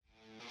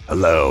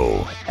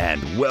Hello,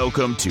 and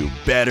welcome to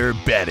Better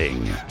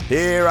Betting.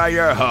 Here are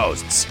your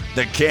hosts,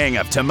 the king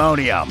of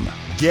Timonium,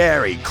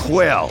 Gary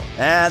Quill,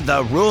 and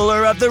the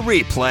ruler of the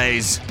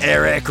replays,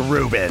 Eric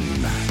Rubin.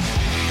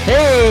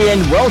 Hey,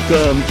 and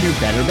welcome to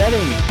Better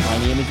Betting. My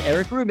name is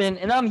Eric Rubin,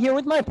 and I'm here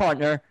with my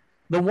partner,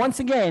 the once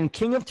again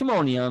king of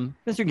Timonium,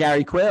 Mr.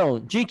 Gary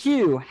Quill.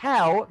 GQ,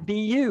 how be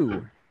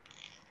you?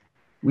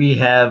 We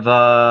have,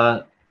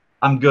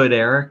 I'm good,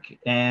 Eric,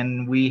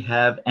 and we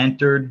have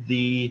entered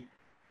the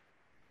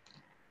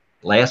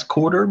last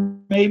quarter,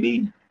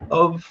 maybe,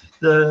 of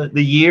the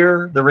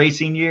year, the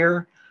racing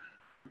year.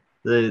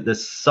 The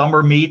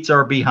summer meets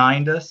are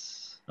behind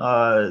us.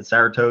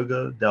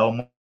 Saratoga,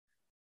 Del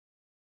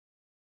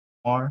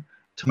Mar,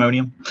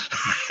 Timonium.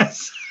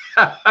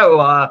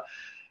 So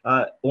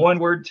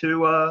onward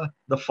to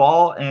the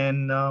fall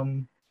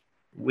and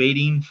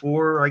waiting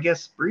for, I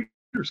guess,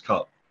 Breeders'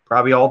 Cup.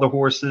 Probably all the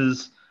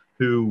horses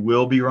who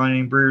will be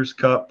running Breeders'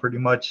 Cup pretty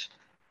much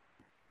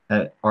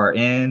are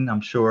in.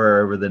 I'm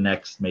sure over the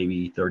next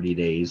maybe 30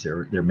 days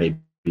there may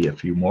be a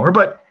few more.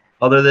 But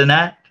other than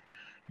that,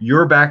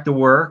 you're back to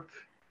work.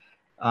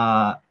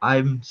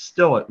 I'm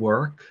still at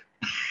work,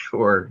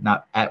 or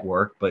not at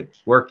work, but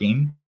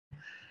working.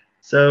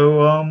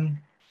 So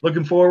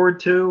looking forward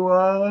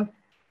to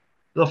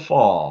the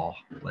fall,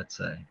 let's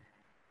say.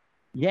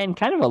 Yeah, and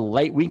kind of a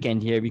light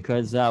weekend here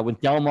because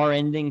with Del Mar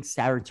ending,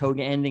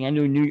 Saratoga ending, I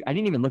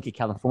didn't even look at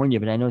California,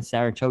 but I know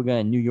Saratoga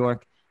and New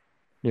York,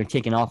 they're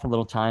taking off a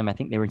little time. I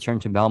think they return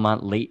to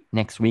Belmont late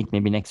next week,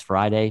 maybe next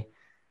Friday,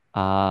 the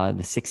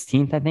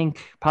 16th, I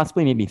think,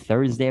 possibly maybe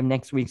Thursday of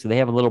next week. So they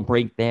have a little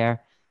break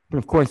there. But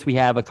of course, we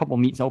have a couple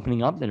meets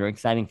opening up that are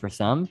exciting for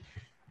some.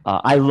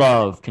 I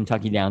love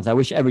Kentucky Downs. I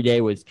wish every day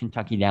was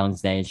Kentucky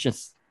Downs Day.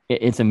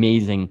 It's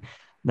amazing.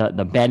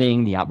 The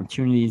betting, the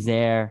opportunities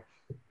there.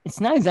 It's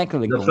not exactly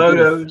like the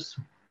photos.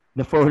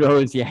 The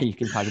photos, yeah, you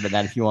can talk about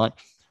that if you want.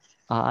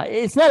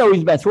 It's not always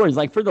the best horses.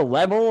 Like for the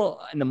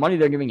level and the money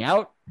they're giving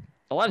out,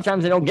 a lot of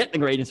times they don't get the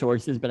greatest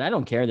horses, but I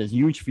don't care. There's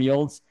huge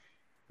fields,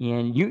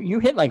 and you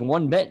hit like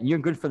one bet, and you're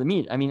good for the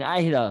meet. I mean,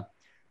 I hit a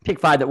pick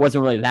five that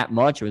wasn't really that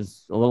much. It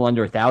was a little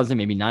under 1,000,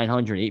 maybe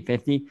 900,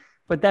 850,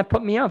 but that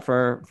put me up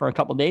for a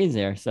couple days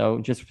there. So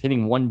just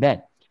hitting one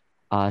bet.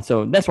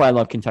 So that's why I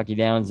love Kentucky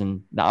Downs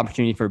and the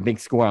opportunity for a big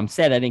score. I'm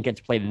sad I didn't get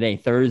to play today,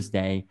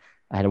 Thursday.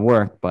 I had to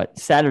work, but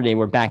Saturday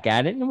we're back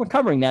at it, and we're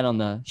covering that on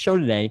the show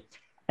today.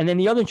 And then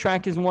the other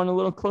track is one a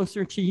little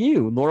closer to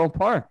you. Laurel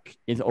Park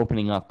is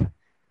opening up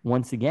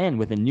once again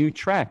with a new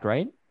track,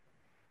 right?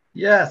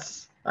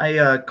 Yes,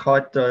 I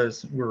caught.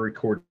 We're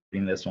recording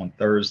this on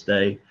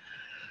Thursday.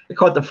 I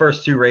caught the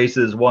first two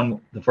races.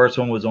 The first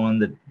one was on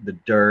the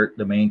dirt,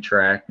 the main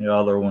track. The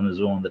other one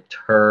was on the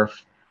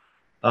turf.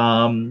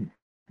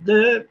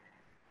 The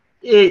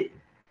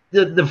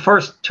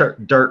first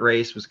dirt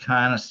race was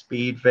kind of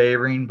speed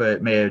favoring, but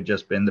it may have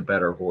just been the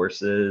better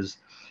horses.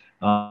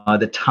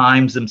 The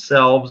times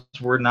themselves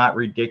were not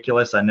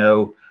ridiculous. I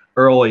know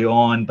early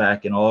on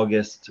back in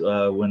August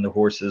when the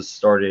horses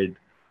started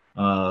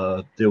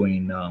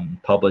doing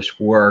published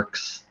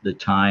works, the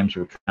times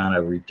were kind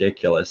of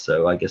ridiculous.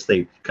 So I guess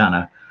they've kind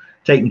of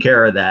taken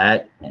care of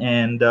that.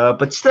 And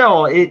but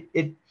still,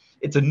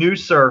 it's a new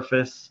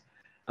surface,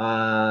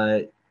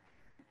 and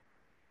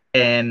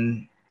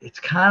it's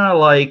kind of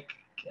like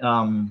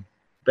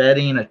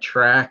betting a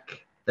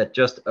track that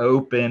just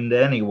opened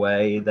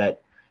anyway,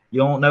 that you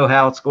don't know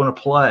how it's going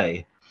to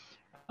play.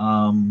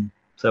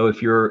 So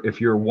if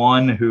you're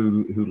one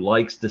who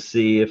likes to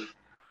see if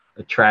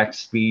a track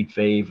speed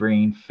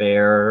favoring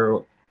fair,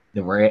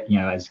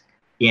 as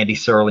Andy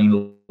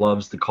Serling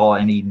loves to call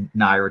any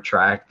NYRA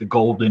track, the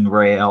golden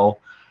rail,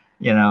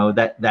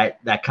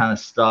 that kind of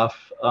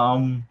stuff.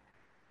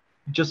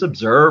 Just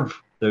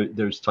observe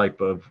those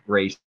type of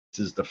races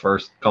the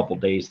first couple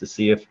days to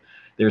see if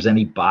there's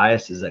any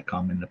biases that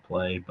come into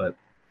play. But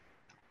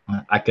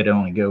I could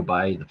only go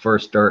by the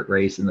first dirt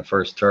race and the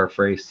first turf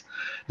race.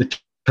 The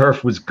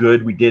turf was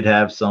good. We did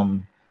have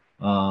some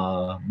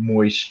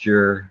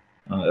moisture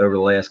over the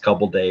last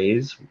couple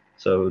days,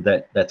 so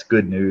that's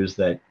good news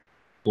that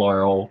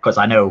Laurel, because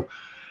I know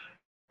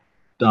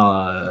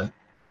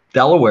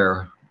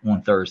Delaware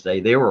on Thursday,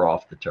 they were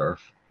off the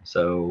turf.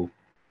 So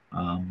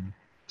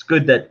it's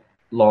good that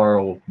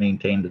Laurel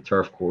maintained the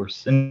turf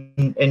course.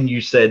 And you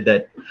said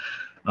that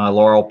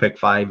Laurel pick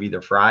five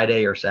either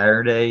Friday or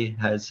Saturday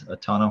has a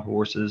ton of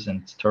horses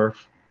and it's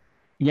turf.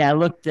 Yeah, I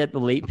looked at the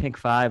late pick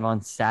five on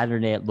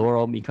Saturday at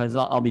Laurel because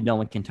I'll be done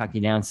with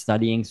Kentucky Downs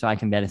studying, so I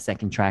can bet a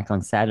second track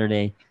on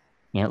Saturday.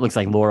 And it looks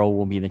like Laurel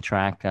will be the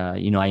track. I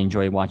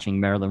enjoy watching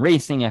Maryland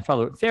racing. I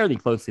follow it fairly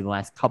closely the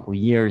last couple of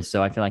years,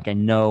 so I feel like I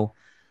know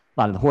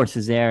a lot of the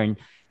horses there. And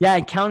yeah,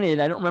 I counted,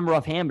 I don't remember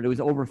offhand, but it was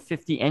over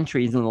 50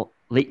 entries in the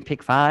late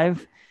pick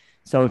five.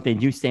 So if they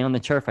do stay on the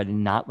turf, I did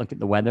not look at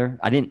the weather.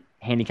 I didn't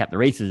handicap the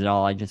races at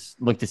all. I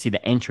just looked to see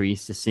the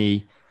entries to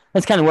see.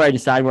 That's kind of where I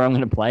decide where I'm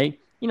going to play.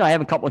 I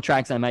have a couple of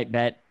tracks I might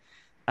bet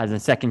as a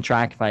second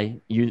track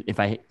if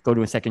I go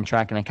to a second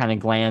track and I kind of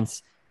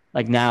glance.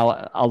 Like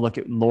now, I'll look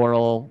at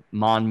Laurel,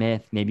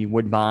 Monmouth, maybe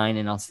Woodbine,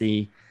 and I'll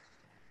see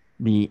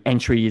the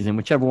entries, and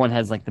whichever one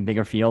has like the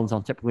bigger fields,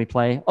 I'll typically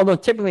play. Although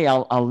typically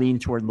I'll lean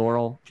toward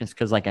Laurel just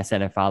because, like I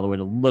said, I follow it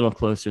a little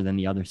closer than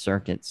the other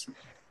circuits.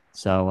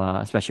 So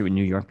especially with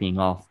New York being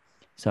off.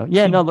 So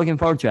yeah, no, looking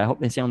forward to it. I hope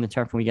they stay on the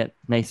turf and we get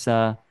nice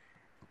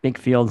big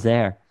fields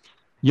there.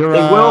 They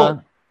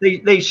will.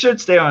 They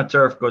should stay on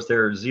turf because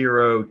there's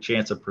zero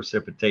chance of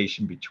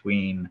precipitation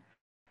between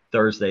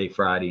Thursday,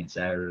 Friday, and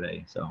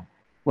Saturday. So.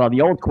 Well,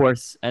 the old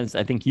course, as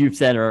I think you've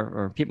said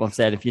or people have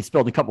said, if you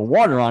spilled a cup of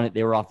water on it,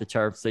 they were off the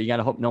turf. So you got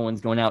to hope no one's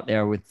going out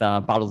there with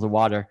bottles of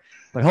water.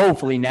 But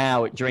hopefully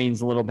now it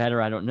drains a little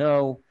better. I don't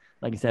know.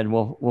 Like I said,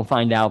 we'll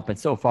find out. But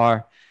so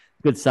far,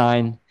 good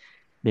sign.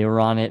 They were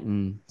on it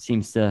and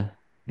seems to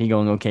be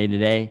going okay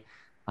today.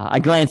 I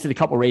glanced at a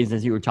couple races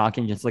as you were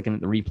talking, just looking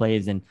at the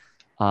replays, and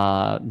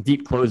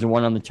Deep Closer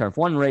won on the turf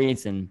one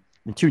race, and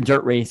the 2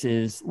 dirt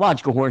races,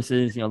 logical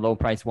horses, low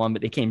price one,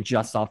 but they came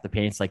just off the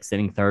pace, like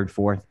sitting 3rd,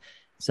 4th.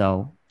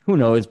 So who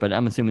knows, but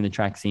I'm assuming the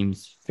track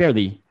seems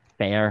fairly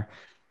fair.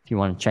 If you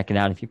want to check it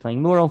out, if you're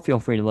playing Laurel, feel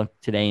free to look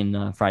today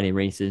in Friday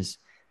races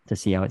to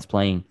see how it's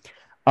playing.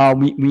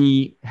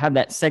 We have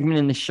that segment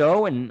in the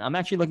show, and I'm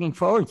actually looking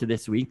forward to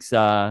this week's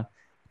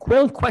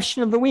Quill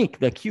Question of the Week,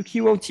 the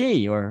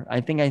QQOT, or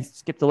I think I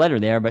skipped a letter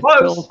there, but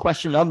Quill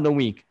Question of the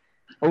Week.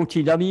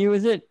 OTW,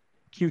 is it?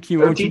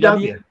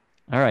 QQOTW?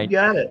 All right. You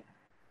got it.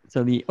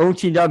 So the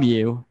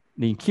OTW,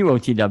 the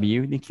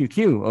QOTW, the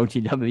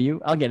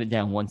QQOTW, I'll get it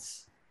down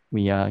once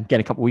we get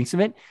a couple weeks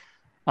of it.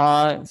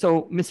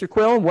 So, Mr.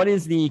 Quill, what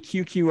is the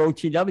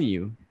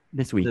QQOTW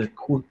this week?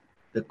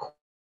 The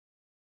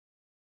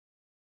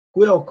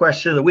Quill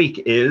Question of the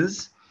Week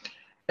is,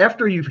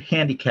 after you've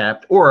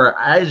handicapped or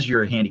as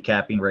you're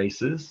handicapping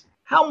races,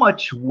 how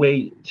much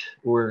weight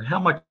or how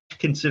much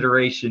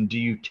consideration do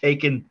you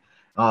take in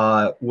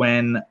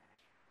when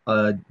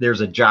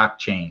there's a jock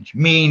change?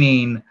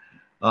 Meaning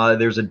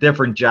there's a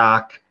different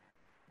jock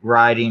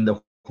riding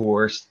the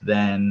horse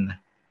than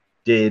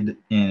did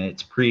in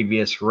its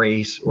previous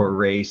race or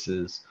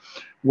races,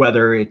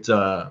 whether it's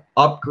a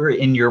upgrade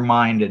in your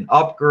mind, an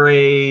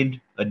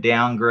upgrade, a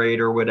downgrade,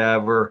 or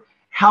whatever.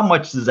 How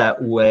much does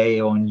that weigh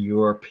on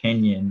your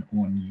opinion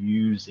on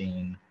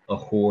using a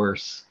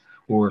horse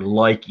or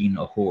liking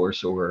a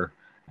horse or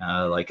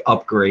like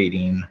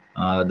upgrading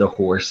the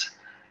horse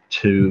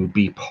to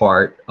be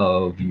part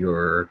of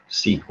your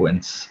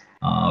sequence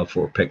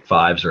for pick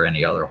 5s or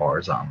any other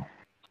horizontal?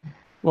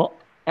 Well,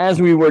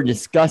 as we were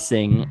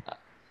discussing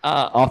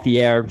off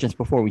the air just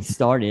before we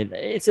started,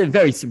 it's a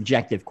very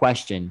subjective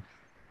question.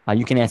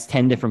 You can ask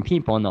 10 different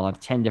people and they'll have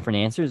 10 different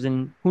answers,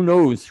 and who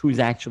knows who's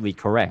actually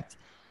correct.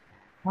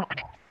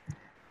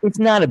 It's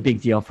not a big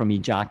deal for me,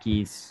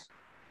 jockeys.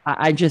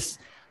 I just,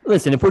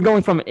 listen, if we're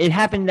going from, it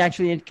happened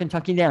actually at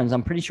Kentucky Downs.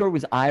 I'm pretty sure it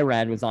was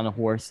Irad was on a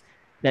horse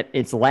that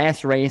its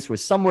last race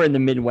was somewhere in the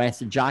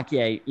Midwest, a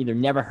jockey I either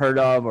never heard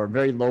of or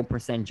very low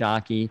percent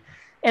jockey.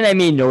 And I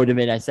made note of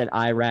it. I said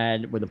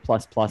Irad with a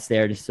plus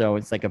there, just so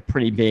it's like a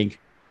pretty big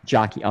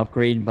jockey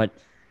upgrade. But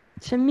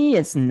to me,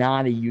 it's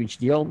not a huge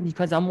deal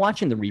because I'm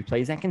watching the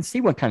replays. I can see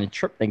what kind of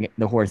trip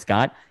the horse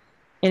got.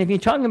 And if you're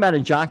talking about a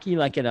jockey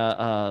like at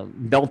a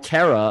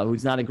Belterra,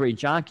 who's not a great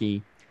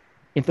jockey,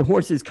 if the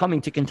horse is coming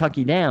to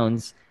Kentucky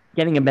Downs,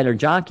 getting a better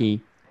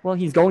jockey, well,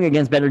 he's going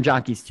against better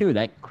jockeys too.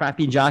 That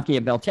crappy jockey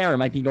at Belterra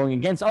might be going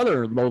against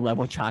other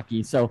low-level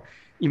jockeys. So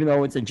even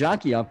though it's a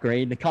jockey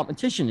upgrade, the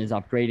competition is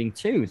upgrading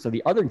too. So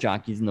the other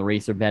jockeys in the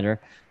race are better.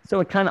 So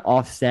it kind of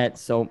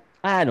offsets. So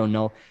I don't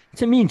know.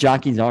 To me,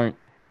 jockeys aren't,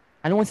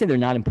 I don't want to say they're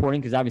not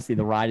important because obviously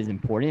the ride is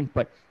important,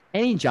 but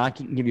any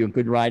jockey can give you a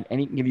good ride.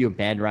 Any can give you a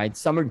bad ride.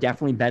 Some are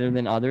definitely better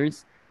than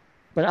others.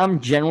 But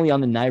I'm generally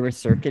on the NYRA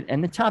circuit,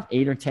 and the top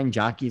 8 or 10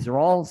 jockeys are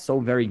all so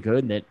very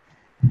good that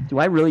do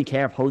I really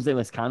care if Jose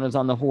Lezcano's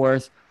on the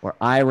horse or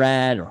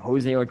Irad or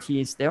Jose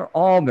Ortiz? They're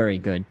all very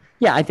good.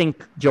 Yeah, I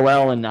think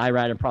Joel and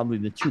Irad are probably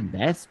the 2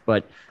 best,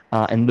 but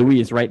and Louis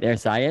is right there,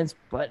 Saez.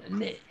 But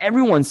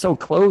everyone's so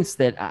close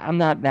that I'm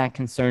not that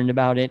concerned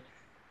about it.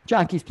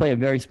 Jockeys play a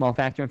very small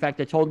factor. In fact,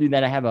 I told you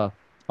that I have a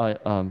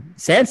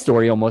sad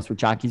story almost with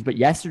jockeys, but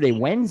yesterday,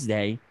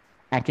 Wednesday,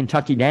 at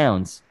Kentucky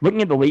Downs,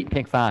 looking at the late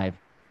pick 5,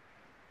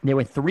 there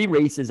were 3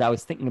 races I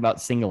was thinking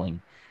about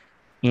singling.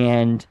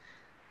 And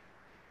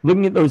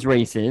looking at those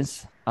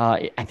races,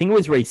 I think it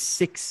was race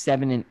 6,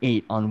 7, and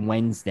 8 on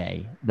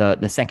Wednesday,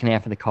 the second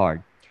half of the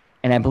card.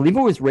 And I believe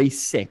it was race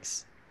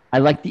 6. I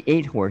liked the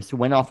 8 horse who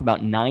went off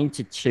about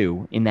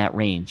 9-2 in that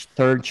range.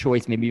 3rd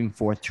choice, maybe even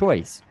 4th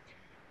choice.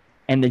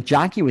 And the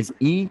jockey was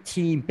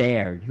E.T.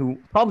 Baird, who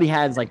probably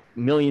has like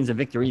millions of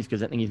victories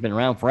because I think he's been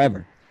around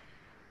forever.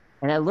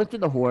 And I looked at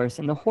the horse,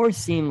 and the horse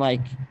seemed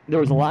like there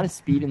was a lot of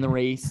speed in the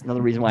race.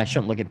 Another reason why I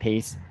shouldn't look at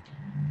pace.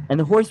 And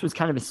the horse was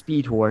kind of a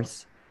speed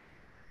horse.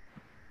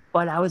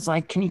 But I was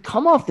like, can he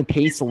come off the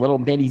pace a little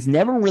bit? He's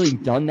never really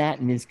done that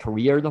in his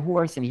career, the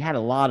horse, and he had a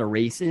lot of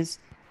races.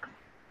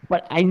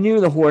 But I knew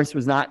the horse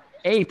was not,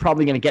 A,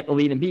 probably going to get the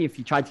lead, and B, if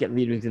he tried to get the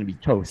lead, he was going to be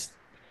toast.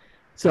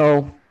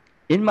 So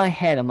in my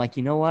head, I'm like,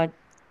 you know what?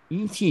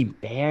 E.T.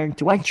 Baird,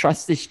 do I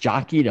trust this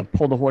jockey to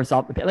pull the horse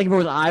off the pace? Like if it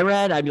was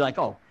Irad, I'd be like,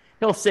 oh,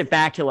 he'll sit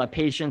back, he'll have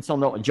patience, they'll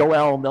know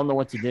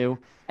what to do,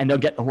 and they'll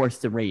get the horse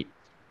to rate.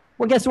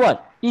 Well, guess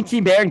what?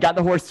 E.T. Baird got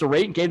the horse to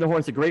rate, gave the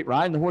horse a great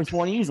ride, and the horse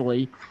won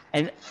easily.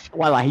 And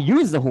while I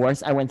used the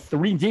horse, I went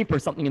 3 deep or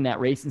something in that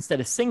race instead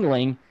of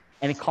singling,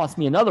 and it cost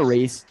me another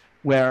race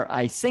where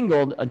I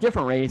singled a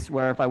different race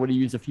where if I would have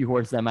used a few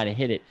horses, I might have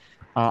hit it.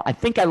 I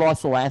think I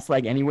lost the last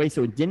leg anyway,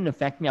 so it didn't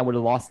affect me. I would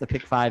have lost the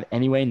pick 5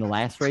 anyway in the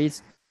last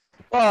race.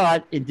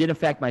 But it did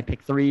affect my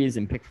pick 3s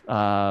and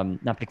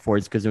not pick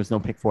 4s because there was no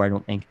pick 4, I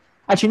don't think.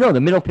 Actually, no,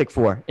 the middle pick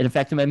 4. It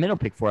affected my middle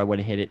pick 4. I would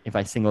have hit it if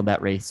I singled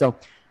that race. So,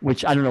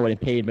 which I don't know what it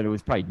paid, but it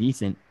was probably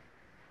decent.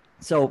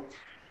 So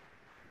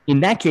in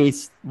that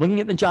case, looking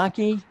at the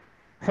jockey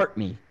hurt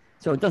me.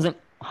 So it doesn't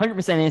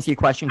 100% answer your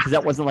question because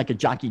that wasn't like a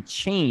jockey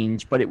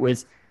change, but it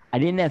was I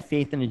didn't have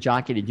faith in the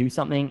jockey to do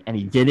something, and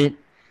he did it.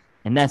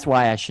 And that's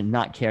why I should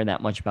not care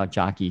that much about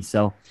jockeys.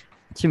 So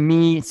to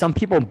me, some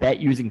people bet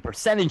using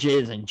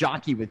percentages and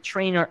jockey with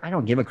trainer. I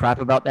don't give a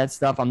crap about that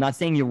stuff. I'm not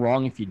saying you're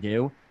wrong if you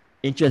do.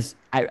 It just,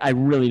 I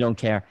really don't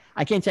care.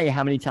 I can't tell you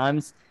how many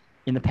times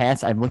in the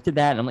past I've looked at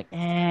that and I'm like,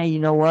 you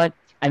know what?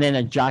 And then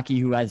a jockey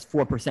who has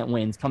 4%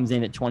 wins comes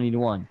in at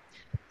 20-1.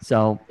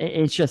 So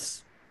it's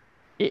just,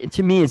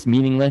 to me, it's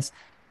meaningless.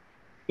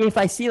 If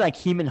I see like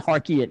Heeman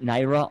Harkey at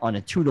Naira on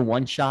a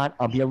 2-1 shot,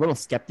 I'll be a little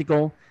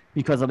skeptical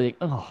because I'll be like,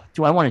 oh,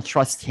 do I want to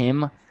trust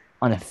him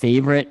on a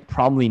favorite?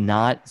 Probably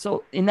not.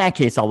 So in that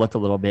case, I'll look a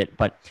little bit.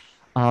 But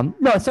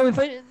no, so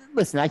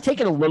listen, I take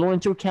it a little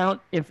into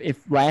account. If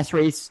last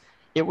race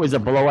it was a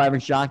below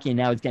average jockey and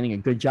now it's getting a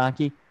good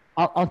jockey,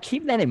 I'll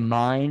keep that in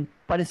mind.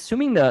 But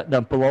assuming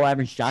the below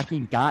average jockey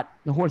got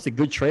the horse a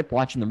good trip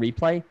watching the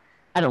replay,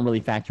 I don't really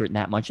factor it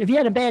that much. If he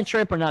had a bad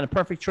trip or not a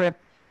perfect trip,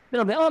 then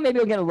I'll be, maybe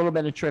I'll get a little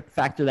bit of trip,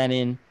 factor that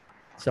in.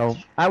 So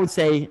I would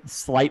say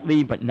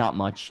slightly, but not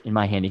much in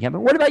my handicap. But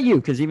what about you?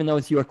 Because even though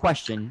it's your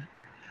question,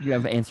 you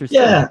have answers.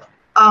 Yeah.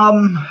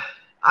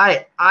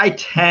 I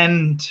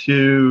tend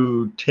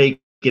to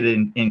take it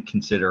in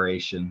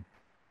consideration.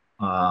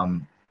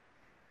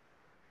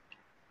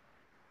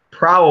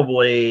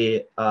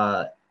 Probably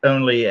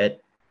only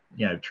at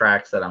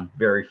tracks that I'm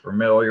very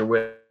familiar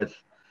with.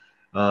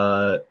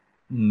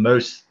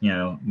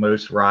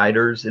 Most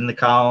riders in the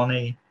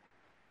colony,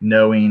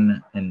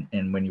 knowing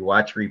and when you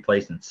watch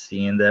replays and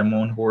seeing them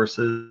on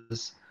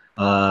horses,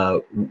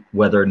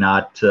 whether or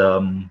not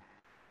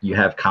you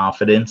have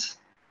confidence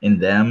in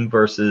them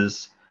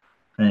versus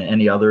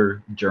any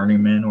other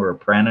journeyman or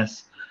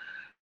apprentice.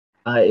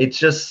 It's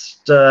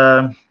just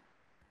I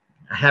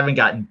haven't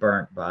gotten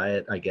burnt by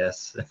it, I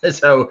guess.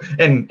 So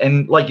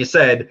and like you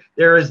said,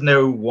 there is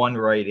no one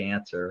right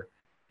answer.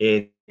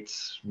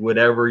 It's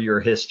whatever your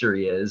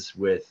history is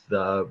with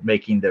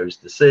making those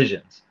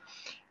decisions.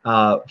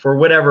 For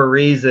whatever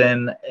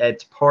reason,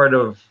 it's part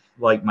of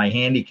like my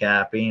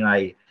handicapping.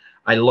 I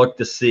look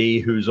to see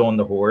who's on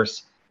the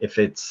horse. If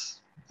it's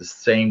the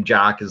same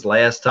jock as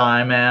last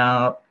time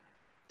out,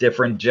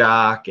 different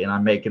jock, and I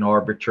make an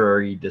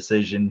arbitrary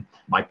decision,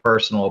 my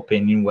personal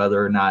opinion,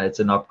 whether or not it's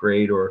an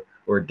upgrade or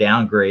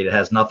downgrade. It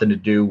has nothing to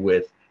do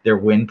with their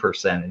win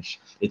percentage.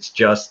 It's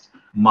just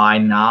my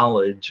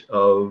knowledge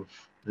of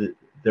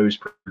those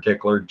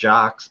particular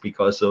jocks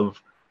because of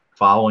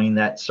following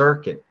that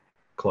circuit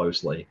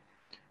closely.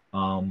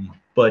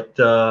 But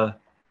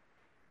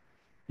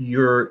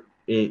your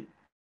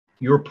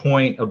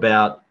point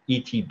about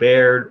E.T.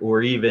 Baird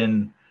or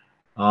even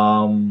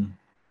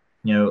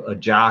a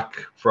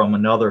jock from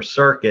another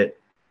circuit,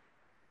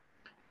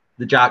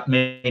 the jock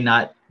may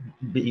not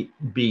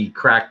be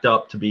cracked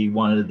up to be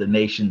one of the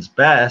nation's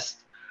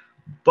best,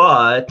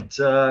 but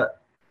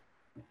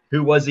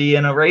who was he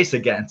in a race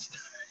against?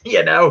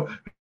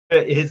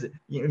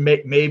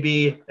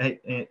 Maybe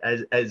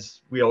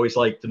as we always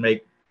like to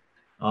make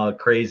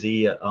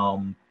crazy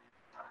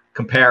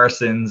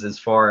comparisons as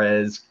far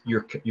as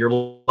your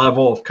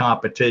level of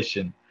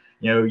competition.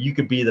 You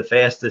could be the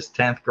fastest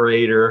 10th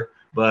grader,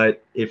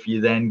 but if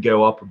you then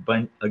go up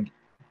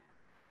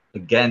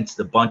against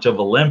a bunch of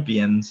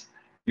Olympians,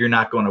 you're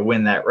not going to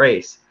win that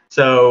race.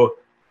 So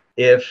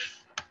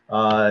if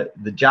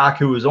the jock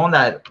who was on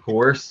that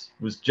horse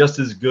was just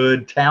as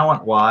good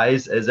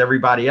talent-wise as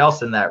everybody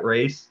else in that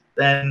race,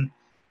 then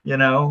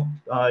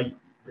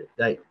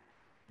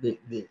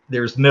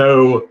there's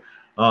no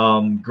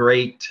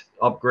great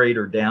upgrade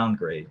or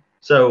downgrade.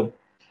 So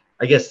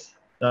I guess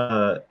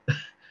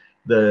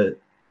the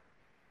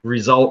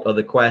result of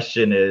the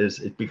question is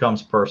it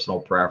becomes personal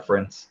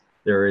preference.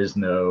 There is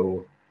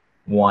no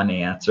one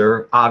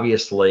answer.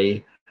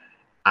 Obviously,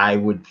 I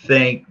would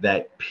think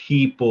that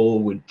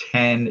people would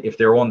tend, if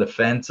they're on the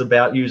fence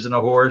about using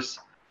a horse,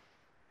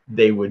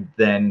 they would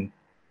then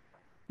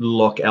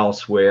look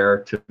elsewhere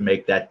to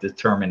make that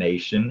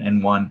determination.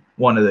 And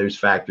one of those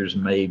factors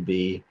may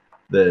be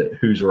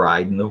who's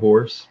riding the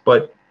horse.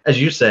 But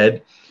as you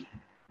said,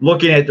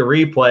 looking at the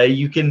replay,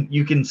 you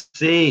can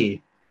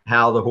see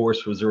how the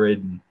horse was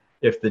ridden.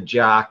 If the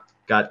jock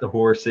got the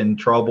horse in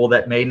trouble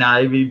that may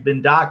not have even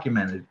been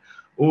documented,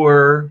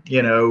 or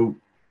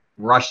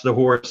rushed the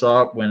horse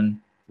up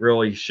when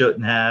really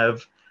shouldn't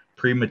have,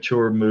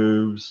 premature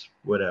moves,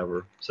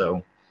 whatever.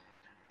 So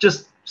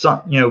just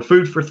some,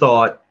 food for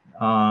thought,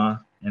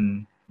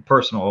 and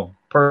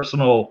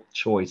personal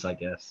choice, I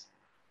guess.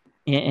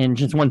 And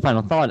just one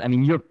final thought. I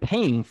mean, you're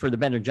paying for the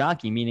better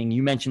jockey, meaning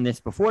you mentioned this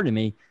before to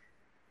me.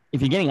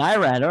 If you're getting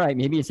IRAD, all right,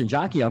 maybe it's a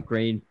jockey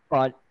upgrade,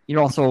 but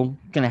you're also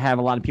going to have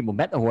a lot of people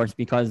bet the horse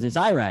because it's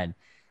IRAD.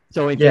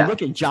 So if you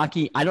look at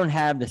jockey, I don't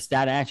have the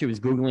stat. I actually was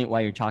Googling it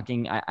while you're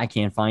talking. I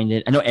can't find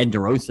it. I know Ed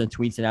DeRosa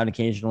tweets it out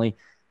occasionally,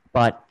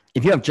 but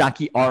if you have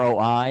jockey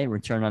ROI,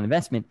 return on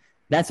investment,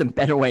 that's a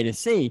better way to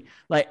see.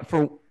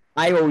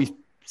 I always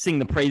sing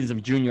the praises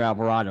of Junior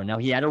Alvarado. Now,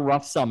 he had a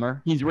rough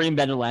summer. He's ridden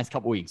better the last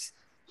couple weeks.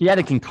 He had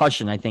a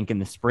concussion, I think, in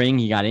the spring.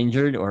 He got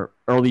injured, or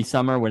early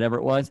summer, whatever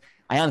it was.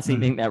 I honestly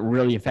think that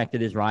really affected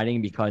his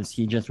riding because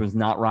he just was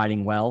not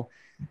riding well.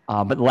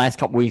 But the last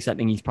couple weeks, I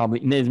think he's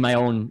probably, and this is my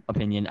own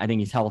opinion, I think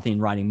he's healthy and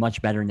riding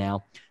much better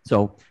now.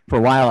 So for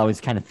a while, I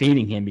was kind of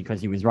fading him because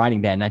he was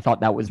riding bad, and I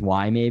thought that was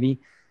why maybe.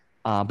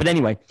 But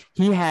anyway,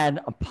 he had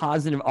a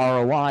positive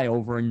ROI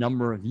over a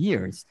number of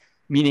years,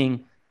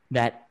 meaning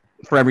that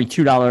for every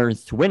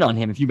 $2 to win on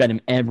him, if you bet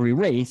him every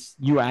race,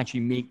 you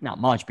actually make not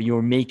much, but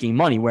you're making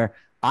money. Where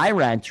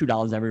IRAD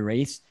 $2 every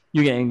race,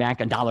 you're getting back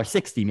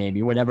 $1.60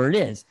 maybe, whatever it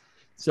is.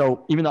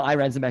 So even though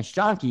IRAD's the best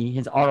jockey,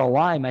 his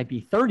ROI might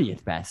be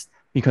 30th best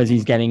because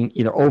he's getting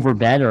either over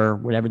bet or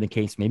whatever the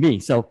case may be.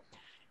 So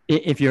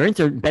if you're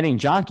into betting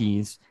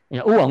jockeys,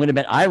 I'm going to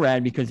bet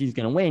IRAD because he's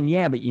going to win.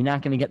 Yeah, but you're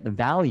not going to get the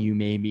value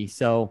maybe.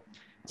 So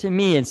to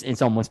me,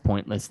 it's almost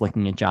pointless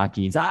looking at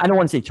jockeys. I don't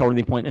want to say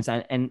totally pointless.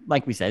 And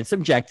like we said, it's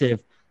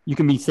subjective. You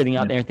can be sitting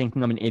out there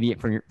thinking I'm an idiot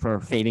for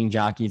fading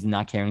jockeys and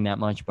not caring that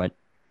much, but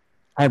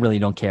I really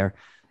don't care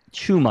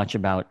too much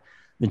about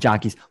the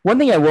jockeys. One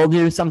thing I will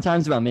do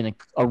sometimes if I'm in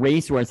a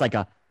race where it's like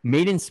a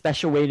maiden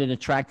special weight at a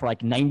track for like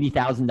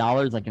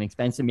 $90,000, like an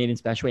expensive maiden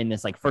special weight, and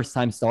it's like first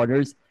time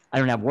starters. I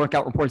don't have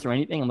workout reports or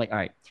anything. I'm like, all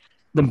right,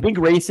 the big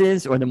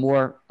races or the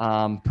more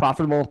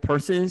profitable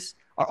purses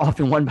are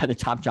often won by the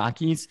top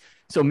jockeys.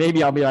 So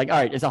maybe I'll be like, all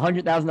right, it's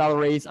 $100,000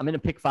 race. I'm in a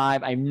pick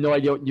 5. I have no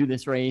idea what to do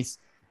this race.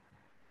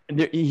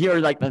 Here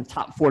are like the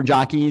top 4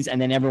 jockeys, and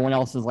then everyone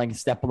else is like a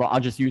step below. I'll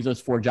just use those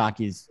 4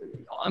 jockeys.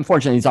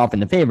 Unfortunately, it's often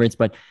the favorites,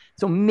 but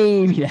so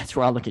maybe that's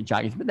where I'll look at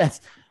jockeys, but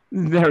that's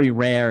very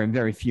rare and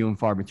very few and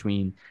far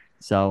between.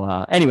 So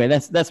anyway,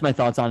 that's my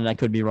thoughts on it. I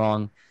could be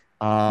wrong.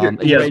 Are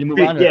you ready to move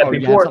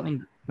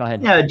on? Go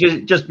ahead. Yeah,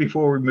 just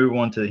before we move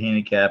on to the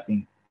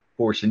handicapping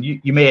portion,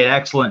 you made an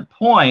excellent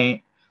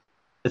point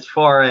as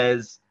far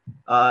as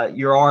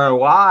your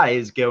ROI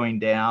is going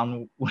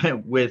down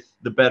with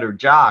the better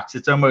jocks.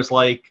 It's almost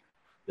like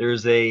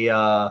there's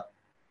a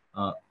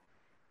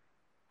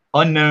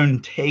unknown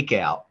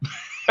takeout.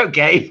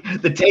 Okay,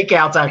 the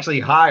takeout's actually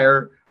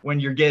higher when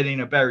you're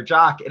getting a better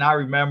jock. And I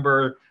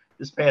remember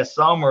this past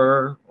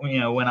summer,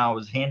 when I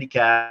was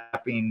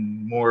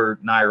handicapping more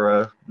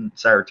NYRA and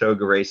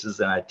Saratoga races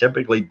than I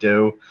typically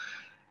do,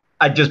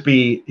 I'd just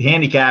be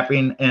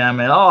handicapping and I'm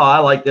like, oh, I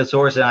like this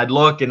horse. And I'd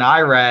look and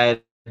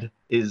IRAD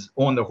is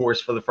on the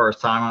horse for the first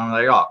time. I'm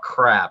like, oh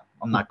crap,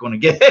 I'm not going to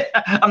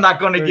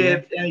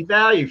get any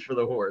value for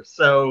the horse.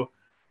 So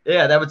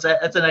yeah, that's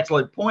an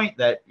excellent point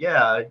that,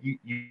 yeah,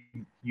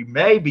 you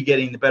may be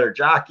getting the better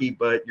jockey,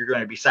 but you're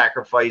going to be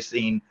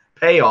sacrificing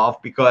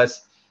payoff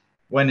because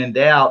when in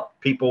doubt,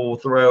 people will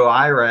throw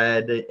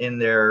IRAD in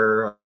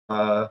their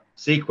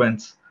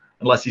sequence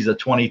unless he's a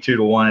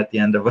 22-1 at the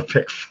end of a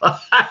pick 5.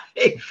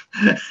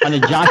 On a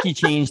jockey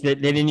change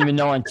that they didn't even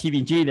know on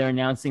TVG, they're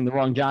announcing the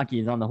wrong jockey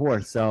is on the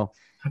horse. So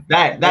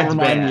that's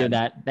remind me of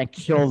that. That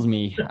kills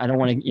me. I don't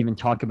want to even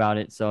talk about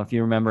it. So if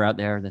you remember out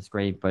there, that's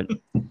great. But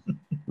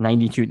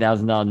 $92,000,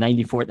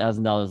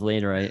 $94,000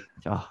 later,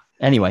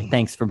 anyway,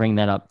 thanks for bringing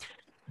that up.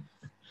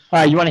 All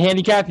right, you want to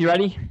handicap? You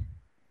ready?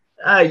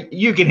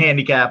 You can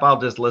handicap.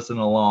 I'll just listen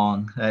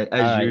along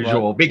as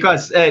usual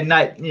because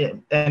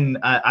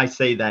I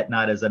say that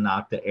not as a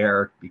knock to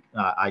Eric.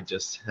 I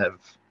just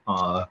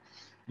have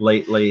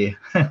lately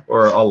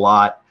or a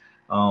lot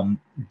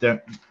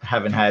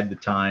haven't had the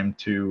time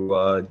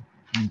to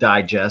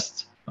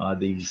digest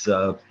these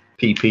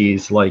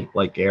PPs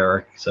like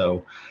Eric.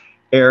 So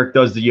Eric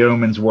does the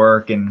yeoman's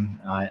work, and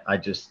I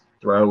just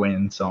throw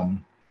in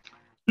some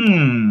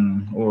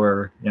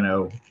or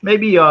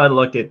maybe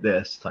look at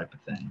this type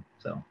of thing.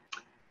 So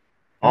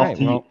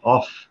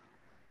off.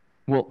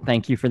 Well,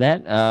 thank you for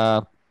that.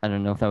 I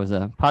don't know if that was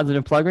a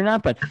positive plug or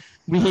not, but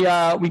we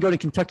go to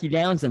Kentucky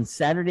Downs on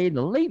Saturday.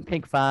 The late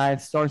pick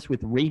 5 starts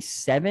with race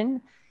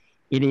 7.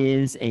 It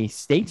is a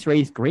stakes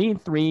race,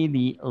 grade 3,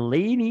 the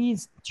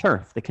ladies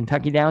turf, the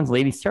Kentucky Downs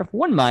ladies turf,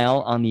 1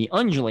 mile on the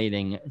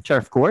undulating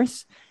turf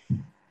course.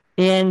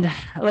 And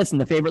listen,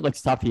 the favorite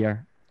looks tough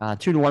here.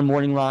 2-1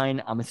 morning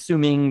line. I'm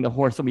assuming the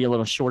horse will be a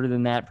little shorter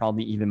than that,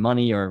 probably even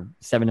money or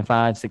 7-5,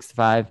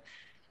 6-5.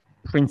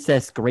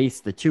 Princess Grace,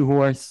 the 2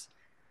 horse.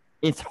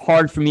 It's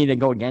hard for me to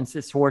go against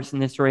this horse in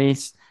this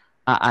race.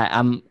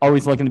 I'm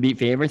always looking to beat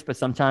favorites, but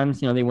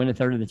sometimes, they win a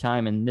third of the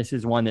time, and this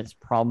is one that's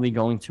probably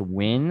going to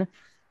win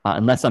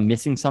unless I'm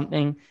missing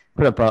something.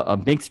 put up a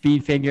big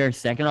speed figure,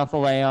 second off the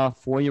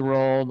layoff,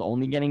 4-year-old,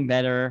 only getting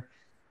better.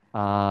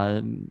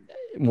 Won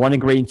a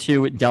grade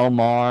 2 at Del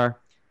Mar,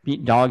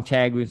 beat Dog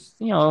Tag, who's,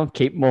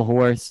 capable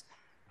horse.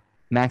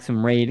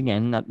 Maximum Raid,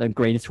 again, not the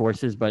greatest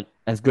horses, but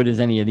as good as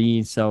any of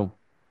these. So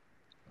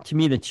to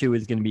me, the 2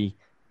 is going to be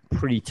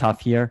pretty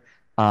tough here.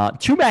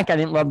 2-back, I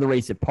didn't love the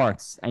race at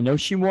Parks. I know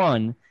she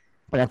won,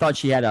 but I thought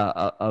she had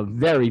a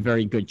very,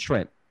 very good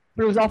trip.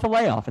 But it was off a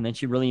layoff, and then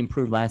she really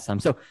improved last time.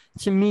 So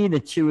to me, the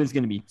 2 is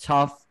going to be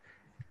tough.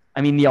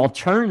 I mean, the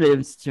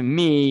alternatives to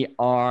me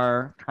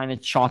are kind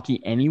of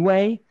chalky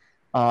anyway.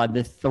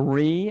 The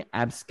 3,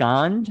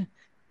 Abscond,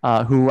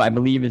 who I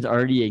believe is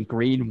already a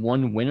grade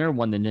 1 winner,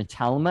 won the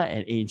Natalma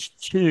at age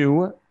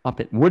 2 up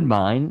at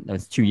Woodbine. That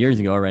was 2 years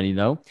ago already,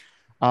 though.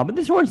 But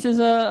this horse is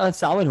a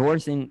solid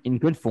horse in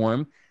good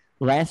form.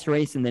 Last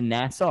race in the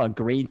Nassau, a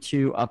grade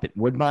 2 up at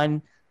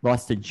Woodbine,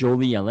 lost to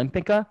Jolie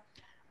Olympica.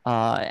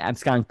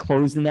 Abscond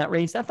closed in that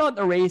race. I thought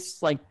the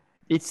race,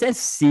 it says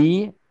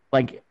C,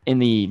 in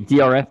the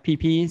DRF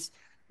PPs,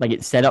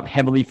 it's set up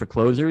heavily for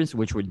closers,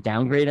 which would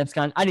downgrade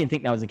Abscond. I didn't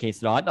think that was the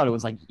case at all. I thought it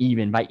was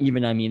even. By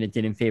even, I mean it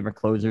didn't favor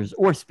closers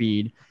or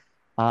speed.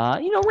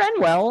 Ran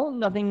well.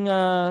 Nothing,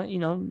 I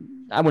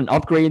wouldn't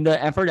upgrade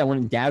the effort. I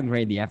wouldn't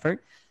downgrade the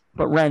effort,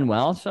 but ran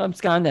well. So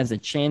Abscond has a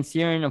chance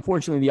here. And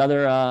unfortunately, the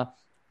other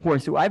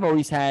horse who I've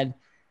always had,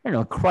 I don't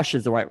know, crush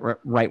is the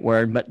right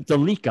word, but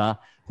Delica,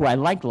 who I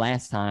liked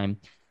last time.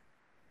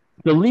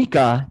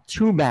 Delica,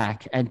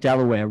 2-back at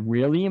Delaware,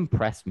 really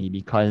impressed me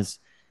because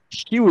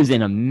she was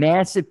in a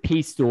massive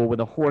pace duel with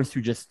a horse who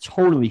just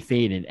totally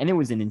faded, and it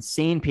was an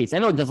insane pace. I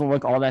know it doesn't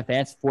look all that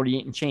fast,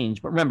 48 and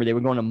change, but remember, they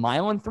were going a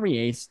mile and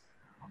 3/8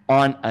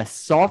 on a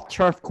soft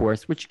turf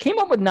course, which came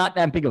up with not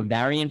that big of a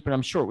variant, but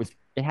I'm sure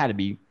it had to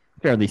be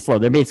fairly slow.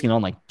 They're basically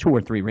on 2 or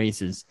 3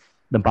 races,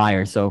 the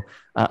buyer, so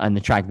on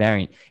the track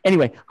variant.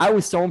 Anyway, I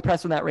was so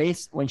impressed with that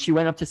race. When she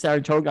went up to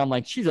Saratoga, I'm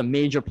like, she's a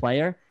major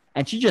player,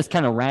 and she just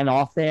kind of ran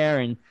off there,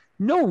 and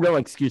no real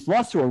excuse.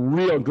 Lost to a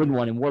real good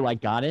one in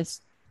Warlike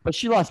Goddess, but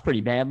she lost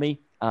pretty badly.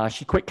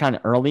 She quit kind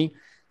of early.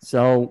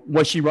 So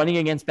was she running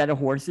against better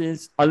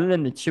horses other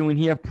than the 2 in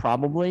here?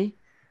 Probably.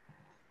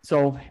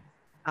 So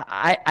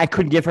I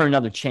could give her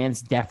another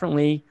chance,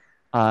 definitely.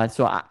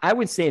 So I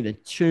would say the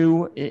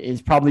 2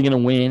 is probably going to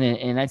win.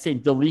 And I'd say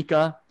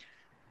Delica,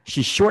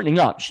 she's shortening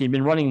up. She'd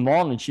been running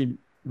long, and she'd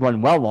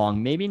run well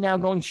long. Maybe now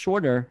going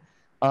shorter.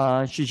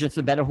 She's just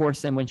a better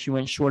horse than when she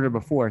went shorter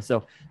before.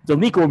 So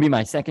Delica will be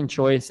my second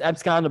choice.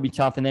 Abscond will be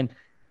tough. And then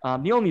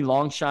the only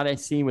long shot I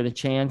see with a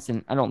chance,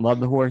 and I don't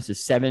love the horse,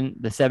 is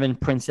the 7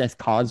 Princess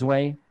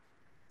Causeway.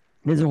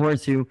 This is a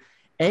horse who,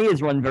 A,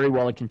 has run very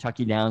well at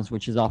Kentucky Downs,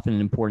 which is often an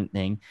important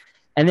thing.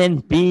 And then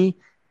B,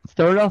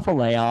 third off a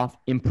layoff,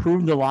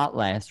 improved a lot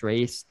last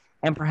race,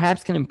 and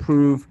perhaps can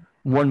improve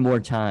one more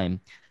time.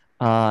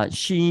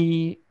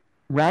 She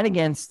ran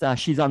against,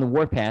 she's on the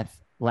Warpath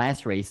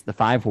last race, the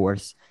 5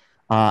 horse,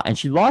 and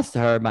she lost to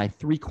her by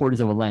 3/4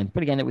 of a length.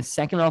 But again, it was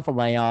second off a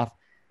layoff.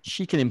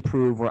 She can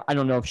improve, or I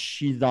don't know if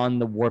she's on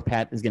the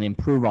Warpath is going to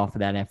improve off of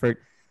that effort.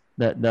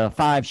 The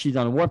 5, she's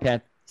on the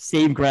Warpath,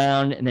 saved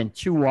ground, and then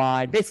 2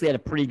 wide. Basically had a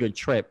pretty good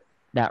trip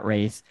that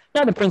race.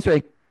 Now the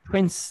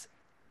Princess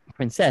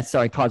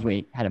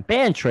Causeway had a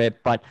bad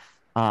trip, but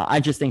I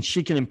just think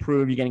she can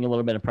improve. You're getting a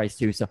little bit of price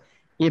too. So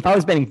if I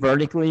was betting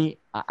vertically,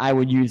 I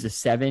would use a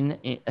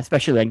 7,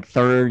 especially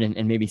third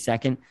and maybe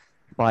second.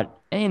 But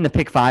in the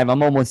pick 5,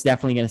 I'm almost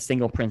definitely going to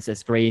single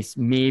Princess Grace.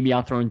 Maybe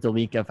I'll throw in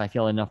Delica if I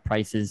feel enough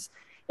prices.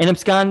 And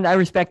Abscond, I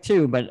respect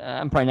too, but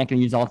I'm probably not going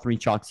to use all 3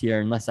 chalks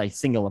here unless I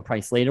single a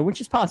price later,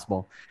 which is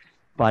possible.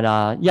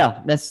 But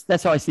yeah,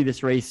 that's how I see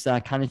this race,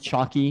 kind of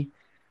chalky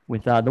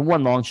with the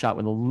 1 long shot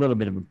with a little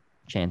bit of a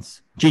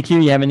chance.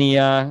 GQ, you have any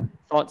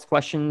thoughts,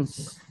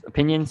 questions,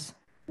 opinions?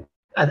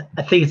 I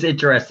think it's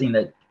interesting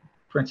that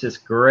Princess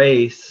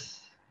Grace,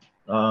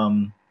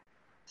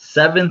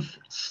 7th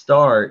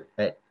start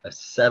at a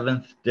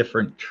 7th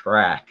different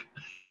track.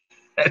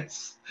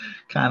 It's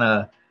kind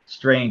of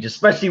strange,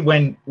 especially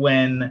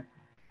when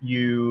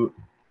you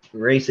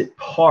race at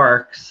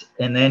Parks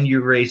and then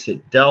you race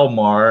at Del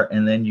Mar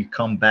and then you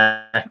come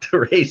back to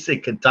race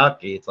at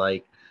Kentucky. It's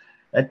like,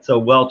 that's a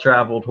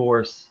well-traveled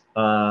horse.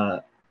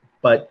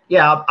 But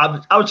yeah,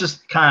 I was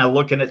just kind of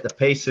looking at the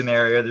pace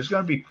scenario. There's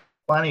going to be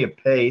plenty of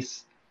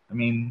pace. I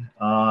mean,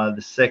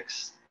 the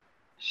 6,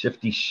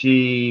 Shifty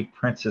She,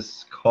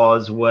 Princess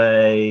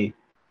Causeway,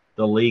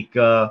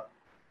 Delica,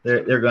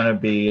 they're going to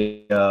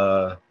be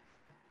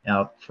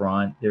out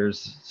front.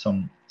 There's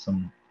some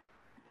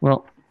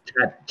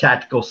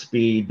tactical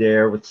speed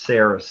there with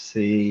Sarah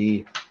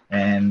C,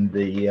 and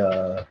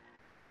the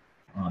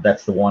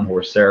that's the 1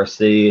 horse, Sarah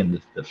C,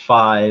 and the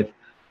 5.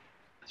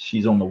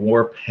 She's on the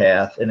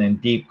Warpath, and then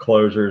deep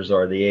closers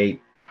are the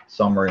 8,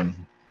 Summer in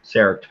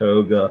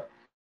Saratoga,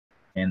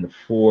 and the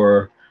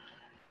 4,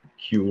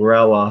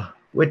 Curella,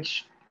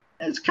 which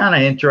is kind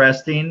of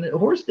interesting. The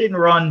horse didn't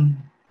run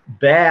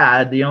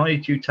bad. The only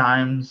 2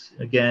 times,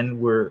 again,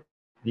 where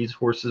these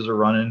horses are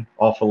running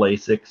off of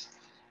Lasix.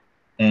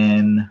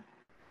 And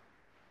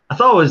I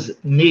thought it was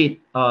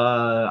neat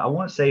I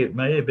want to say it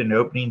may have been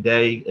opening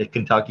day at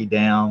Kentucky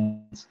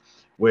Downs,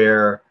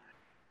 where,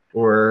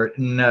 or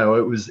no,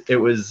 it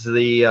was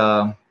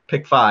the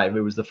pick five.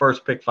 It was the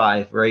first pick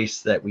five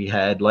race that we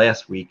had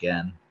last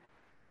weekend,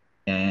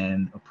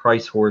 and a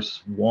price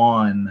horse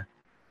won,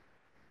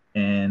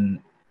 and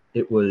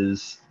it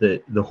was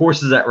the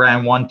horses that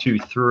ran 1, 2,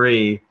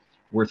 3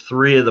 were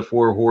 3 of the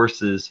 4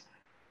 horses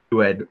who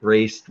had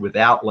raced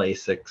without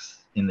Lasix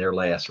in their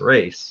last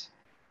race.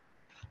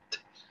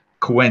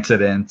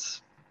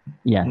 Coincidence?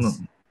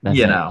 Yes.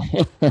 You know.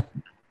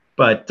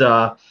 But,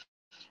 I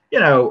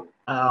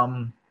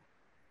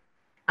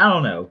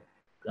don't know.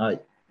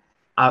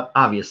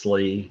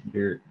 Obviously,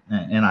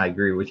 and I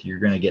agree with you, you're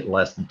going to get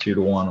less than 2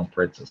 to 1 on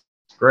Princess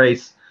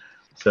Grace.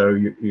 So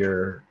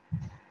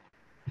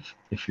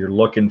if you're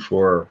looking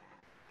for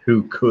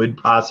who could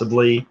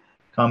possibly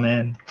come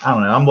in, I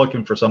don't know. I'm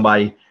looking for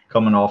somebody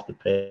coming off the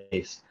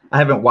pace. I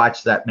haven't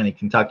watched that many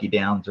Kentucky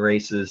Downs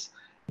races.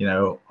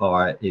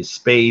 Is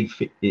Speed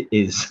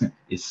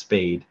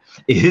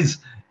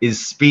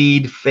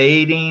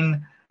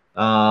fading?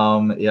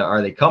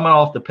 Are they coming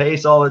off the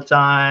pace all the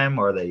time?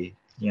 Are they,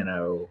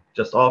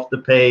 just off the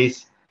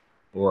pace,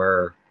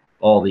 or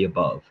all the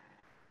above?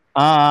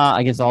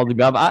 I guess all the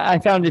above. I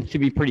found it to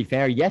be pretty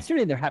fair.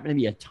 Yesterday, there happened to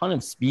be a ton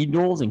of speed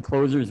duels and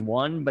closers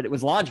won, but it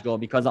was logical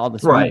because of all the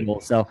speed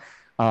duels. So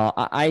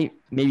I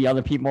maybe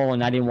other people,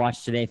 and I didn't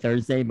watch today,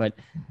 Thursday, but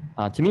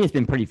to me, it's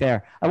been pretty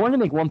fair. I wanted to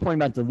make one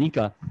point about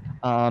Delika.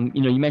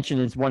 You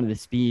mentioned it's one of the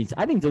speeds.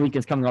 I think Delika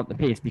is coming up the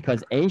pace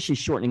because she's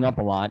shortening up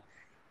a lot,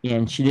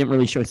 and she didn't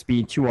really show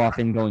speed too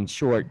often going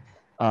shorter.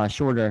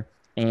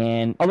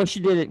 And although she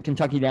did it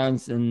Kentucky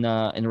Downs in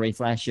the race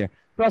last year,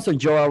 but also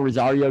Joel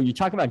Rosario. You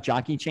talk about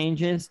jockey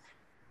changes.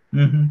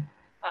 Mm-hmm.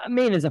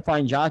 Maine is a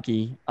fine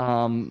jockey.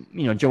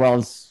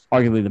 Joel's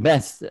arguably the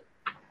best,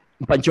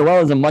 but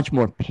Joel is a much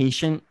more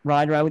patient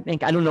rider, I would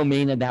think. I don't know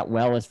Maine that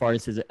well as far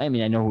as I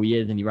know who he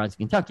is and he rides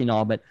Kentucky and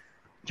all, but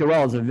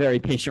Joel is a very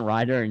patient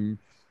rider, and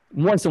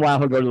once in a while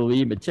he'll go to the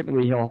lead, but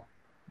typically he'll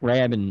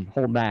grab and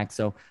hold back.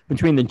 So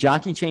between the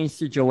jockey change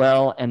to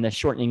Joel and the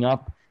shortening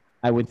up,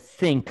 I would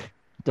think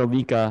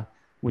Delika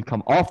would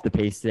come off the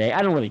pace today.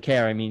 I don't really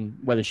care. I mean,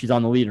 whether she's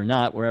on the lead or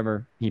not,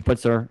 wherever he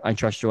puts her, I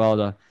trust Joel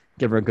to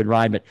give her a good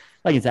ride. But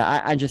like I said,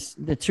 I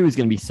just the 2 is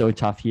going to be so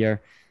tough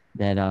here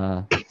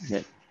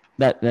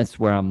that's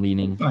where I'm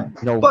leaning.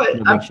 Right. No but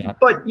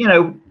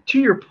to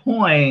your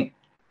point,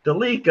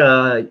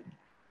 Delika,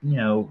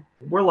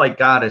 we're like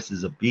Goddess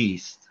is a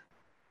beast.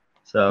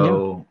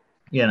 So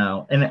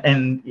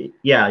and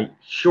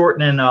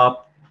shortening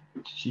up.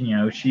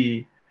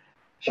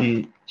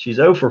 She's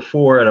 0 for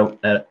 4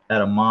 at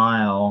a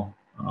mile,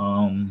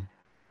 1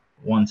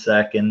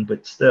 second,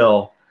 but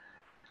still,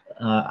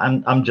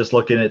 I'm just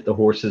looking at the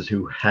horses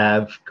who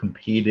have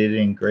competed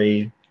in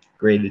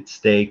graded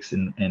stakes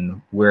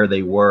and where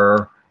they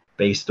were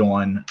based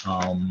on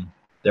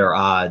their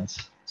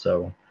odds.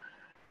 So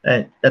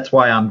that's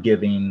why I'm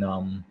giving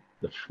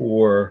the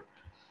 4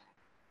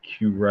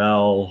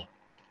 Curel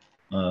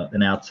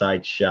an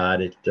outside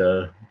shot at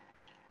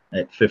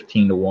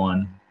 15 to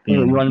 1.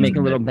 You want to make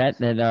a little bet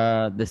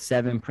that the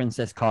 7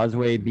 Princess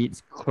Causeway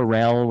beats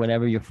Corel,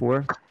 whatever you're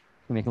for?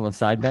 Make a little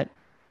side bet.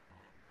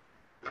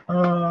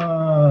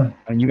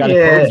 And you got a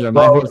closer.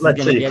 My horse is going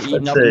to get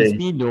eaten up in the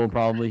speed duel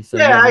probably. So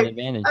you have an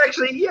advantage.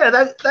 Actually,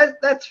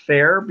 that's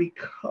fair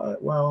because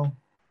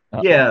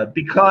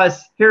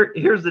because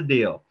here's the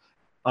deal.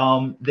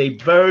 They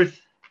both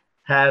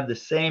have the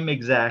same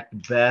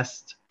exact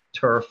best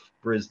turf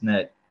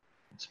Brisnet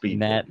speed.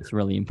 That's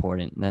really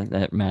important.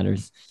 That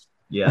matters.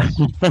 Yes.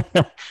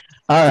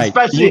 All right.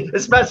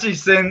 Especially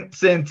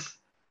since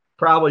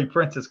probably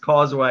Princess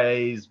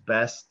Causeway's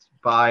best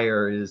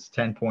buyer is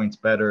 10 points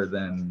better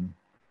than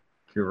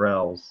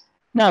Curel's.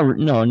 No,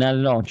 not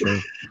at all true.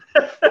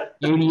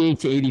 88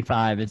 to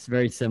 85. It's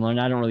very similar, and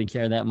I don't really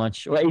care that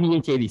much. Well,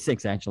 88 to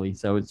 86 actually,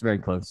 so it's very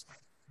close.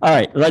 All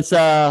right, let's.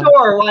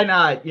 Sure, why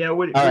not?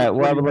 We'll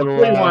have a little.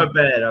 What do you want to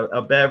bet? A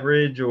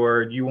beverage,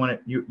 or do you want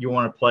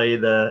to play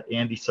the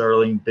Andy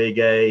Serling Big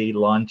A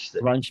lunch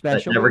special?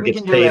 That never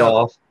gets paid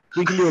off?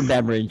 We can do a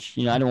beverage.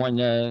 I don't want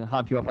to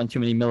hop you up on too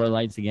many Miller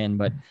Lights again,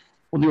 but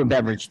we'll do a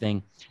beverage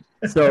thing.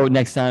 So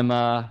next time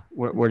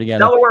we're together.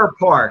 Delaware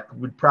Park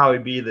would probably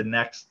be the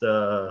next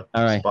spot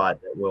that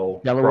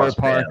we'll. Delaware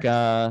Park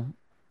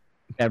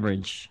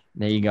beverage.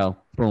 There you go.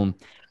 Boom.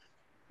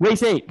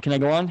 Race 8. Can I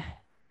go on?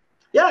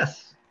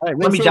 Yes. All right,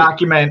 let me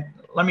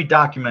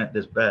document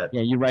this bet.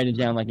 Yeah, you write it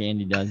down like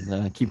Andy does.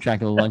 Keep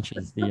track of the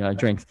lunches, the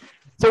drinks.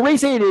 So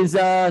race 8 is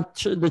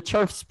the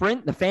Turf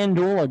Sprint, the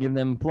FanDuel. I'll give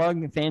them a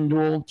plug.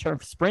 FanDuel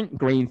Turf Sprint,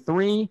 grade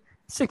 3,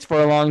 6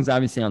 furlongs,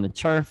 obviously on the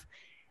turf.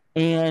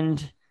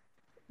 And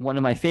one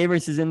of my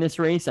favorites is in this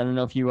race. I don't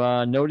know if you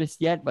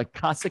noticed yet, but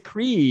Casa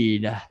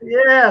Creed.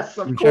 Yes,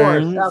 of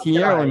course. Returns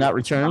here, or not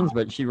returns,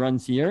 but she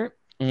runs here.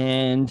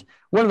 And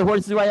one of the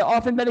horses who I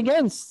often bet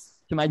against,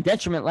 to my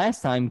detriment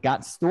last time,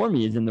 Got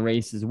Stormy is in the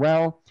race as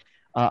well.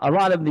 A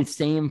lot of the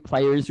same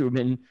players who have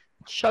been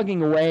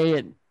chugging away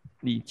at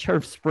the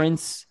turf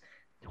sprints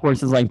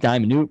horses like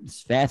Diamond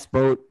Oops, Fast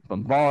Boat,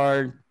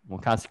 Bombard,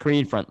 Casa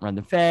Creed, Front Run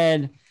the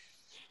Fed.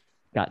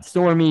 Got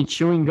Stormy,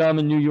 Chewing Gum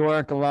in New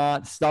York a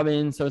lot,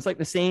 Stubborn. So it's like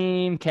the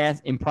same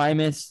cast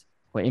Imprimis.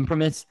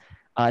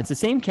 It's the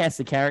same cast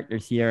of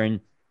characters here. And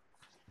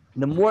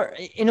the more,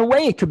 in a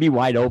way, it could be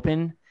wide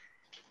open.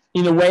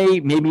 In a way,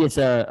 maybe it's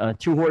a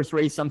 2-horse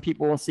race. Some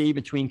people will see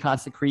between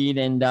Casa Creed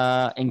and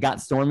Got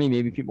Stormy.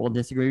 Maybe people will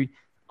disagree.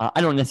 I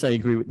don't necessarily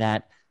agree with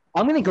that.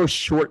 I'm going to go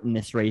short in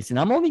this race, and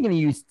I'm only going to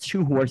use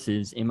 2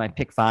 horses in my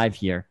pick 5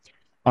 here.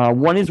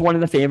 One is one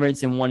of the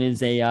favorites, and one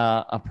is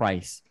a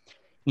price.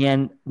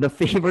 And the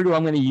favorite who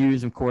I'm going to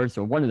use, of course,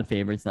 or one of the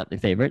favorites, not the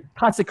favorite,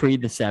 Casa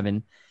Creed, the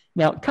 7.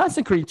 Now,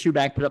 Casa Creed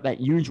 2-back put up that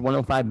huge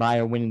 105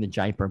 buyer winning the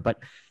Jaipur, but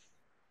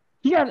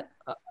he had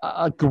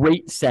a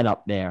great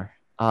setup there.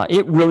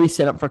 It really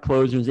set up for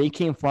closers. They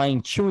came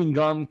flying. Chewing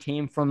Gum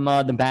came from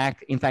the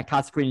back. In fact,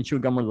 Casa Creed and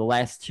Chewing Gum were the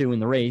last 2 in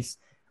the race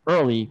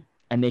early,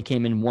 and they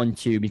came in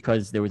 1-2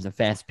 because there was a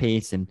fast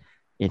pace, and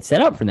it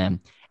set up for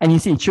them. And you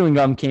see Chewing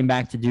Gum came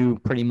back to do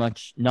pretty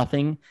much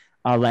nothing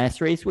last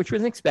race, which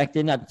was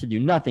expected, not to do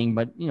nothing,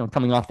 but,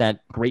 coming off that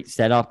great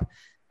setup,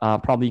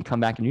 probably come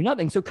back and do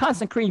nothing. So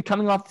Casa Creed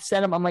coming off the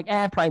setup, I'm like,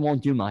 probably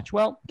won't do much.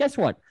 Well, guess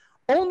what?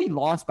 Only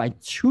lost by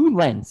 2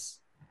 lengths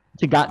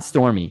to Got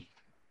Stormy.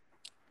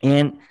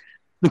 And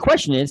the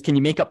question is, can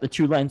you make up the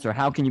 2 lengths, or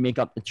how can you make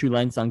up the 2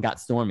 lengths on Got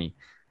Stormy?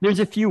 There's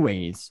a few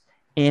ways.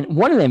 And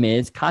one of them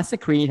is Casa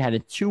Creed had a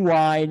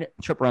 2-wide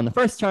trip around the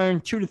first turn,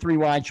 2 to 3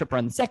 wide trip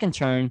around the second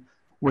turn,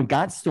 where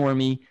Got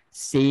Stormy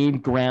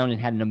saved ground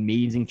and had an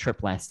amazing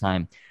trip last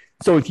time.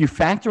 So if you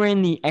factor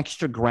in the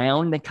extra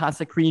ground that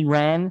Casa Creed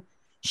ran,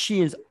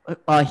 he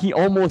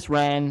almost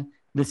ran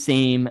the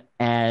same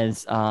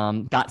as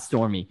Got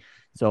Stormy.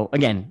 So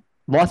again,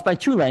 lost by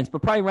 2 lengths,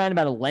 but probably ran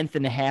about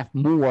 1.5 lengths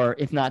more,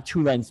 if not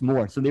 2 lengths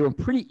more. So they were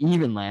pretty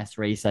even last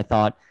race, I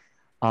thought.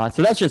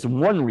 So that's just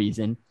one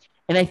reason.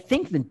 And I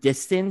think the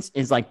distance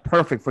is like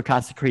perfect for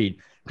Casa Creed,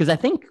 because I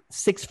think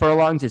 6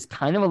 furlongs is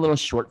kind of a little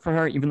short for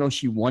her, even though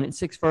she won at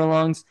 6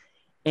 furlongs.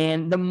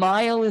 And the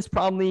mile is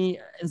probably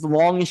as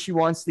long as she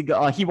wants to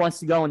go. He wants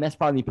to go, and that's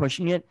probably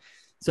pushing it.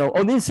 So,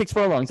 this is 6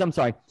 furlongs. I'm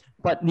sorry.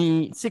 But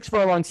the 6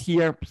 furlongs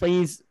here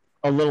plays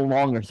a little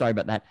longer. Sorry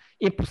about that.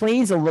 It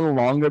plays a little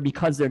longer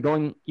because they're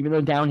going, even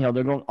though downhill,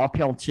 they're going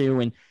uphill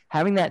too. And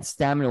having that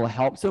stamina will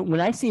help. So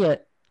when I see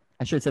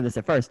I should have said this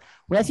at first.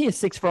 When I see a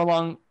 6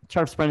 furlong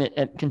turf sprint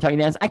at Kentucky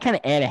Downs, I kind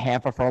of add a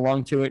half a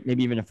furlong to it,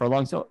 maybe even a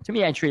furlong. So to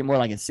me, I treat it more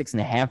like a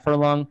 6.5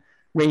 furlong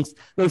race.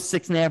 Those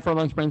 6.5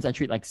 furlong sprints, I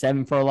treat like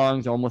 7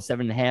 furlongs, almost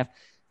 7.5.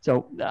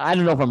 So I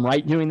don't know if I'm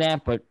right doing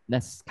that, but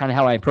that's kind of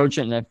how I approach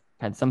it. And I've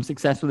had some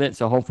success with it.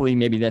 So hopefully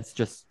maybe that's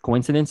just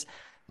coincidence.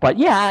 But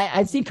yeah,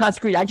 I see Casa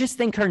Creed. I just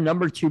think her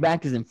number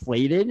 2-back is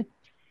inflated.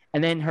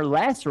 And then her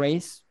last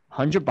race,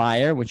 100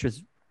 buyer, which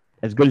was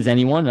as good as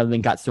anyone other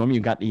than Got Stormy.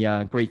 You got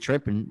the Great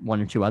Trip and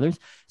 1 or 2 others.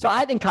 So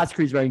I think Casa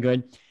Creed is very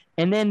good.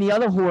 And then the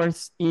other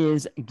horse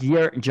is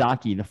Gear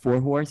Jockey, the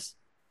 4-horse.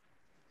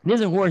 This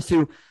is a horse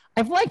who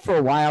I've liked for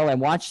a while. I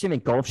watched him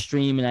at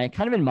Gulfstream, and I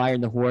kind of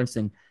admired the horse,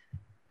 and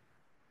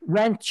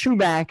ran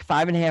 2-back,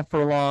 5.5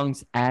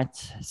 furlongs at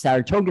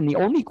Saratoga. And the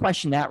only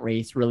question that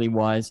race really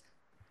was,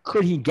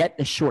 could he get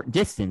the short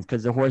distance?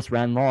 Because the horse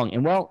ran long.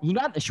 And, well, he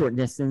got the short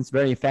distance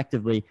very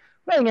effectively.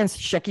 Right against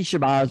Sheki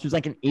Shabazz, who's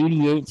like an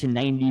 88 to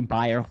 90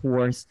 buyer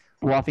horse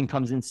who often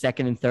comes in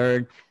second and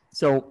third.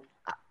 So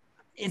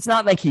it's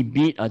not like he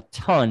beat a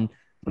ton.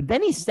 But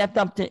then he stepped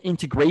up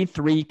into grade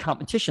 3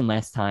 competition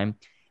last time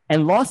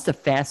and lost to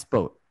Fast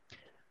Boat.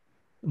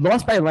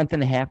 Lost by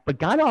 1.5 lengths, but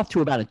got off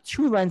to about a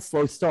 2-length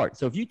slow start.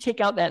 So if you take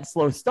out that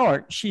slow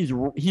start, he's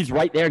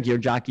right there, Gear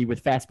Jockey, with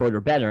Fast Boat or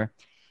better.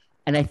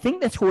 And I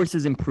think this horse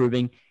is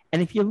improving.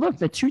 And if you look,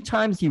 the 2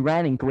 times he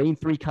ran in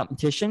grade 3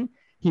 competition,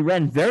 he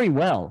ran very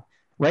well,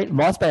 right?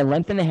 Lost by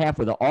 1.5 lengths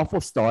with an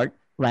awful start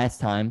last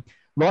time.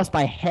 Lost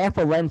by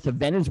 0.5 length to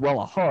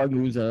Venezuela Hug,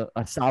 who's a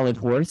solid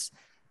horse.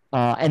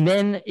 And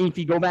then if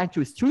you go back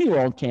to his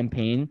 2-year-old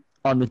campaign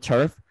on the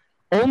turf,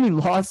 only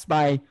lost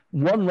by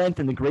 1 length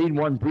in the grade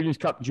 1 Breeders'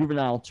 Cup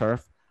juvenile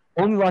turf.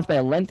 Only lost by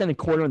 1.25 lengths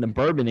in the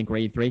Bourbon in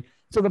grade 3.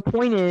 So the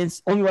point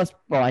is,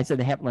 I said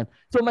the 0.5 length.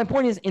 So my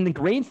point is, in the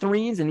grade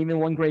 3s and even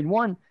one grade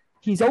 1,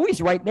 he's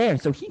always right there.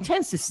 So he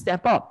tends to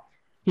step up.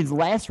 His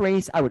last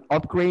race, I would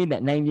upgrade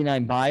that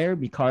 99 buyer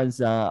because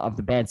of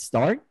the bad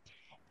start.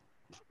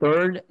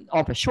 3rd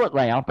off a short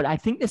layout, but I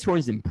think this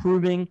horse is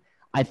improving.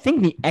 I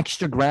think the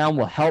extra ground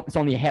will help. It's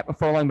only a 0.5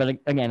 furlong, but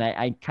again,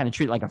 I kind of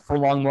treat it like a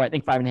furlong more. I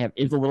think 5.5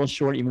 is a little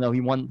short, even though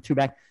he won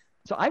 2-back.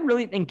 So I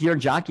really think Gear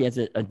Jockey has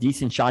a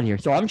decent shot here.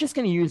 So I'm just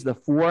going to use the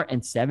 4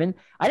 and 7.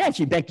 I'd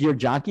actually bet Gear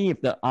Jockey,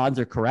 if the odds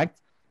are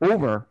correct,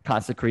 over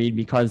Casa Creed,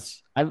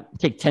 because I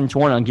take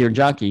 10-1 on Gear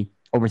Jockey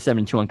over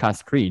 7-2 on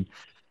Casa Creed.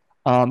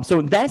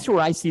 So that's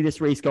where I see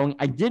this race going.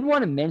 I did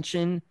want to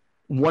mention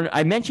one.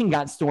 I mentioned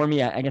Got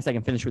Stormy. I guess I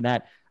can finish with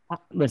that.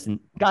 Listen,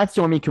 Got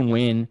Stormy can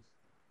win.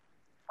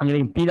 I'm going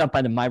to get beat up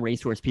by the My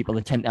Racehorse people,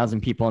 the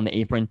 10,000 people on the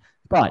apron.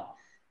 But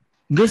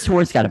this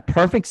horse got a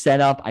perfect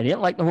setup. I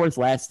didn't like the horse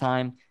last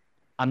time.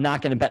 I'm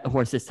not going to bet the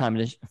horse this time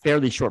at a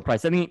fairly short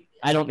price. I mean,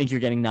 I don't think you're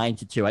getting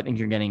 9-2. I think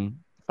you're getting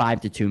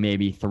 5-2,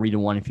 maybe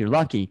 3-1 if you're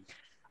lucky.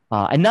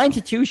 And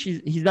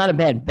 9-2, he's not a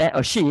bad bet.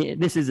 Oh, she.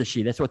 This is a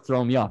she. That's what's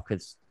throwing me off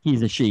because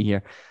he's a she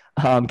here.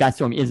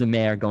 Godstorm is a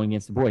mare going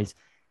against the boys.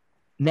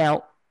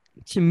 Now,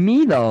 to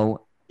me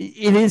though,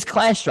 it is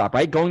class drop,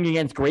 right? Going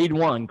against grade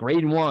 1,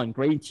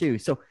 grade 2.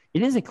 So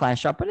it is a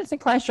class drop, but it's a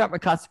class drop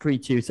with Casa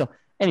Creed too. So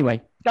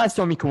anyway,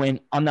 Godstormy can win.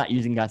 I'm not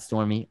using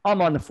Godstormy.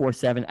 I'm on the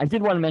 4-7. I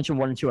did want to mention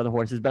 1 or 2 other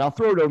horses, but I'll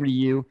throw it over to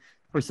you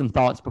for some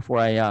thoughts before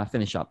I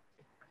finish up.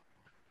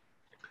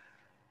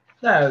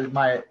 No,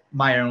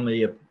 my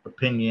only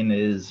opinion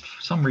is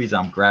for some reason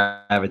I'm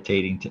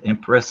gravitating to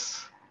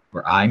Empress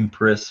or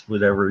Impress,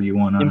 whatever you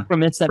want to.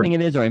 Imprimis, I think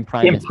it is, or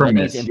Imprimis.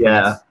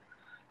 Imprimis,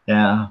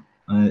 yeah.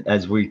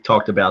 As we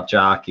talked about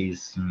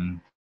jockeys and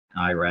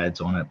Irads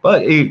on it,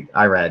 but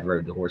Irad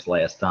rode the horse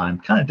last time.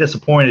 Kind of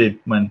disappointed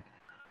when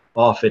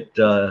off at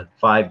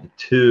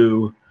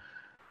 5-2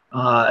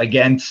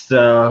 against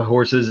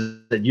horses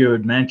that you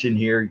had mentioned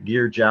here,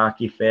 Gear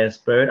Jockey,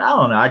 Fast Boat. I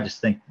don't know. I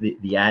just think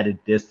the added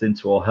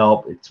distance will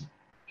help. It's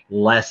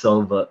less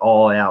of an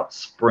all-out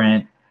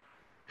sprint.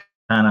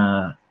 Kind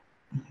of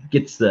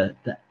gets the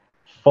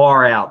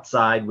far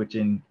outside, which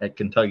at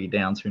Kentucky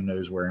Downs, who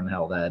knows where in the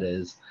hell that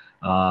is.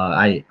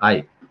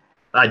 I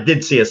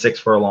did see a 6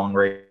 furlong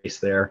race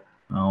there.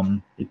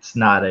 It's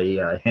not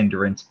a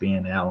hindrance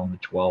being out on the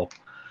 12th,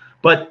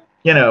 but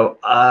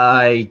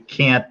I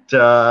can't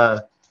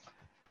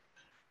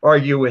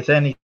argue with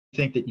anything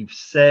that you've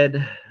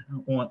said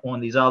on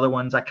these other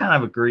ones. I kind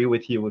of agree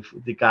with you with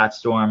the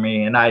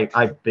Godstormy, and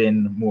I've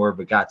been more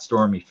of a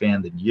Godstormy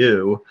fan than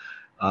you.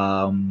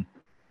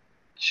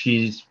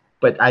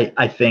 But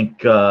I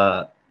think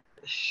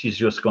she's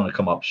just going to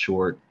come up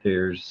short.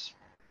 There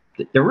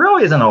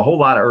really isn't a whole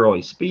lot of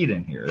early speed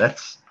in here.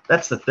 That's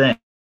the thing.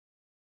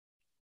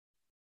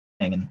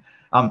 And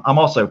I'm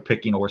also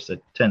picking a horse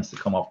that tends to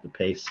come off the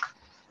pace.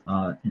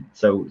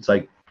 So it's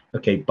like,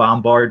 okay,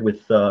 Bombard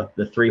with the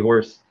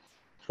 3-horse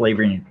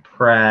Flavering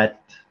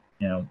Pratt,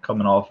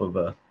 coming off of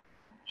a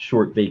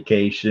short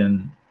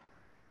vacation.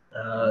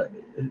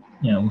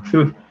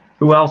 Who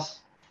else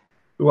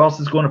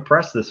is going to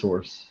press this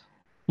horse?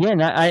 Yeah,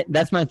 and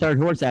that's my third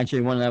horse,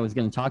 actually, one that I was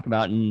going to talk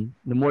about. And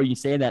the more you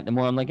say that, the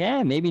more I'm like,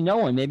 maybe no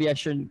one. Maybe I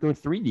should go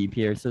 3 deep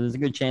here. So there's a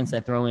good chance I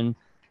throw in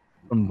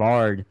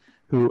Bombard,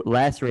 who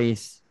last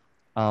race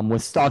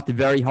was stalked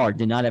very hard,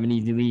 did not have an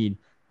easy lead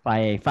by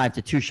a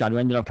 5-2 shot, who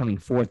ended up coming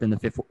 4th in the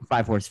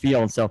 5-horse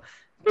field. So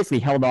basically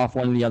held off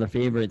one of the other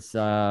favorites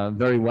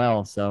very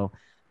well. So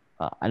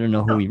I don't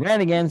know who he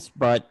ran against,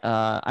 but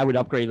I would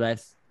upgrade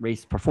last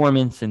race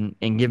performance and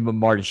give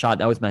Bombard a shot.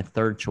 That was my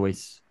third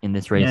choice in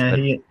this race.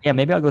 Yeah,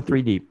 maybe I'll go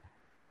 3 deep.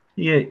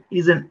 Yeah,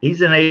 he's an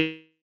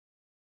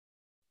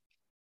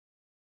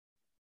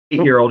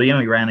 8-year-old. He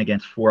only ran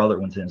against 4 other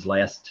ones in his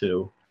last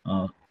 2.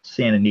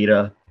 Santa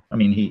Anita. I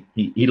mean,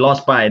 he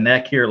lost by a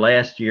neck here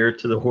last year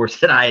to the horse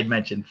that I had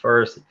mentioned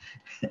first.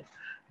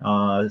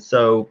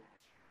 So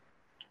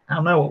I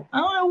don't know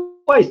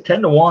why he's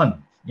 10-1.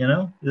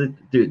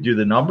 Do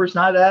the numbers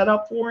not add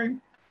up for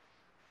him?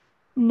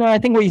 No, I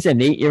think what you said,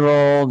 an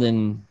 8-year-old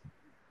and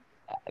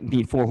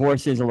beat 4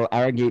 horses, although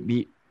Arrogate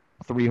beat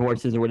 3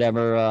 horses or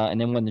whatever, and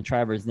then won the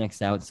Travers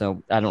next out.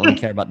 So I don't really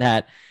care about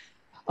that.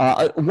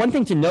 One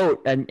thing to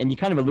note, and you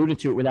kind of alluded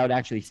to it without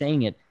actually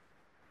saying it,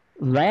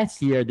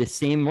 last year, the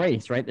same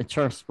race, right? The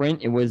Turf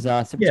Sprint, it was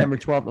September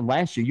 12th of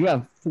last year. You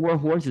have 4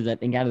 horses, I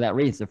think, out of that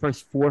race. The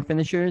first 4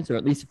 finishers, or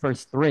at least the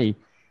first 3.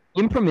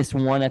 Imprimis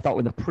won, I thought,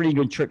 with a pretty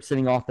good trip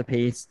sitting off the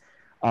pace.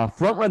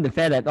 Front Run the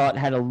Fed, I thought,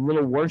 had a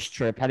little worse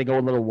trip, had to go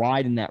a little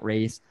wide in that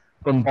race.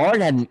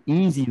 Bombard had an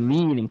easy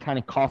lead and kind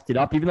of coughed it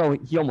up, even though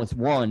he almost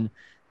won.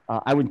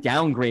 I would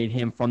downgrade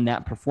him from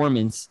that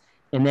performance.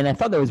 And then I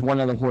thought there was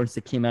one other horse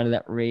that came out of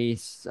that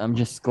race. I'm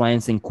just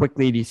glancing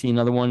quickly. Do you see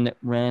another one that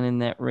ran in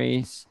that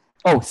race?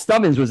 Oh,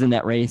 Stubbins was in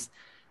that race.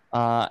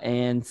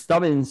 And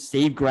Stubbins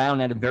saved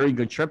ground, had a very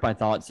good trip, I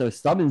thought. So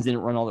Stubbins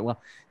didn't run all that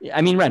well.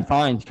 I mean, ran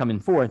fine coming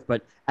 4th,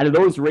 but out of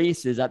those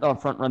races, I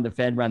thought Front Run the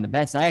Fed ran the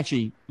best. I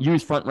actually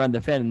used Front Run the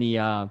Fed in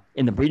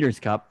the Breeders'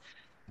 Cup,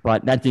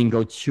 but that didn't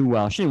go too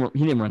well. He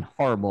didn't run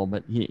horrible,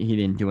 but he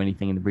didn't do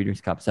anything in the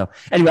Breeders' Cup. So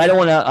anyway, I don't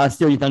want to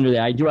steal your thunder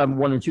there. I do have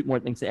 1 or 2 more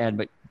things to add,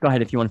 but go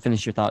ahead if you want to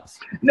finish your thoughts.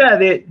 No,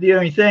 the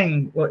only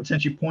thing,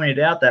 since you pointed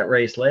out that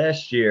race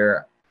last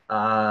year,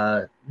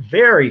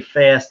 very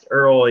fast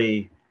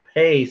early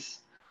pace.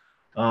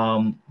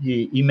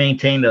 He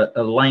maintained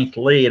a length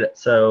lead,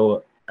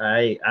 so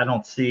I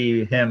don't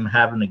see him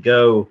having to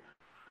go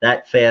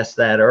that fast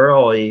that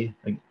early,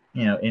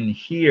 in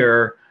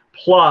here.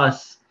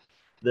 Plus,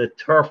 the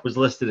turf was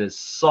listed as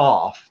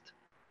soft,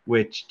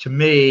 which to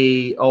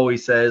me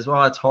always says,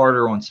 well, it's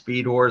harder on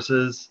speed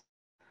horses.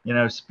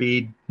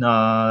 Speed,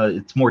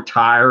 it's more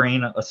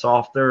tiring, a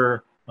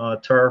softer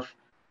turf,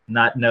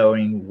 not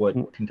knowing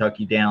what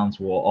Kentucky Downs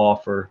will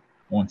offer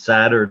on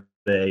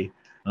Saturday,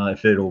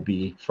 if it'll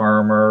be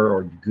firmer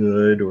or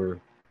good or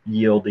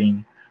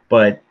yielding.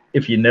 But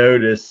if you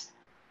notice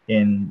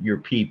in your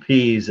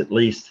PPs, at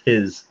least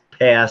his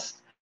past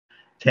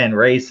 10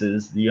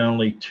 races, the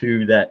only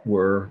 2 that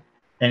were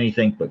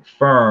anything but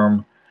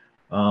firm,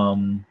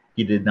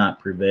 he did not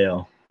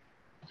prevail.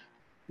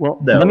 Well,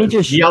 let me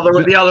just the other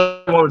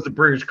one was the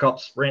British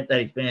Cup Sprint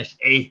that he finished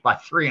 8th by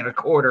 3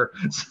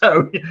 1/4.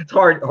 So it's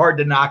hard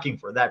to knock him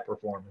for that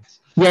performance.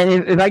 Yeah,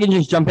 and if I can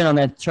just jump in on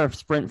that turf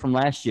sprint from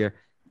last year,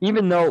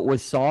 even though it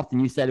was soft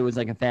and you said it was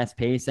like a fast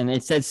pace, and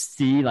it says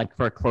C like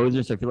for a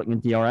closer, so if you're looking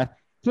at DRF,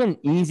 he had an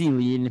easy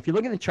lead, and if you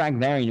look at the track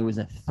variant, it was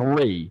a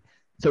 3.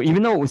 So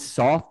even though it was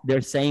soft, they're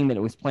saying that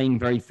it was playing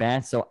very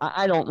fast. So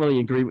I don't really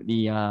agree with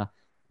the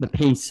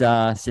pace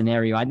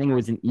scenario. I think it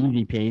was an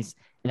easy pace.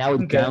 And I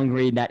would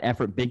downgrade that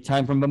effort big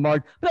time from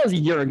Bombard. But that was a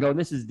year ago.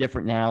 This is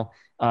different now.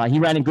 He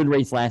ran a good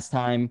race last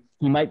time.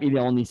 He might be the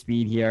only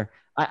speed here.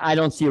 I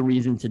don't see a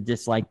reason to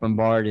dislike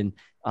Bombard. And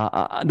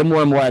the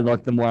more and more I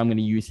look, the more I'm going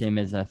to use him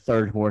as a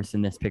third horse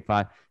in this pick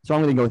 5. So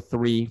I'm going to go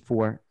 3,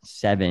 4,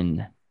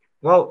 7.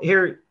 Well,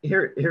 here's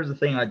the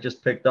thing I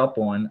just picked up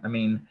on. I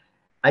mean,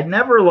 I'd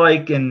never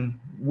liken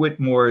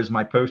Whitmore as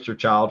my poster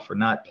child for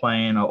not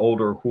playing an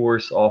older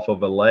horse off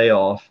of a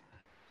layoff.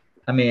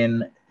 I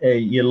mean,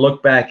 you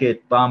look back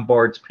at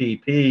Bombard's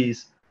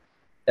PPs,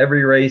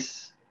 every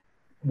race,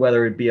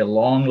 whether it be a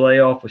long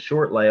layoff, a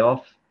short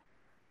layoff,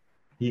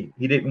 he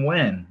didn't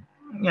win.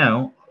 You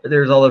know,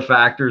 there's other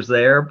factors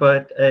there,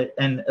 but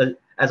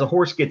as a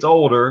horse gets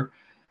older,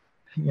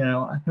 you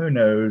know, who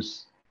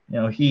knows?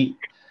 You know, he's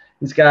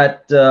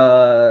got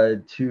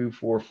 2,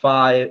 4,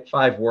 5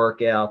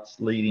 workouts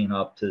leading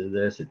up to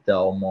this at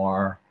Del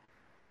Mar.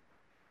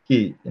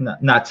 He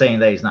not saying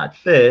that he's not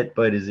fit,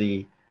 but is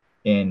he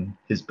in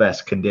his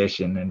best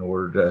condition in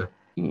order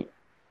to?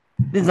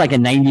 This is like a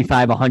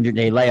 95,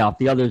 100-day layoff.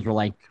 The others were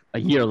like a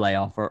year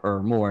layoff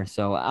or more.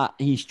 So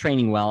he's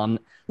training well.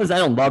 Listen, I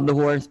don't love the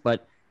horse,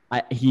 but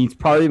he's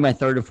probably my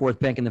third or fourth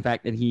pick in the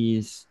fact that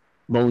he's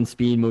lone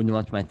speed, moving him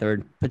up to my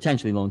third,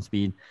 potentially lone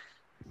speed.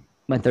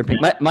 My third pick.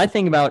 My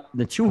thing about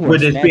the 2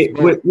 horses.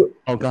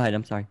 Oh, go ahead.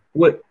 I'm sorry.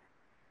 Would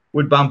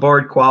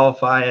Bombard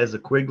qualify as a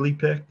Quigley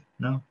pick?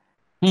 No.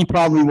 He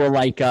probably will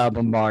like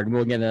Bombard.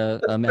 We'll get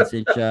a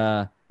message.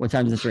 What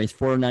time is this race?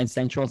 4:09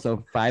 Central,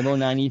 so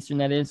 5:09 Eastern.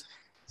 That is.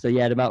 So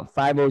yeah, at about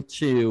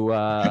 5:02,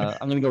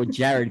 I'm gonna go with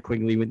Jared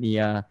Quigley with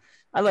the.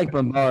 I like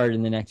Bombard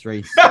in the next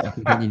race.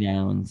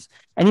 Downs,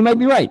 and he might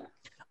be right.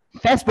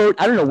 Fast Boat.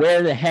 I don't know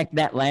where the heck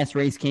that last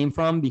race came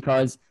from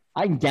because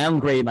I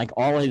downgrade like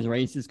all his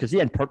races because he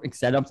had perfect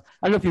setups.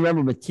 I don't know if you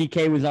remember, but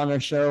TK was on our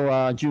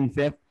show June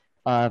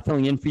 5th,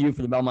 filling in for you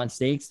for the Belmont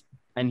Stakes.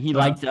 And he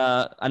liked,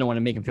 I don't want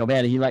to make him feel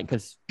bad. He liked,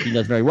 because he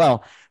does very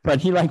well,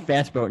 but he liked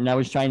Fast Boat. And I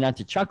was trying not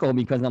to chuckle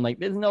because I'm like,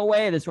 there's no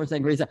way this horse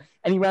had great.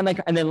 And he ran like,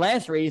 and then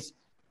last race,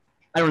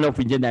 I don't know if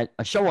we did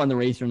a show on the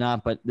race or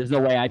not, but there's no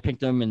way I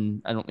picked him.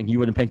 And I don't think you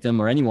would have picked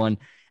him or anyone.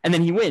 And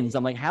then he wins.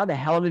 I'm like, how the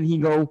hell did he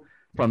go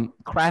from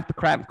crap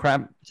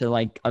to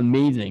like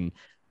amazing?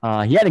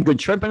 He had a good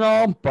trip and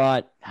all,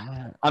 but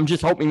I'm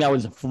just hoping that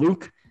was a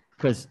fluke.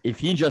 Because if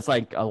he just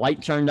like a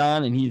light turned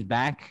on and he's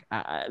back,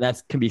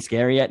 that can be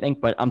scary, I think.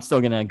 But I'm still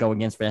going to go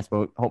against Fast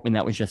Boat, hoping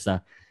that was just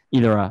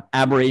either a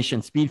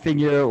aberration speed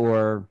figure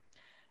or,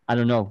 I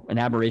don't know, an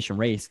aberration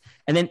race.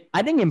 And then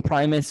I think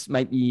Imprimus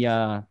might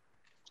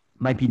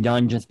be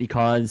done just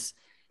because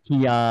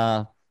he's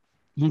got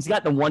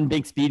the one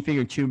big speed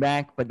figure 2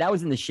 back, but that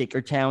was in the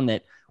Shakertown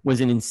that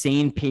was an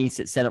insane pace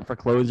that set up for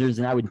closers,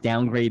 and I would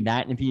downgrade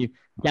that. And if you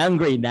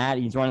downgrade that,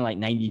 he's running like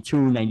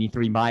 92,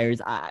 93 buyers.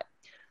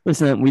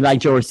 Listen, we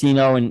like Joe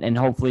Orsino, and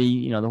hopefully,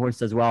 you know, the horse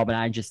does well, but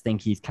I just think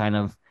he's kind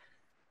of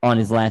on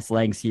his last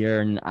legs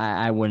here, and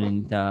I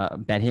wouldn't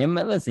bet him.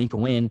 Listen, he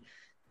can win.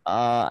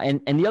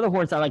 And the other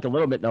horse I like a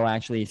little bit, though,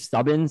 actually, is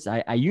Stubbins.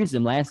 I used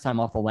him last time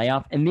off a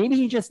layoff, and maybe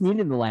he just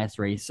needed the last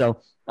race. So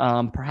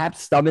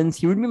perhaps Stubbins,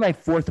 he would be my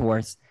 4th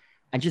horse.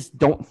 I just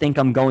don't think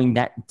I'm going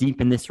that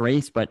deep in this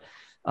race, but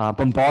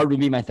Bombard would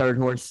be my 3rd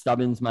horse,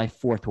 Stubbins my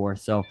 4th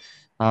horse. So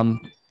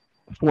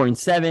 4 and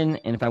 7,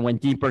 and if I went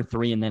deeper,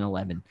 3 and then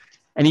 11.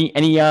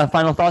 Any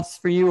final thoughts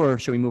for you, or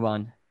should we move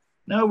on?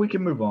 No, we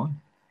can move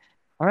on.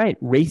 All right,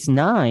 race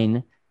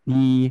 9,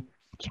 the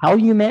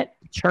Calumet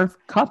Turf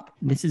Cup.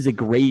 This is a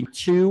grade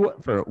 2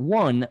 for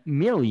 $1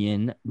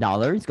 million,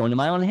 going to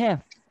mile and a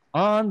half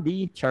on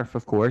the turf,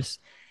 of course.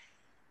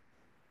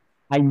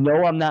 I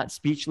know I'm not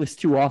speechless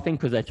too often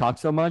because I talk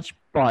so much,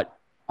 but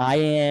I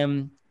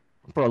am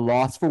for a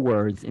loss for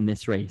words in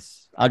this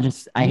race. I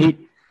hate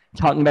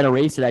talking about a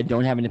race that I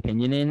don't have an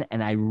opinion in,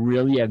 and I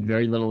really have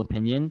very little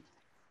opinion.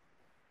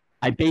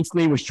 I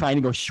basically was trying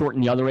to go short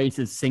in the other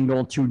races,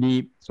 single, 2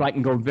 deep, so I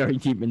can go very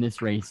deep in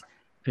this race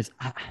because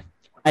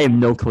I have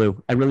no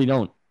clue. I really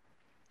don't.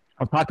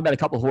 I'll talk about a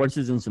couple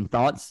horses and some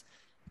thoughts,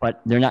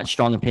 but they're not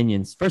strong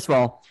opinions. First of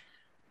all,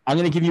 I'm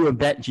going to give you a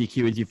bet,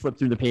 GQ, as you flip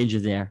through the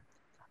pages there.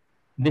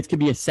 This could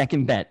be a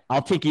second bet.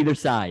 I'll take either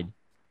side.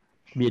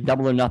 It could be a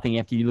double or nothing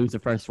after you lose the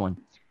first one.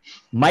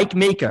 Mike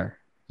Maker.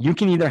 You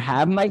can either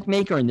have Mike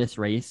Maker in this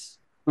race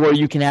or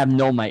you can have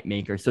no Mike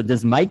Maker. So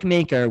does Mike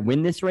Maker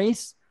win this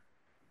race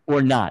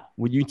or not?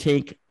 Would you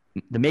take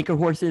the Maker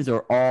horses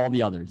or all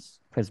the others?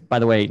 Because, by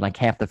the way, like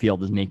half the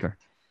field is Maker.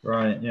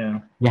 Right, yeah.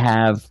 You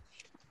have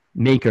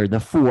Maker, the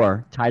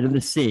 4, Tide of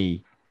the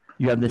Sea.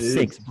 You have the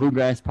 6,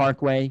 Bluegrass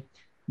Parkway.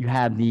 You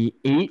have the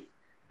 8,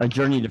 A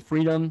Journey to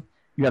Freedom.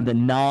 You have the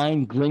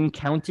 9, Glynn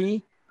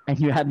County. And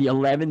you have the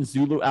 11,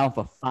 Zulu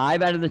Alpha.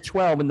 5 out of the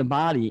 12 in the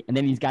body. And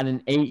then he's got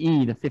an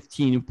AE, the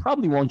 15, who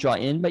probably won't draw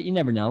in, but you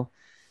never know.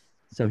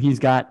 So he's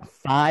got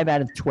 5 out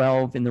of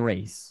 12 in the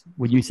race.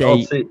 Would you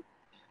say?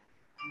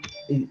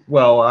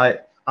 Well,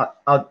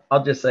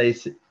 I'll just say,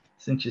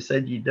 since you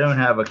said you don't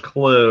have a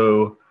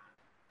clue,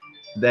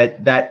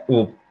 that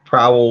will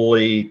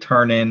probably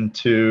turn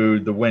into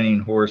the winning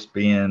horse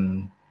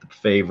being the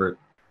favorite.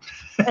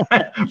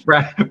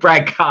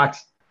 Brad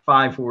Cox,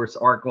 5-horse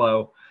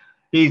Arklow.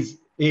 He's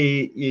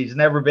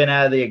never been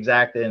out of the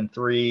exacta in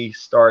 3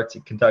 starts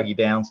at Kentucky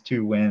Downs,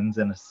 2 wins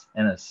and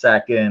a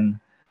second.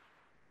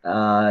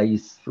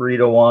 He's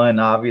 3-1,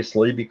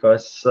 obviously,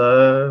 because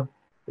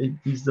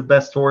he's the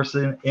best horse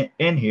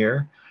in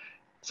here.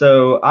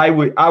 So I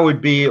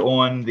would be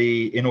on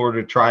in order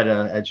to try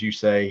to, as you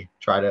say,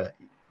 try to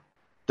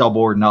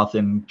double or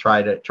nothing,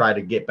 try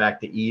to get back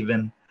to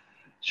even.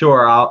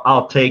 Sure,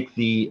 I'll take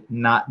the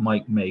not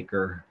Mike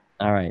Maker.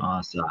 All right.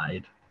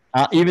 Side.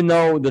 Even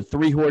though the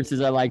 3 horses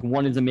are like,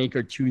 1 is a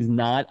maker, 2 is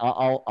not,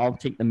 I'll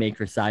take the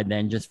maker side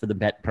then, just for the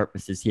bet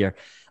purposes here.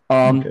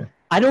 Okay.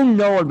 I don't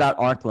know about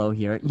Arklow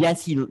here.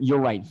 Yes, you're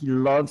right. He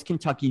loves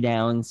Kentucky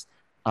Downs.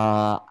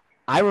 I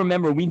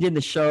remember we did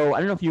the show. I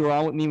don't know if you were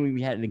on with me when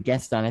we had a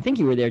guest on. I think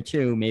you were there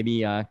too.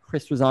 Maybe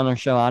Chris was on our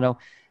show, Otto.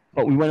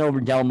 But we went over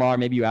Del Mar.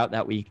 Maybe you were out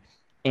that week.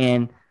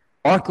 And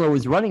Arklow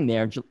was running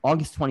there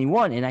August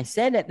 21. And I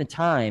said at the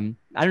time,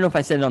 I don't know if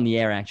I said it on the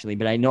air actually,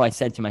 but I know I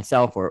said to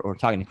myself or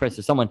talking to Chris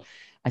or someone,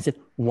 I said,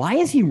 why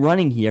is he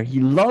running here?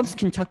 He loves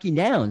Kentucky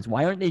Downs.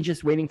 Why aren't they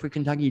just waiting for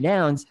Kentucky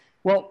Downs?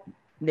 Well,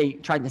 they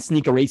tried to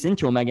sneak a race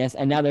into him, I guess,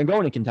 and now they're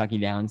going to Kentucky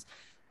Downs.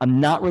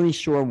 I'm not really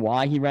sure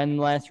why he ran in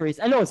the last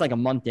race. I know it's like a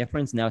month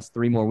difference. Now it's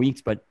 3 more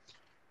weeks, but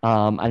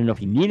I don't know if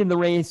he needed the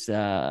race.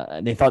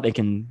 They thought they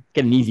can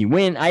get an easy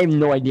win. I have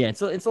no idea.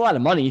 It's a lot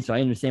of money, so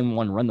I understand we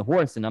want to run the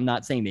horse, and I'm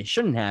not saying they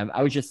shouldn't have.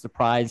 I was just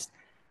surprised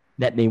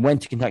that they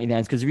went to Kentucky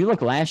Downs because if you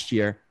look last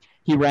year,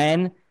 he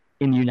ran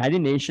in the United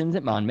Nations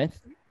at Monmouth,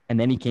 and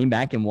then he came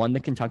back and won the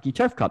Kentucky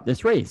Turf Cup,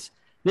 this race.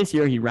 This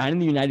year, he ran in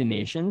the United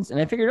Nations, and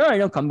I figured, all right,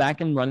 he'll come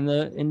back and run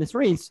in this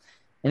race.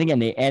 And again,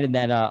 they added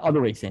that other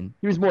race in.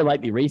 He was more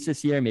likely race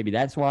this year. Maybe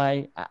that's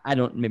why.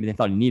 Maybe they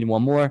thought he needed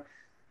one more.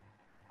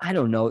 I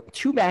don't know.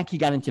 2 back, he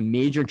got into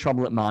major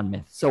trouble at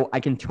Monmouth. So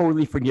I can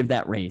totally forgive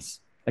that race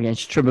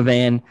against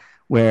Tribovan,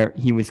 where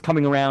he was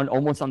coming around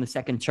almost on the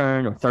second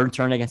turn or third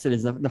turn, I guess it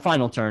is the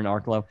final turn,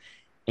 Arklow.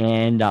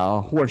 And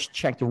horse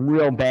checked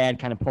real bad,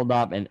 kind of pulled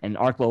up, and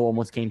Arklow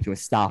almost came to a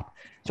stop.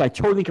 So I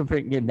totally can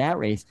forgive that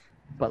race.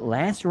 But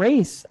last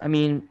race, I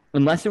mean,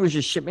 unless it was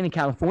just shipment in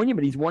California,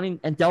 but he's won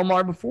at Del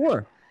Mar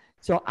before.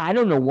 So I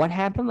don't know what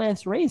happened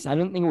last race. I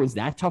don't think it was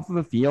that tough of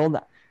a field.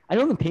 I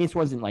know the pace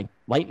wasn't like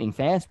lightning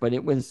fast, but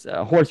it was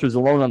horse was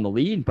alone on the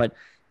lead. But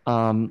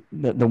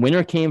the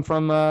winner came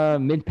from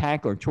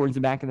mid-pack or towards the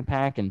back of the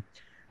pack. And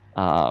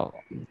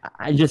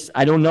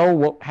I don't know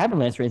what happened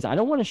last race. I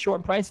don't want a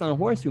short price on a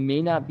horse who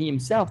may not be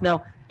himself.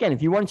 Now, again,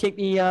 if you want to take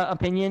the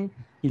opinion,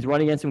 he's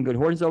run against some good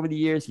horses over the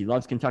years. He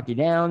loves Kentucky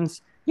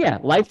Downs. Yeah,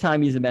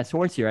 lifetime he's the best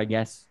horse here, I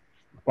guess.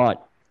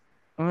 But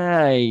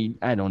I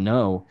don't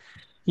know.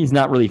 He's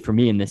not really for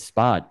me in this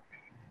spot.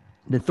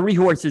 The 3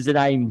 horses that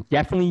I'm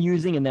definitely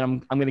using, and then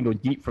I'm going to go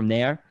deep from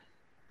there,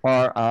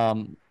 are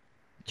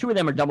 2 of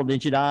them are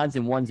double-digit odds,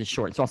 and one's a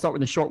short. So I'll start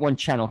with the short one,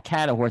 Channel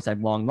Cat, a horse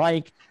I've long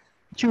liked.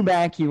 2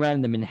 back, he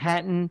ran the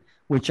Manhattan,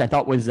 which I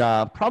thought was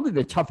probably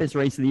the toughest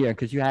race of the year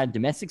because you had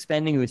Domestic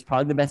Spending, who is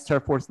probably the best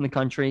turf horse in the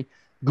country,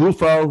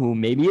 Gufo, who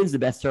maybe is the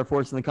best turf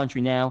horse in the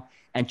country now,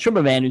 and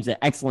Tribovan, who's an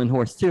excellent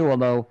horse too,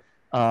 although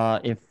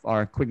if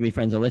our Quigley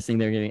friends are listening,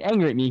 they're getting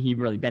angry at me. He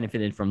really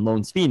benefited from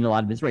lone speed in a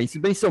lot of his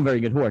races, but he's still a very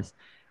good horse.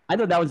 I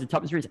thought that was the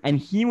toughest race, and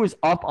he was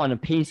up on a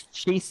pace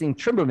chasing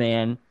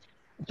Tribovan,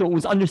 so it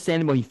was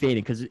understandable he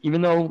faded because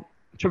even though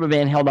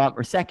Tribovan held on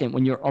for second,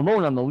 when you're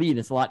alone on the lead,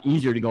 it's a lot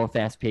easier to go a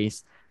fast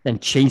pace than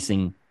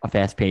chasing a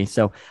fast pace.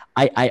 So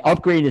I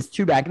upgraded his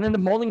 2 back, and then the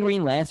Bowling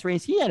Green last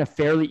race, he had a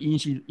fairly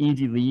easy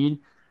lead,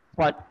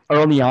 but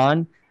early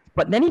on.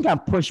 But then he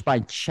got pushed by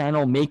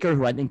Channel Maker,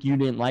 who I think you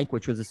didn't like,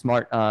 which was a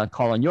smart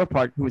call on your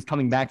part, who was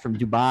coming back from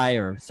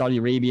Dubai or Saudi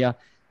Arabia,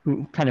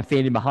 who kind of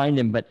faded behind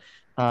him. But,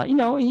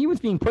 he was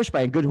being pushed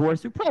by a good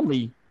horse who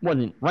probably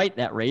wasn't right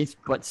that race.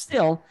 But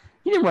still,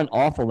 he didn't run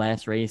awful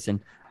last race.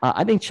 And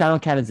I think Channel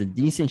Cat is a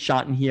decent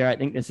shot in here. I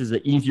think this is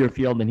an easier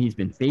field than he's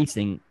been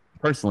facing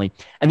personally.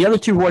 And the other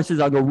 2 horses,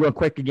 I'll go real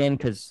quick again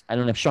because I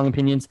don't have strong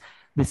opinions.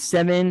 The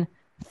 7,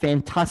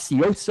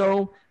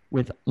 Fantasioso,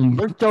 with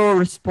Umberto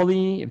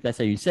Rispoli, if that's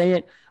how you say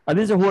it.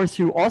 This is a horse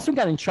who also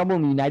got in trouble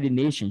in the United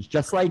Nations,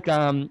 just like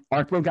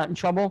Arklow got in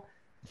trouble.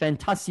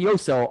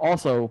 Fantasioso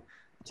also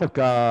took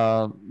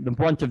the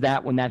brunt of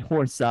that when that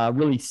horse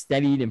really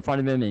steadied in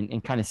front of him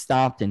and kind of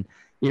stopped, and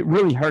it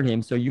really hurt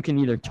him. So you can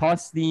either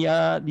toss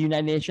the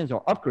United Nations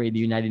or upgrade the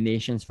United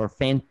Nations for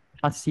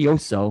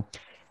Fantasioso.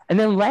 And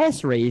then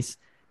last race,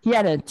 he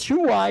had a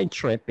 2-wide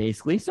trip,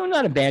 basically. So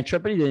not a bad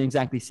trip, but he didn't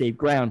exactly save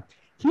ground.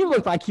 he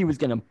looked like he was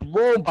going to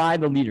blow by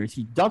the leaders.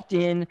 He ducked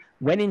in,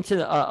 went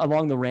into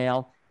along the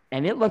rail,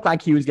 and it looked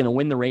like he was going to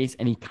win the race,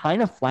 and he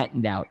kind of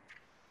flattened out,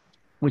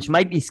 which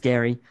might be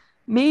scary.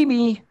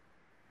 Maybe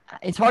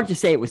it's hard to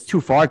say it was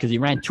too far because he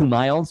ran 2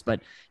 miles,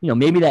 but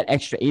maybe that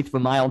extra eighth of a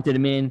mile did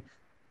him in.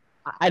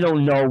 I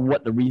don't know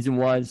what the reason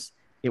was.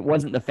 It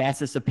wasn't the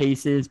fastest of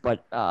paces,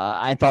 but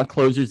I thought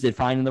closers did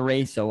fine in the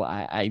race, so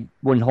I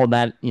wouldn't hold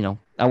that.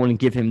 I wouldn't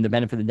give him the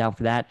benefit of the doubt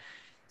for that.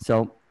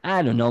 So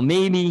I don't know.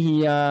 Maybe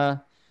he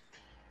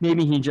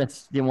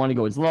just didn't want to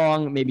go as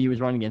long. Maybe he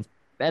was running against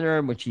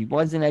better, which he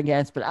wasn't, I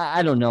guess. But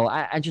I don't know.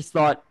 I just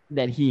thought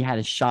that he had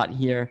a shot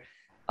here,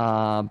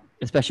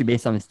 especially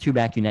based on his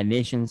 2-back United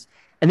Nations.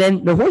 And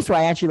then the horse who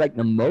I actually like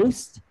the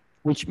most,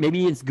 which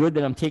maybe it's good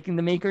that I'm taking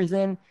the makers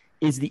in,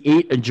 is the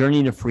 8, A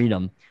Journey to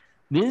Freedom.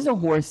 This is a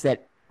horse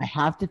that I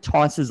have to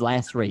toss his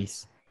last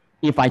race.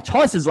 If I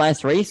toss his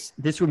last race,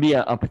 this would be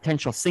a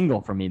potential single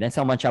for me. That's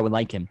how much I would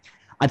like him.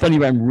 I thought he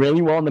ran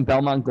really well in the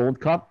Belmont Gold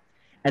Cup.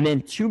 And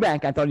then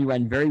 2-back, I thought he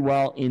ran very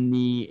well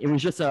it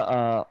was just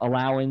a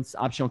allowance,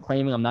 optional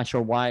claiming. I'm not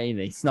sure why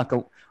they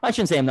I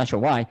shouldn't say I'm not sure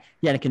why.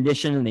 He had a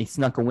condition and they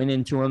snuck a win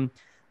into him.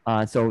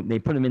 So they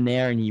put him in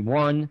there and he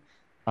won.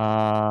 What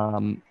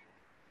are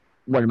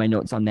my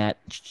notes on that?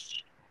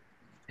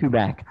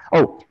 2-back.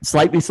 Oh,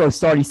 slightly slow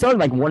start. He started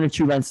like 1 or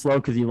 2 lengths slow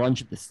because he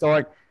lunged at the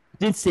start.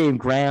 Did save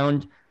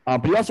ground.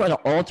 But he also had to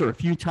alter a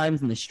few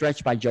times in the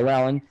stretch by Joe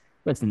Allen.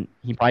 Listen,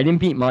 he probably didn't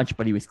beat much,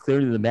 but he was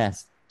clearly the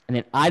best. And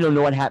then I don't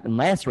know what happened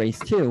last race,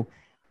 too.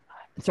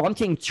 So I'm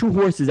taking 2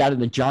 horses out of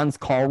the John's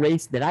Call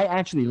race that I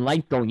actually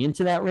liked going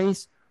into that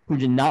race who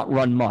did not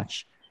run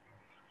much.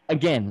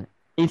 Again,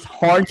 it's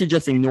hard to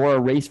just ignore a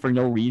race for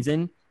no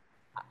reason.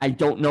 I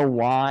don't know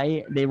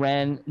why they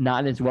ran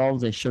not as well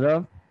as they should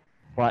have,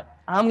 but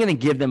I'm going to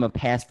give them a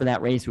pass for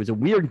that race. It was a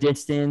weird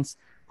distance.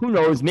 Who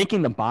knows?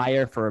 Making the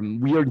buyer for a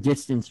weird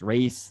distance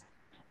race.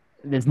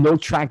 There's no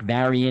track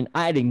variant.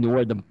 I'd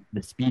ignore the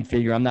speed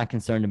figure. I'm not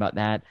concerned about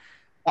that.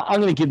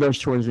 I'm going to give those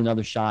towards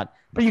another shot.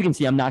 But you can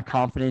see I'm not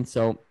confident,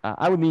 so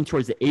I would lean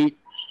towards the 8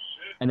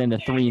 and then the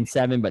 3 and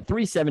 7. But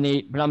 3, 7,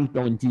 8, but I'm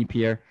going deep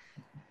here.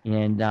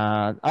 And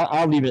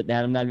I'll leave it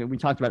at that. We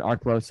talked about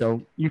Arklow,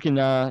 so you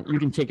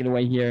can take it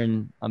away here,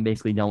 and I'm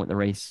basically done with the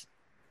race.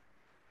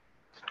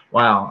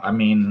 Wow, I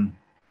mean,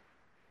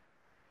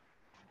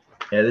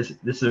 yeah, this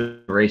is a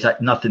race.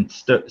 Nothing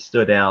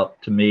stood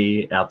out to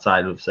me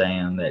outside of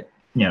saying that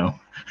you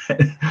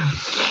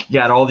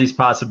got all these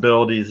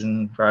possibilities,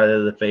 and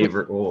probably the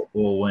favorite will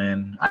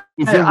win.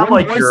 Is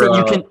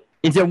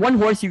there one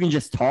horse you can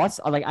just toss?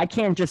 I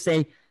can't just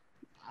say.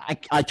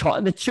 I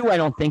toss the 2. I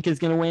don't think is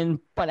going to win,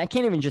 but I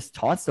can't even just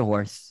toss the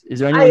horse. Is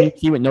there anyone you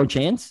see with no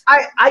chance?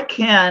 I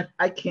can't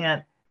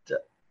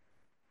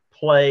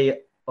play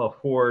a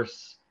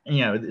horse.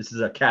 This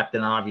is a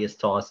Captain Obvious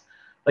toss,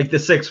 like the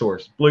 6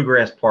 horse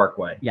Bluegrass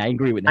Parkway. Yeah, I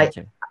agree with that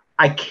too.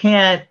 I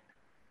can't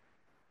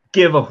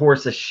give a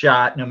horse a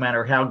shot, no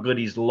matter how good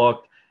he's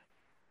looked.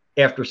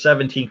 After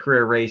 17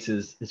 career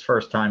races, his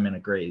first time in a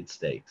graded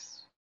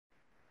stakes.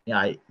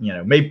 Yeah,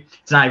 maybe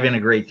it's not even a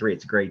grade 3;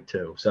 it's a grade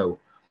 2. So.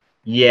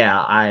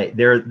 Yeah,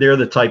 they're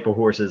the type of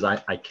horses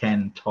I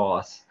can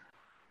toss.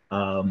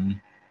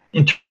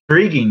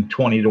 Intriguing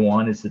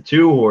 20-1 is the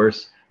 2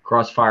 horse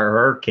Crossfire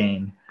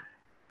Hurricane.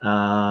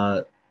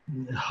 I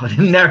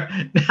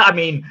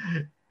mean,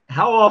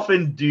 how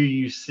often do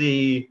you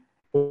see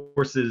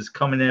horses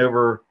coming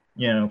over,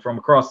 from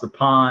across the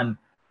pond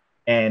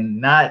and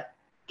not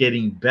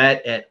getting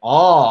bet at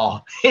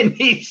all in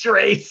these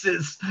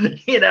races?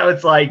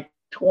 It's like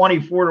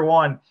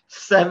 24-1,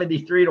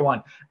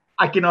 73-1.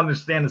 I can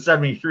understand the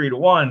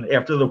 73-1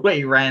 after the way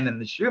he ran in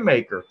the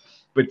Shoemaker,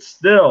 but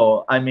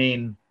still, I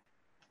mean,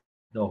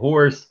 the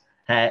horse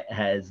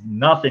has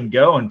nothing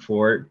going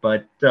for it.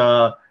 But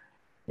it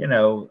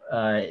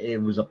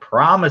was a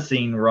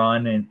promising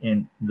run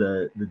in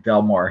the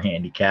Del Mar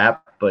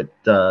handicap, but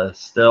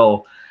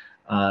still,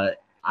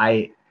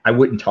 I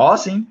wouldn't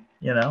toss him.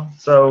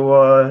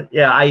 So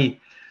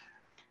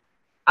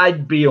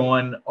I'd be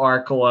on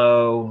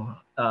Arklow,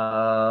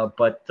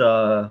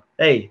 but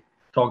hey.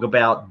 Talk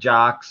about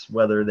jocks,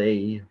 whether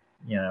they,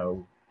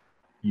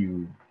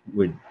 you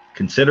would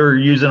consider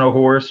using a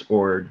horse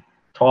or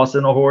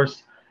tossing a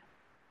horse.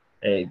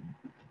 Hey,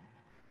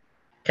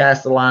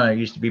 Castellano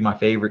used to be my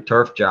favorite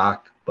turf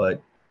jock,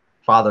 but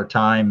Father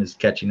Time is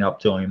catching up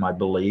to him, I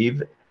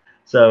believe.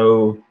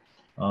 So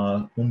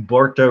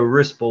Umberto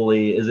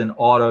Rispoli is an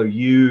auto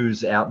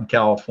use out in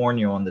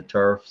California on the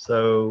turf.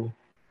 So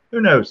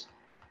who knows?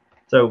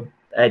 So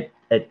at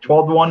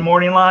 12-1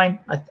 morning line,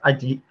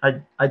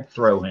 I'd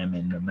throw him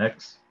in the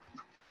mix.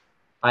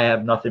 I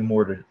have nothing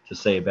more to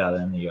say about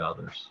any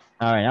others.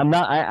 All right,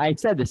 I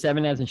said the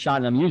 7 has a shot,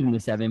 and I'm using the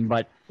 7,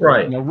 but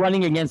right,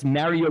 running against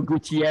Mario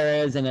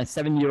Gutierrez and a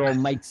 7-year-old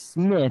Mike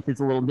Smith is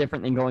a little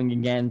different than going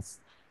against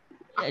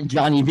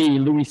Johnny V,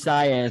 Luis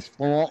Saez,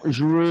 Florent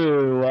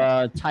Giroux,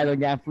 Tyler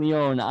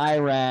Gafflion,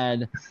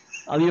 Irad,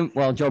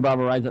 Joe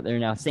Bravo rides up there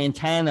now.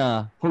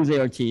 Santana, Jose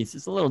Ortiz.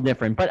 It's a little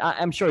different, but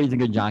I'm sure he's a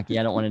good jockey.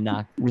 I don't want to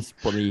knock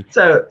Rispoli.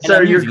 So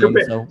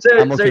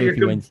you're I'm okay if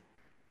he wins.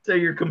 So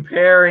you're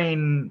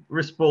comparing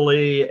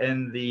Rispoli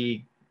and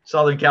the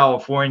Southern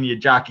California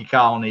jockey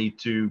colony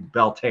to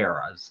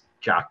Belterra's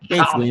jockey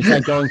colony. Basically, it's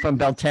like going from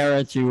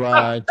Belterra to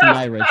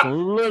Irish. A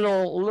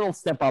little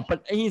step up,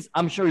 but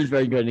I'm sure he's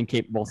very good and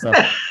capable. So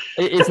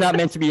it's not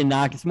meant to be a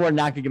knock. It's more a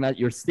knocking about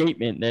your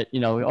statement that, he's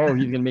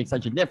going to make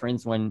such a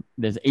difference when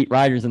there's 8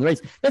 riders in the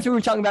race. That's what we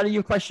were talking about in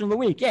your question of the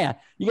week. Yeah,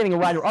 you're getting a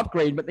rider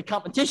upgrade, but the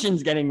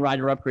competition's getting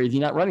rider upgrades.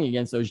 You're not running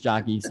against those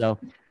jockeys. So,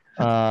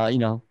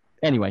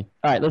 Anyway,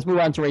 all right, let's move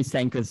on to race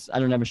 10 because I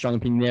don't have a strong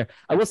opinion there.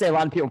 I will say a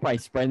lot of people probably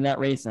spread in that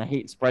race, and I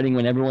hate spreading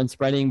when everyone's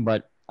spreading,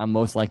 but I'm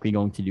most likely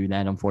going to do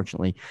that,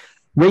 unfortunately.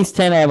 Race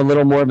 10, I have a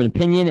little more of an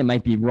opinion. It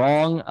might be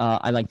wrong.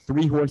 I like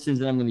 3 horses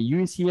that I'm going to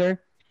use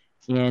here,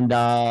 and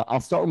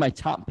I'll start with my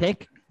top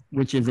pick,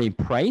 which is a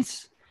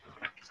price.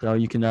 So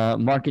you can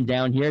mark it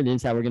down here. This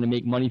is how we're going to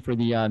make money for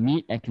the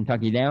meet at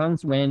Kentucky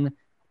Downs when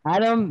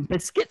Adam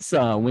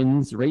Beschizza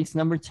wins race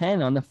number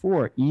 10 on the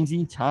 4.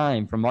 Easy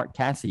Time from Mark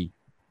Casse.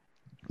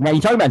 Now,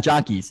 you talk about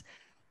jockeys.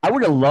 I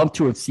would have loved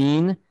to have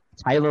seen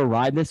Tyler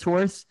ride this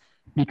horse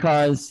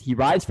because he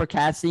rides for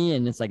Casse,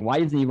 and it's like, why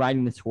isn't he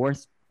riding this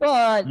horse?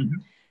 But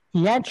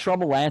he had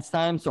trouble last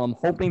time, so I'm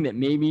hoping that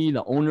maybe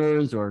the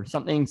owners or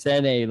something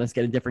said, hey, let's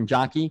get a different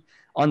jockey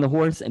on the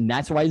horse, and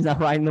that's why he's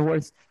not riding the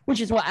horse, which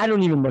is why I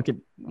don't even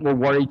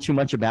worry too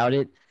much about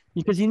it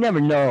because you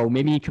never know.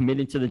 Maybe he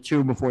committed to the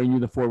 2 before he knew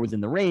the 4 was in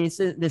the race.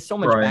 There's so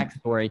much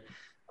backstory.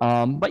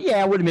 But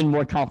yeah, I would have been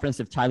more confident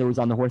if Tyler was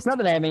on the horse. Not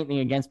that I have anything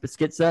against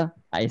Beschizza.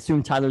 I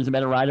assume Tyler's a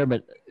better rider,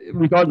 but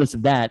regardless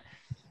of that,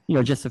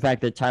 just the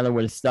fact that Tyler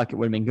would have stuck, it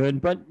would have been good.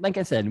 But like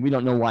I said, we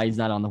don't know why he's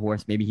not on the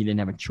horse. Maybe he didn't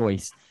have a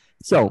choice.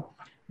 So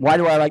why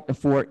do I like the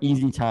 4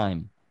 Easy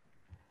Time?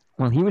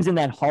 Well, he was in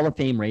that Hall of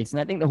Fame race, and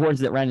I think the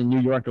horses that ran in New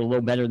York are a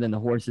little better than the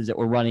horses that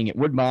were running at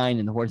Woodbine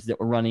and the horses that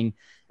were running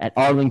at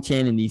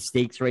Arlington and these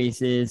stakes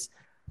races.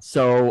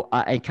 So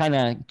I kind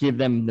of give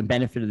them the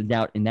benefit of the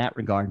doubt in that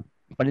regard.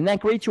 But in that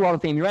Grade 2 Hall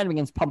of Fame, you ran him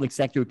against Public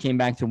Sector, who came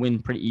back to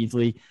win pretty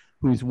easily,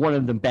 who's one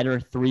of the better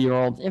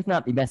 3-year-olds, if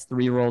not the best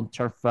 3-year-old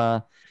turf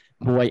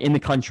boy in the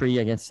country,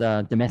 I guess,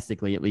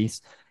 domestically at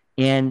least.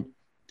 And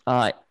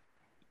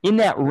in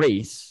that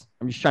race,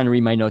 I'm just trying to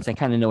read my notes. I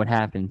kind of know what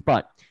happened.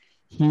 But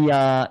he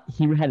had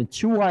a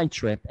 2-wide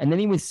trip, and then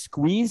he was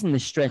squeezed in the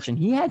stretch, and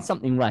he had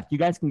something left. You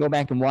guys can go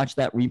back and watch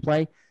that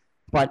replay.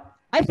 But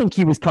I think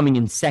he was coming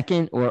in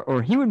second,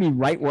 or he would be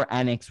right where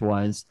Annex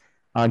was,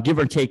 give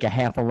or take a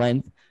half a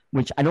length,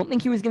 which I don't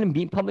think he was going to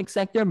beat Public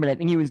Sector, but I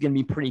think he was going to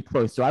be pretty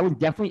close. So I would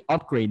definitely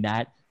upgrade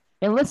that.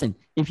 And listen,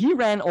 if he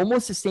ran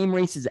almost the same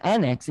race as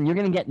Annex and you're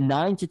going to get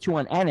 9-2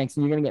 on Annex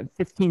and you're going to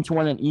get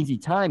 15-1 on Easy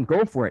Time,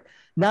 go for it.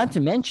 Not to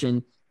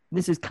mention,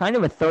 this is kind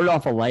of a third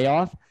off a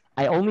layoff.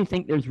 I only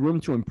think there's room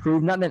to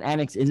improve. Not that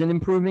Annex isn't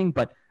improving,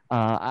 but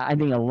I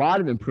think a lot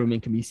of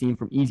improvement can be seen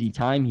from Easy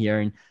Time here.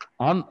 And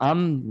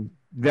I'm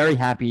very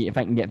happy if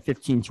I can get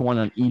 15-1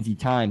 on Easy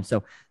Time.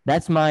 So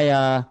that's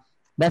my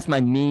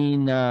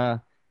main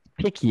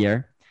pick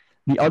here.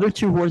 The other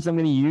 2 horses I'm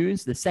going to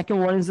use, the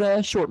second one is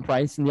a short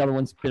price, and the other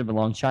one's a bit of a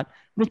long shot.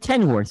 The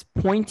 10 horse,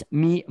 Point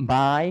Me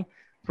By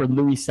for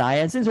Louis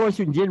Saez. This horse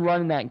who did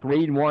run in that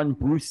Grade 1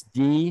 Bruce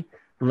D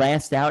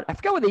last out. I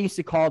forgot what they used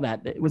to call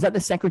that. Was that the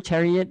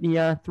Secretariat,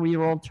 the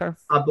 3-year-old turf?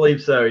 I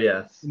believe so,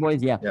 yes.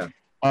 Boys, yeah.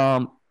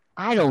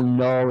 I don't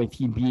know if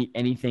he beat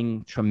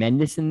anything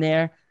tremendous in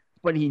there,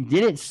 but he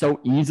did it so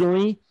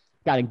easily.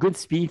 Got a good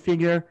speed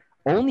figure.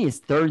 Only his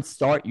 3rd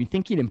start. You'd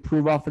think he'd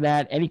improve off of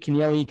that. Eddie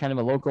Keneally, kind of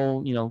a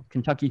local,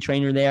 Kentucky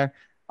trainer there.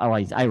 Oh,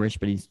 he's Irish,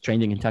 but he's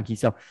trained in Kentucky.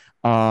 So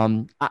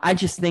I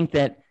just think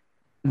that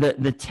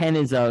the 10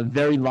 is a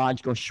very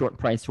logical short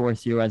price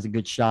horse here, has a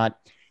good shot.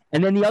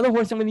 And then the other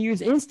horse I'm going to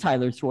use is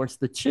Tyler's horse,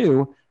 the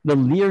 2, the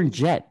Lear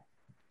Jet.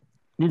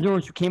 This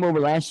horse came over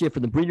last year for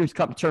the Breeders'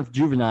 Cup Turf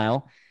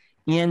Juvenile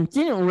and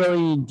didn't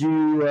really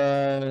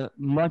do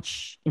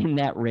much in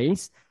that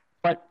race.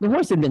 But the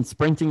horse had been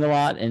sprinting a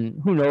lot,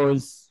 and who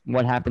knows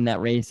what happened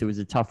that race. It was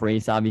a tough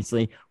race,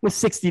 obviously. It was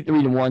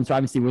 63-1, so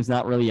obviously it was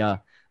not really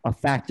a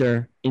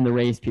factor in the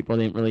race. People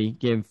didn't really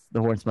give the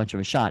horse much of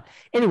a shot.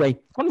 Anyway,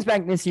 comes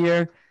back this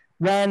year,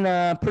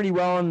 ran pretty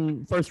well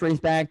in first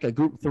race back,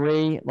 Group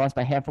 3, lost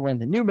by half a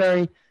length in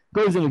Newbury,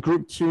 goes into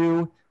Group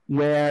 2,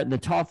 where the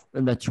turf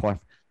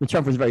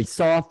was very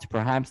soft,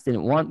 perhaps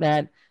didn't want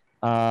that.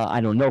 I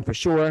don't know for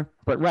sure,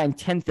 but ran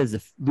 10th as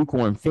a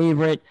lukewarm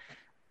favorite.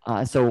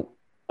 So,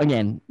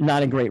 again,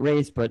 not a great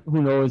race, but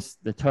who knows?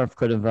 The turf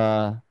could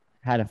have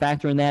had a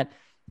factor in that.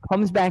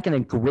 Comes back in a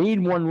Grade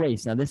 1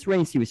 race. Now, this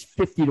race, he was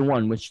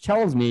 50-1, which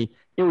tells me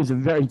it was a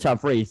very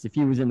tough race. If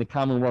he was in the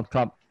Commonwealth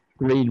Cup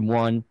Grade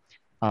 1,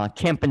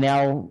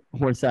 Campanelle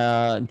horse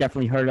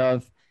definitely heard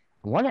of.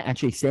 I want to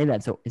actually say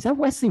that. So, is that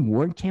Wesley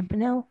Ward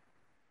Campanelle?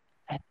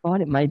 I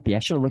thought it might be. I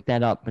should have looked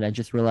that up, but I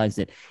just realized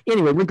it.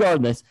 Anyway,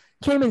 regardless,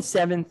 came in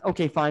 7th.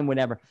 Okay, fine,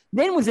 whatever.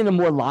 Then was in a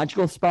more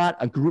logical spot,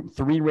 a Group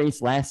 3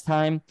 race last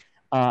time.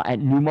 At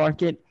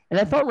Newmarket, and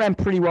I thought ran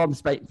pretty well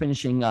despite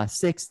finishing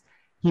sixth.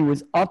 He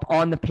was up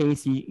on the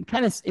pace.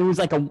 It was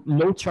like a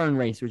no-turn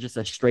race. It was just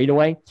a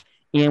straightaway,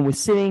 and was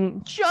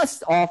sitting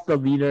just off the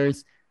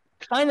leaders,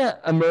 kind of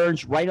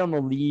emerged right on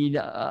the lead.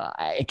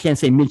 I can't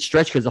say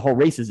mid-stretch because the whole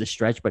race is a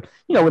stretch, but,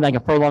 with like a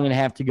furlong and a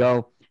half to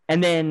go.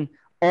 And then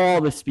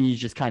all the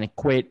speeds just kind of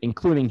quit,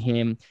 including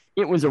him.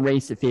 It was a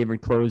race that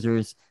favored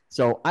closers.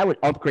 So I would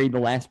upgrade the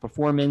last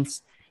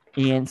performance,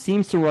 and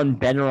seems to run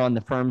better on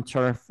the firm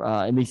turf,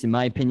 at least in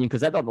my opinion,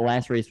 because I thought the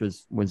last race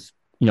was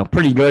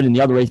pretty good. And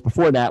the other race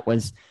before that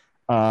was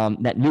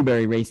that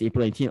Newbury race,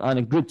 April 18th, on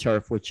a good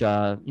turf, which,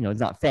 is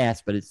not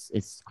fast, but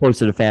it's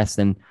closer to fast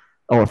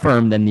or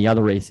firm than the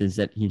other races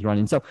that he's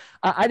running. So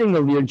I think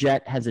the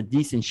Learjet has a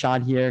decent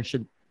shot here.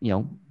 Should,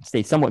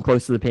 stay somewhat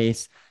close to the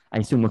pace. I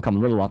assume we'll come a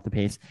little off the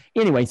pace.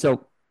 Anyway,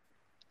 so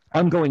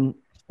I'm going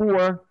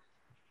 4,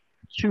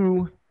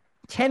 2,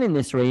 10 in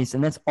this race,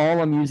 and that's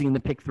all I'm using in the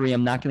pick 3.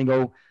 I'm not going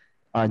to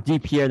go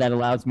deep here. That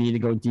allows me to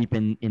go deep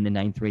in the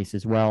 9th race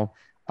as well.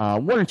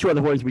 One or two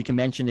other horses we can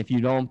mention if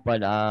you don't, but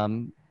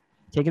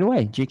take it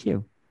away,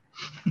 GQ.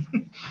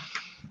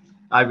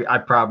 I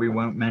probably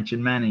won't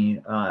mention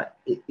many.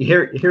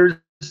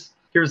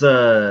 Here's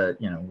a,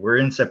 we're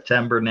in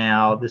September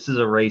now. This is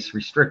a race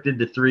restricted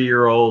to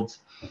 3-year-olds.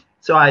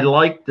 So I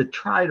like to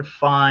try to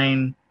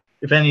find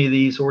if any of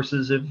these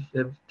horses have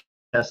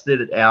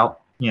tested it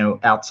out,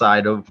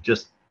 outside of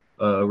just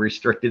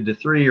restricted to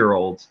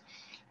 3-year-olds.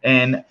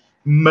 And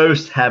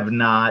most have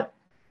not.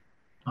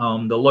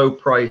 The low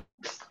price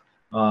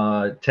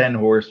 10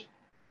 horse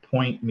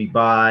Point Me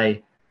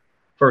By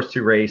first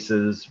 2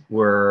 races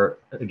were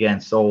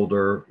against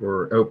older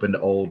or open to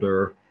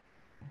older.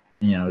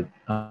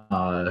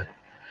 I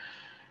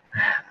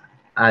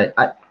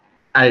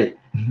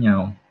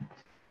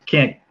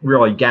can't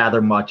really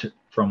gather much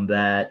from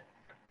that.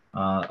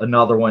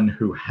 Another one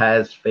who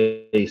has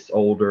faced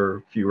older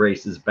a few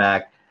races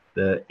back,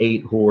 the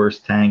 8 horse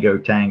Tango,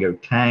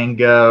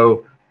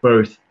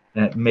 both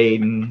at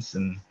maidens,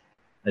 and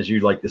as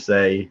you'd like to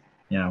say,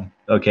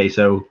 okay,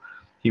 so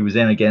he was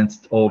in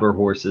against older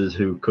horses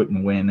who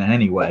couldn't win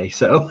anyway.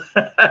 So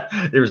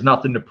there's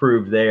nothing to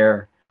prove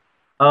there.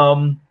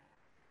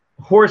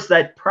 Horse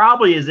that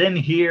probably is in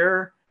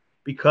here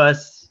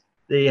because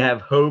they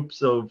have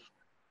hopes of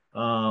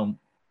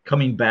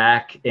coming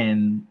back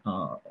and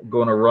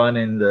going to run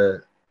in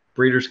the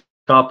Breeders'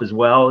 Cup as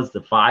well as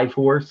the 5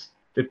 horse,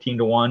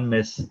 15-1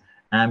 Miss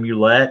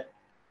Amulet,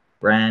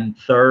 ran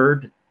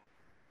 3rd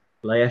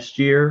last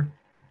year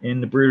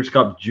in the Breeders'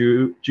 Cup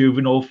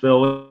juvenile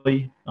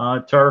filly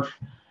turf.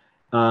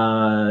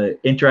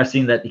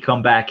 Interesting that they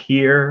come back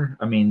here.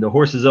 I mean, the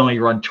horse has only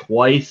run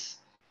twice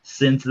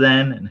since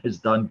then and has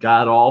done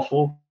god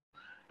awful,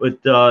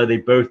 but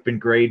they've both been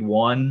grade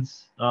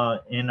 1s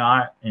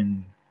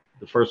in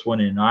the first one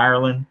in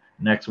Ireland,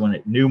 next one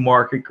at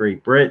Newmarket,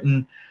 Great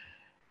Britain.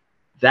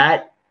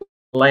 That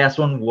last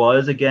one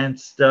was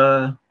against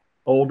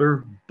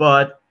older,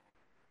 but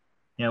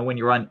when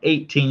you run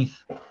 18th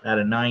out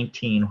of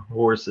 19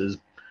 horses,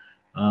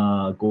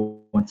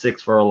 going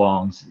 6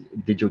 furlongs,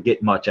 did you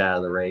get much out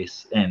of the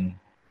race? And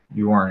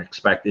you weren't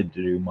expected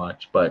to do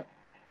much. But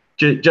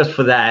just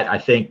for that, I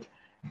think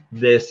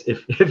this,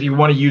 if you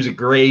want to use a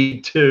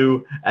grade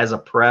 2 as a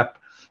prep,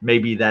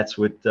 maybe that's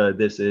what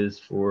this is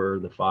for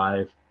the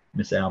 5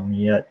 Miss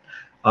Amulet.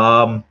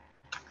 Other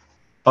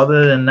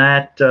than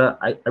that,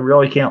 I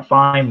really can't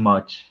find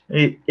much.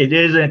 It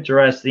is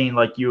interesting,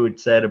 like you had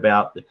said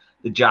about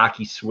the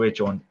jockey switch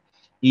on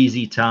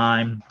Easy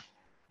Time.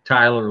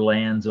 Tyler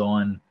lands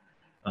on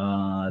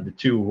the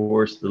 2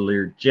 horse, the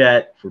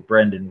Learjet, for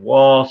Brendan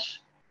Walsh.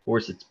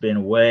 Horse that's been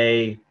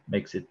away,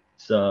 makes it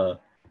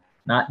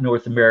not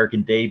North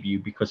American debut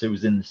because it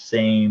was in the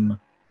same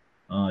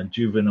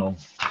juvenile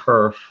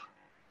turf.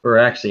 Or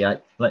actually,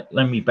 let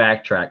me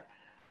backtrack.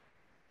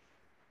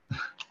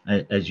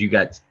 As you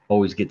guys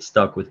always get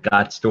stuck with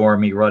Got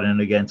Stormy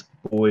running against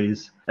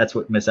boys. That's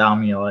what Miss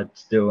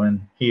Amulet's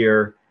doing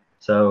here.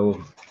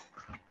 So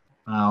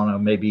I don't know,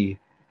 maybe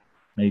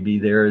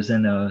there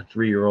isn't a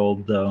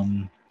 3-year-old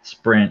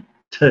sprint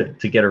to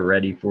get her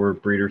ready for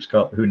Breeders'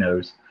 Cup. Who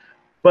knows?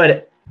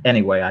 But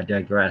anyway, I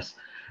digress.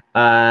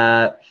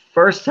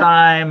 First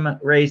time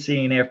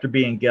racing after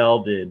being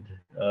gelded,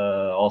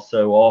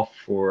 also off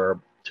for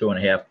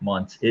 2.5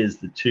 months, is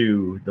the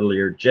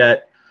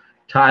Learjet.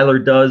 Tyler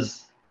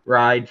does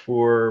ride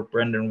for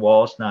Brendan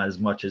Walsh, not as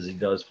much as he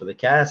does for the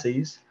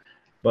Cassies,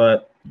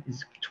 but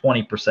he's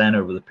 20%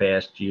 over the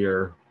past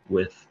year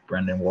with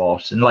Brendan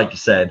Walsh. And like you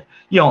said,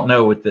 you don't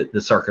know what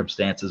the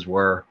circumstances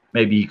were.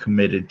 Maybe he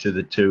committed to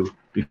the 2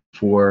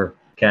 before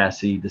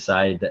Cassie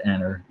decided to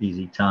enter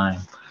Easy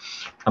Time.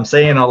 I'm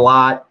saying a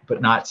lot,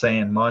 but not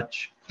saying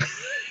much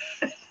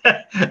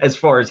as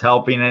far as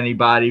helping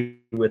anybody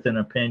with an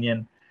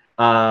opinion.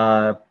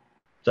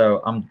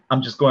 So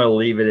I'm just going to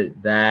leave it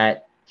at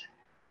that.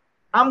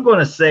 I'm going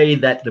to say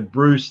that the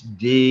Bruce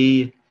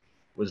D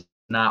was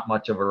not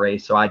much of a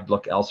race, so I'd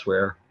look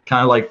elsewhere.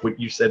 Kind of like what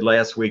you said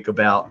last week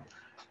about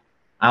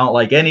I don't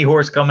like any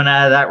horse coming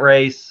out of that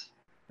race.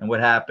 And what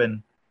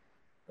happened?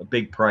 A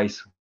big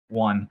price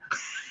won.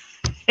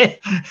 Was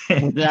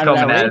it out of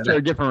that race or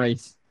a different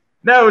race?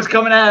 No, it was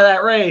coming out of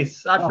that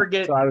race. I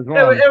forget. So I was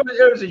wrong.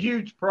 It was a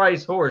huge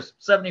price horse,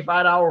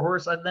 $75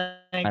 horse, I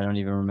think. I don't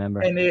even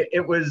remember. And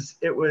it was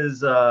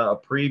a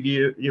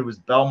preview. It was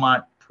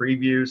Belmont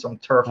preview, some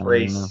turf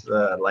race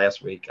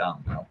last week. I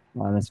don't know.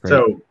 Wow, that's great.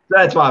 So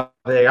that's why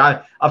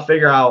I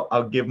figure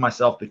I'll give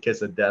myself the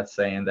kiss of death,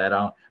 saying that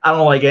I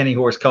don't like any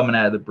horse coming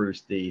out of the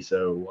Bruce D.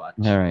 So watch.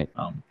 All right.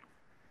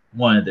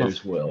 One of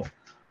those will.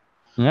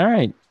 All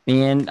right,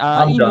 and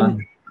I'm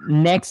done.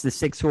 Next, the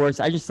 6 horse.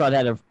 I just thought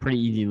had a pretty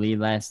easy lead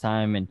last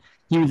time, and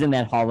he was in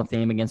that Hall of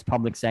Fame against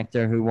Public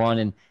Sector, who won,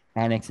 and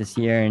Annex this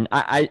year. And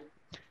I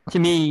to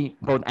me,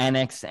 both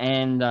Annex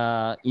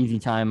and Easy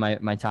Time,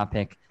 my top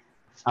pick,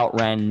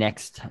 outran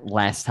Next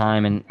last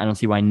time, and I don't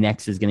see why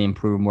Next is going to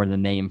improve more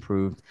than they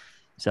improved.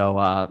 So,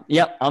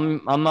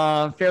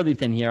 I'm fairly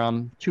thin here.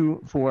 I'm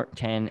 2, 4,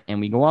 10, and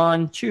we go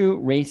on to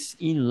race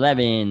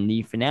 11,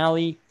 the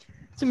finale.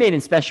 It's a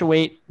maiden special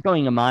weight,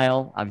 going a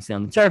mile, obviously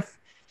on the turf.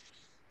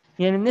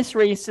 And in this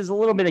race, there's a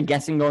little bit of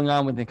guessing going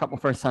on with a couple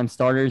first-time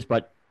starters.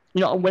 But,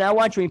 when I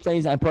watch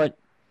replays, and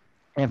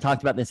I've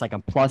talked about this, like a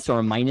plus or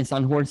a minus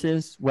on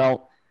horses.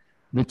 Well,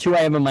 the 2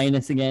 I have a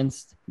minus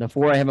against, the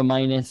 4 I have a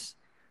minus,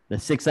 the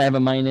 6 I have a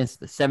minus,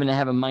 the 7 I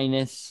have a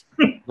minus,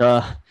 and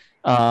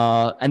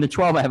the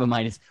 12 I have a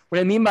minus.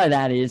 What I mean by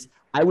that is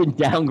I would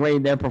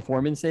downgrade their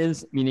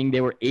performances, meaning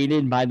they were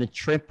aided by the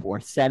trip or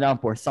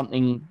setup or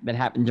something that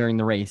happened during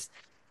the race.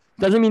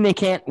 Doesn't mean they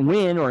can't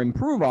win or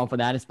improve off of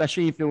that,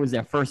 especially if it was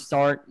their first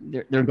start.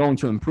 They're going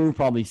to improve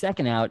probably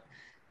second out.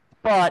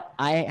 But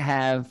I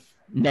have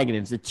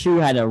negatives. The 2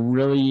 had a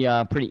really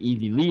pretty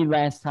easy lead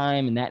last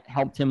time, and that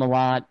helped him a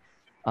lot.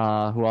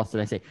 Who else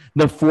did I say?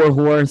 The 4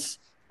 horse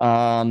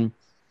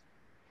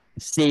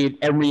saved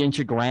every inch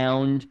of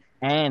ground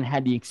and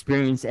had the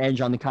experience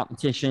edge on the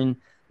competition.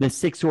 The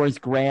 6 horse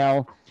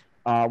Grail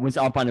was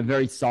up on a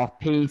very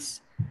soft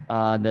pace.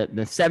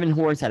 The 7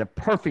 horse had a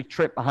perfect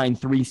trip behind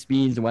 3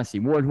 speeds, the Wesley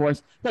Ward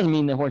horse. Doesn't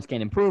mean the horse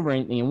can't improve or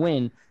anything and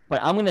win,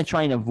 but I'm going to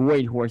try and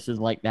avoid horses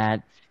like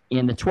that.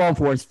 And the 12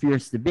 horse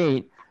Fierce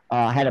Debate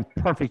had a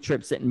perfect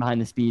trip sitting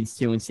behind the speeds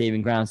too and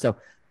saving ground. So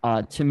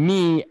to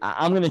me,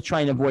 I'm going to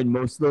try and avoid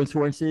most of those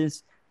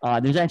horses.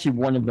 There's actually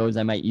one of those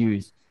I might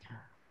use.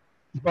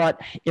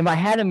 But if I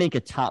had to make a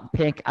top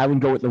pick, I would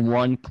go with the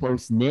 1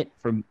 Close Knit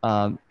from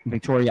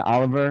Victoria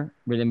Oliver,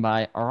 ridden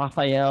by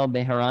Rafael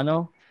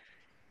Bejarano.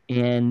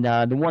 And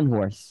the 1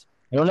 horse.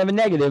 I don't have a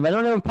negative. I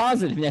don't have a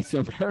positive next to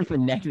him. I don't have a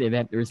negative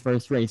after his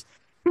first race.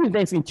 He was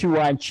basically 2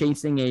 wide,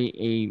 chasing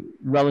a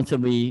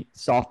relatively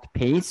soft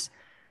pace.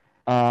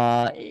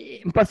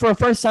 But for a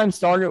first-time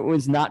starter, it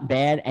was not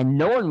bad, and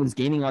no one was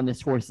gaining on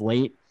this horse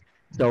late.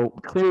 So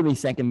clearly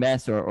second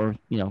best or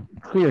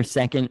clear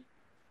second.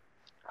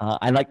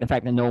 I like the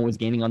fact that no one was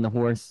gaining on the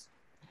horse.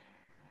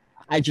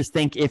 I just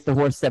think if the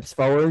horse steps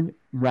forward,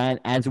 ran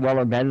as well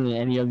or better than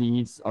any of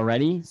these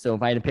already. So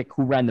if I had to pick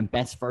who ran the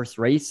best first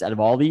race out of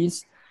all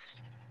these,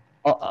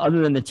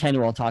 other than the 10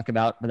 who I'll talk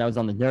about, but that was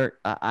on the dirt,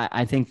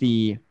 I think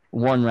the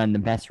 1 ran the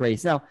best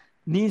race. Now,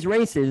 these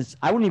races,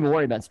 I wouldn't even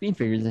worry about speed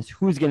figures. It's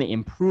who's going to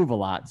improve a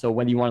lot. So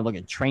whether you want to look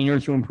at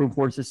trainers who improve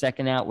horses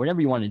second out,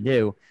 whatever you want to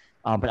do.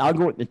 But I'll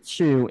go with the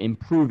 2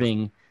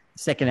 improving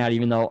second out,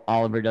 even though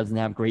Oliver doesn't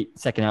have great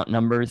second out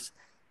numbers.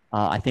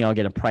 I think I'll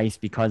get a price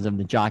because of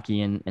the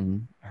jockey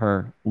and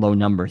her low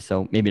number.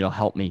 So maybe it'll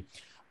help me.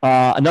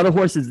 Another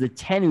horse is the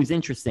 10, who's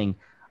interesting.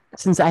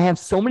 Since I have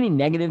so many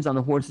negatives on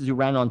the horses who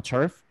ran on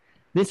turf,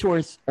 this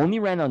horse only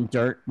ran on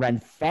dirt, ran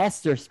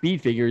faster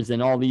speed figures than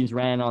all these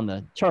ran on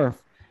the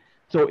turf.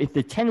 So if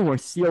the 10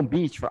 horse Seal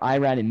Beach for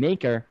Irad and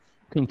Maker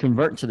can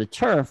convert to the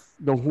turf,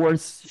 the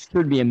horse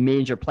should be a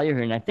major player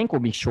here. And I think will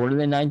be shorter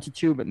than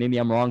 9-2, but maybe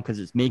I'm wrong because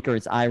it's Maker,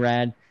 it's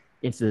Irad,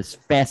 it's this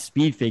fast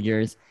speed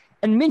figures.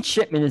 And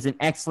Midshipman is an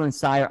excellent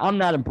sire. I'm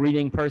not a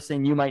breeding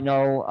person. You might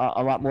know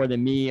a lot more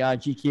than me,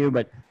 GQ.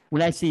 But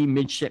when I see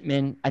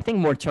Midshipman, I think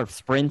more turf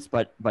sprints,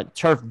 but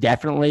turf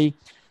definitely.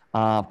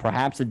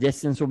 Perhaps the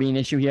distance will be an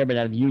issue here, but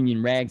out of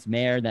Union Rags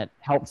mare, that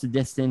helps the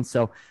distance.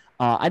 So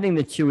I think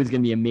the 2 is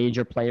going to be a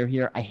major player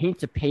here. I hate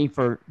to pay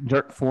for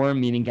dirt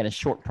form, meaning get a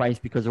short price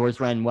because the horse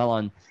ran well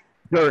on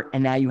dirt,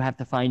 and now you have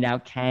to find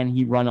out, can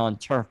he run on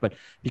turf? But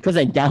because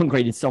I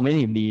downgraded so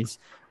many of these,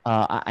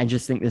 I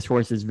just think this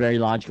horse is very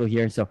logical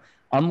here. So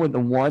I'm with the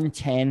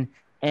 110.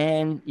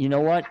 And you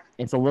know what?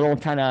 It's a little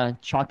kind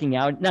of chalking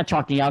out. Not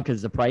chalking out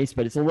because of the price,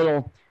 but it's a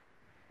little,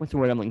 what's the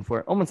word I'm looking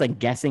for? Almost like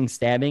guessing,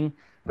 stabbing.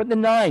 But the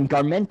 9,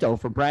 Garmento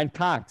for Brad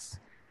Cox.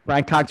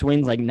 Brad Cox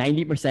wins like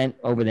 90%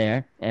 over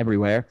there,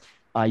 everywhere.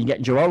 You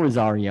get Joel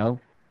Rosario.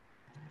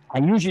 I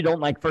usually don't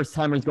like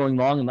first-timers going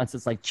long unless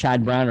it's like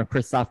Chad Brown or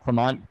Christophe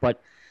Clement,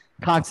 but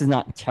Cox is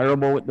not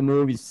terrible with the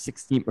move. He's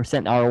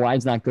 16% ROI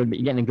is not good, but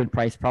you're getting a good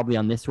price probably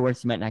on this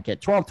horse. You might not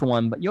get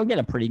 12-1, but you'll get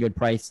a pretty good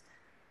price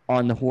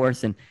on the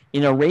horse. And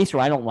in a race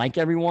where I don't like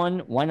everyone,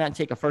 why not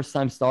take a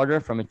first-time starter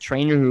from a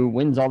trainer who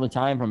wins all the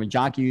time, from a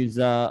jockey who's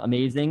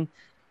amazing?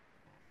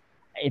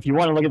 If you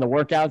want to look at the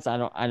workouts,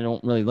 I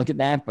don't really look at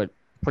that, but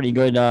pretty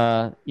good,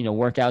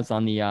 workouts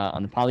on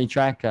the poly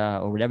track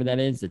or whatever that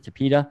is, the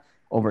Tapeta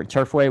over at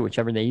Turfway,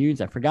 whichever they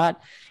use. I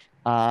forgot.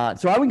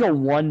 So I would go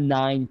 1,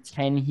 9,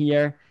 10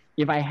 here.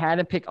 If I had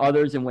to pick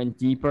others and went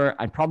deeper,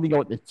 I'd probably go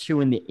with the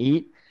 2 and the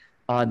 8.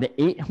 The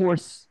 8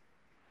 horse,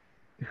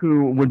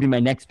 who would be my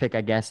next pick,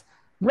 I guess,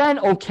 ran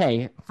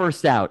okay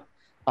first out.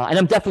 And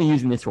I'm definitely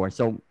using this horse.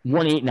 So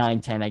 1, 8,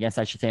 9, 10, I guess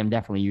I should say I'm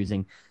definitely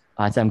using.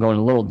 So I'm going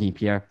a little deep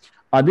here.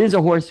 This is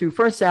a horse who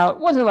first out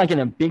wasn't like in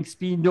a big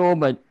speed duel,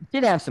 but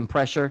did have some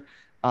pressure.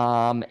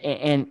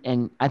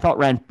 And I thought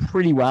ran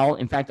pretty well.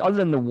 In fact, other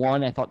than the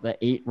 1, I thought the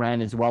 8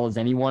 ran as well as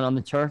anyone on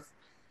the turf,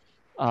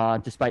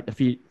 despite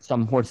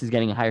some horses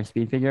getting a higher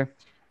speed figure.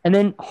 And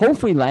then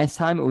hopefully last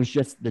time it was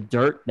just the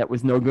dirt that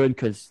was no good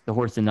because the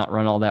horse did not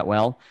run all that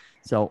well.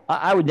 So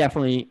I would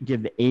definitely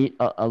give the 8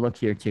 a look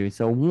here too.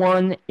 So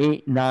 1,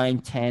 8, 9,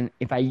 10.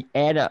 If I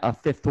add a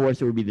fifth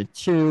horse, it would be the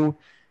 2,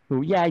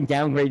 who, I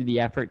downgraded the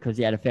effort because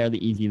he had a fairly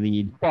easy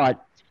lead,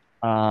 but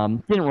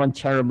didn't run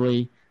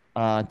terribly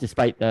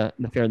despite the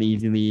fairly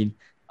easy lead.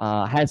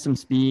 Had some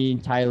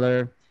speed.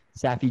 Tyler,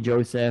 Safi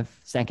Joseph,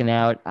 second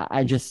out.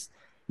 I just,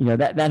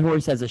 that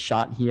horse has a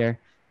shot here.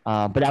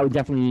 But I would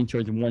definitely lean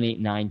towards 1, 8,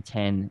 9,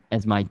 10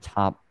 as my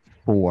top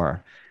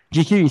 4.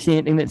 GQ, you see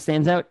anything that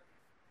stands out?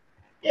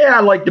 Yeah,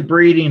 I like the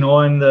breeding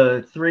on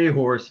the 3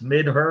 horse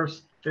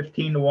Midhurst,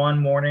 15-1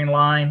 morning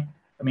line.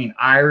 I mean,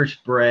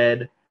 Irish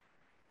bred,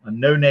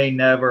 No Nay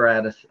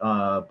Never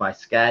by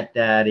Scat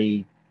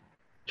Daddy,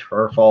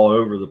 turf all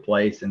over the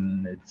place,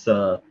 and it's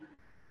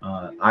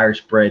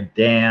Irish bred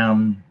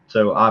dam.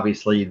 So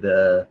obviously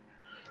the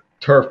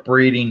turf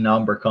breeding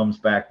number comes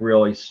back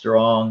really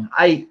strong.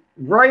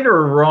 Right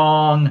or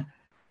wrong,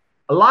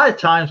 a lot of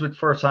times with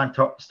first time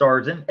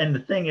starters, and the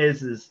thing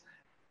is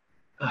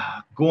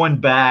going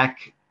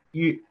back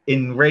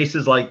in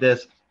races like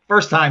this,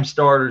 first time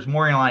starters,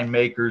 morning line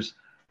makers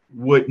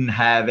wouldn't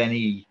have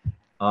any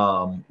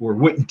or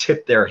wouldn't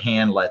tip their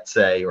hand, let's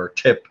say, or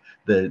tip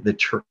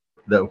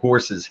the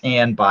horse's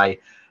hand by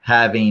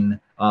having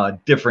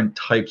different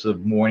types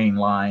of morning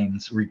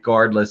lines,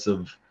 regardless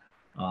of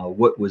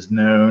what was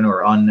known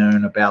or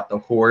unknown about the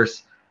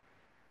horse.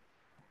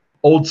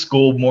 Old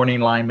school morning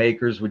line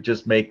makers would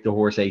just make the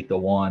horse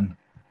 8-1,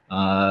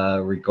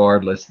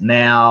 regardless.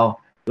 Now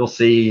you'll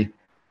see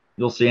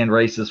in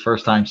races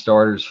first time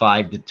starters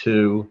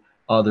 5-2,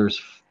 others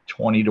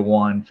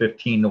 20-1,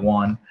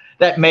 15-1.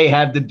 That may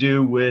have to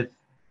do with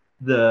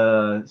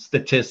the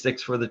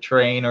statistics for the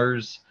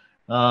trainers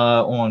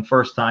on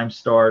first time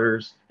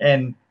starters.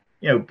 And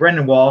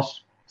Brendan Walsh,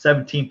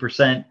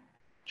 17%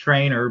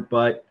 trainer,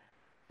 but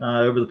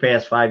over the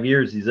past 5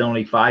 years he's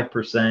only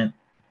 5%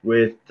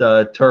 with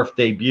turf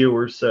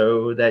debuters,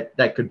 so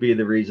that could be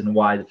the reason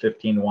why the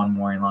 15-1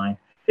 morning line.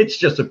 It's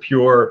just a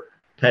pure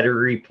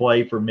pedigree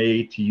play for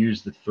me to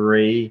use the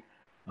 3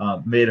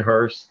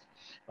 Midhurst.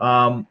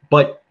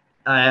 But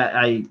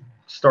I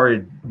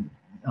started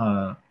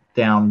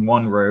down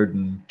one road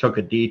and took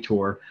a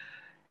detour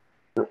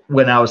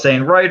when I was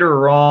saying right or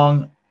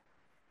wrong.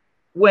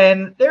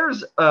 When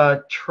there's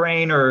a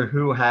trainer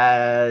who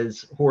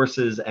has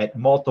horses at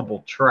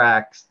multiple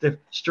tracks,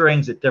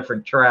 strings at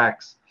different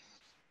tracks,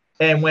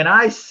 and when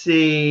I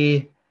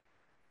see,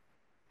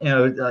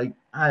 I'm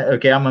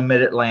a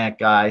Mid-Atlantic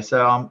guy,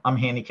 so I'm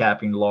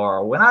handicapping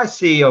Laurel. When I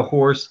see a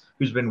horse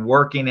who's been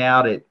working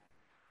out at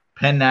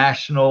Penn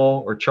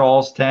National or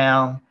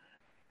Charlestown,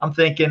 I'm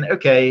thinking,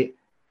 okay,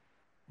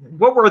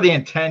 what were the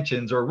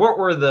intentions or what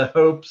were the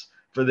hopes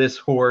for this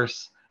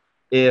horse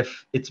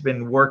if it's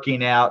been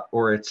working out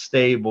or it's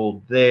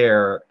stable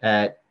there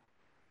at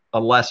a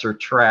lesser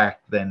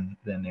track than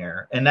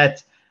there? And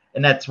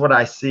that's what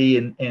I see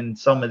in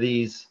some of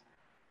these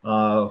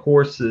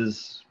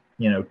horses,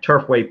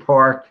 Turfway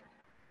Park.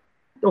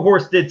 The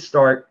horse did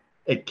start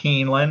at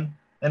Keeneland,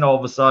 and all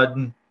of a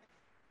sudden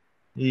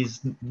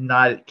he's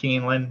not at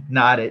Keeneland,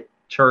 not at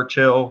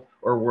Churchill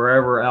or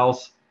wherever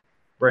else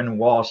Brendan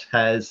Walsh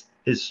has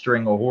his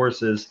string of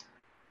horses.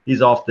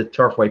 He's off the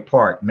Turfway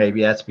Park.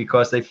 Maybe that's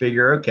because they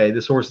figure, okay,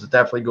 this horse is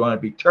definitely going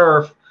to be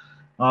turf.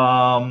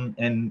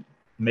 And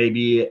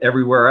maybe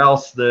everywhere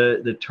else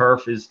the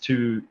turf is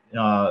too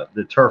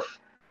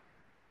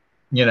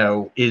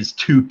is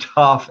too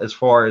tough as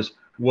far as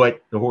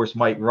what the horse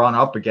might run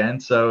up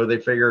against. So they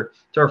figure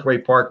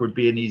Turfway Park would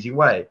be an easy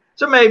way.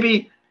 So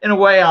maybe in a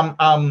way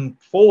I'm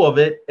full of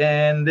it,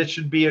 and this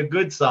should be a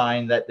good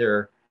sign that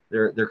they're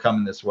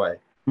coming this way.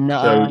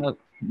 No, so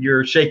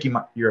you're shaking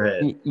your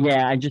head.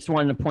 Yeah, I just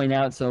wanted to point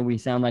out so we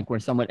sound like we're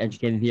somewhat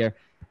educated here.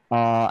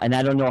 And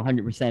I don't know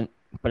 100%,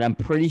 but I'm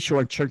pretty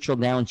sure Churchill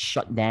Downs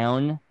shut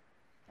down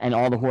and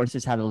all the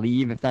horses had to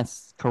leave, if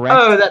that's correct.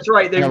 Oh, that's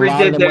right. They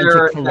redid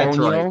their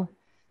Colonial. Right.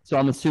 So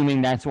I'm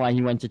assuming that's why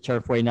he went to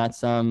Turfway, not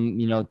some,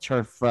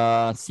 turf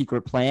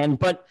secret plan.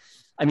 But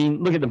I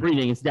mean, look at the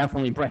breeding; it's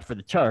definitely bred for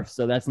the turf,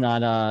 so that's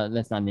not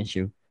an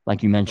issue,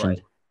 like you mentioned.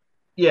 Right.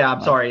 Yeah,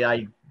 I'm sorry,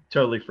 I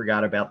totally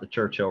forgot about the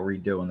Churchill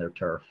redoing their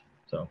turf.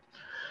 So,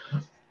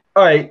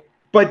 all right,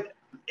 but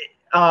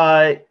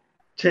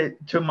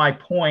to my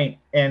point,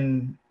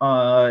 and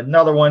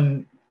another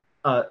one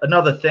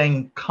another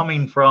thing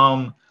coming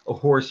from a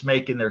horse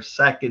making their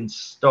second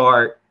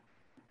start.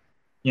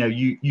 You know,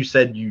 you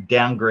said you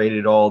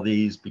downgraded all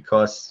these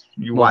because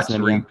you watched the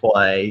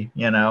replay.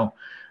 You know,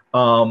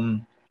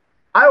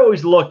 I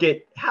always look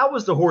at how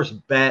was the horse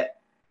bet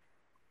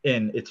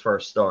in its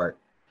first start.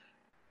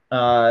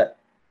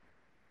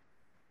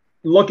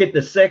 Look at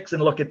the 6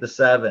 and look at the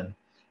 7.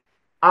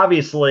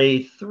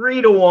 Obviously,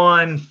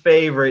 3-1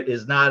 favorite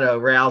is not a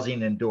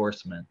rousing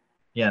endorsement.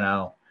 You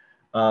know,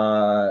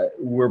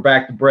 we're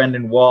back to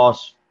Brendan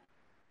Walsh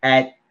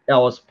at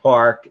Ellis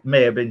Park. It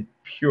may have been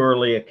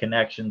purely a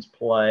connections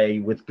play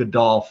with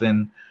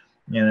Godolphin,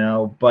 you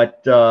know,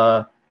 but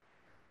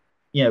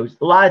you know,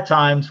 a lot of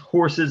times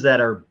horses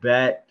that are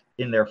bet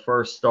in their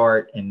first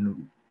start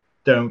and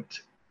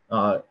don't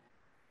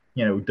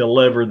you know,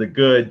 deliver the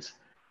goods,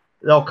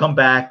 they'll come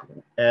back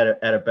at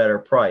a better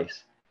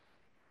price.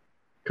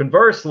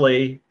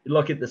 Conversely, you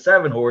look at the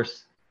 7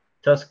 horse,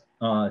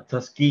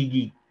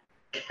 Tuskegee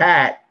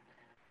Cat.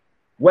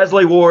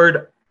 Wesley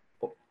Ward,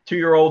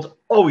 2-year-olds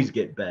always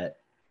get bet.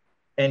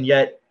 And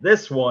yet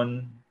this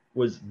one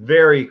was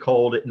very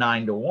cold at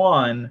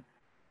 9-1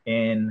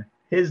 in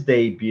his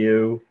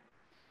debut.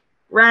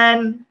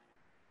 Ran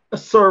a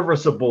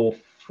serviceable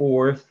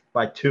 4th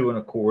by 2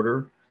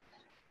 1/4.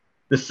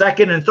 The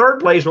 2nd and 3rd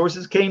place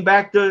horses came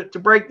back to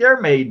break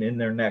their maiden in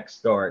their next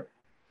start.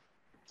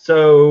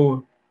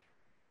 So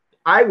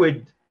I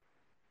would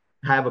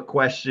have a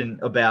question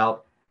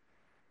about,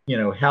 you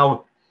know,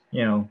 how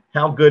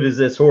good is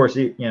this horse?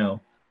 You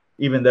know,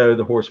 even though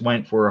the horse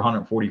went for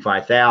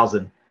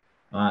 145,000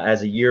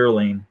 as a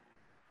yearling,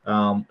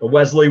 a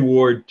Wesley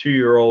Ward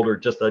 2-year-older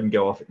just doesn't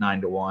go off at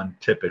 9-1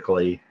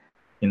 typically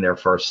in their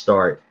first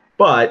start.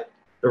 But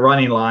the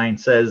running line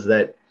says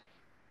that,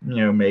 you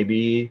know,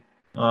 maybe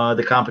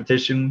the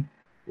competition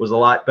was a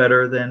lot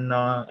better than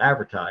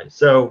advertised.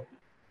 So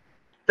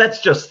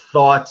that's just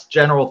thoughts,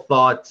 general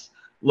thoughts,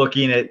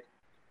 looking at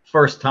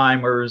first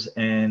timers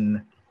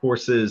and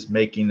horses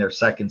making their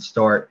second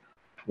start,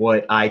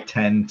 what I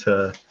tend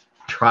to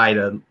try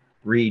to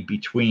read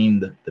between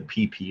the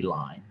PP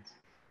lines.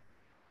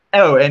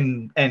 Oh,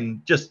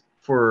 and just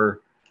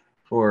for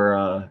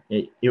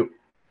it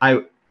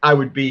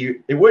wouldn't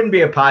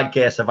be a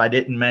podcast if I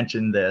didn't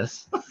mention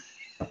this.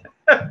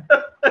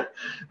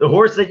 The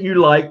horse that you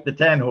like, the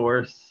 10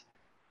 horse,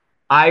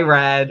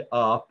 Irad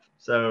up,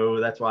 so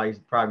that's why he's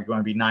probably going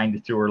to be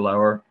 9-2 or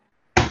lower.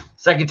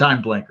 Second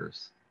time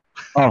blinkers.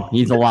 Oh,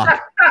 he's a lock.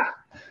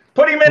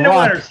 Put him in the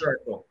winner's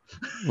circle.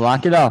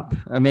 Lock it up.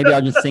 Or maybe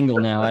I'll just single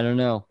now. I don't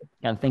know.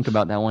 Got to think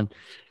about that one.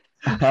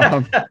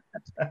 All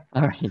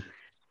right.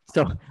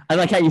 So I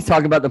like how you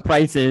talk about the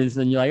prices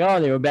and you're like, oh,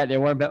 they were bet, they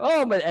weren't bet.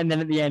 Oh, but and then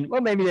at the end, well,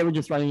 maybe they were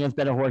just running against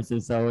better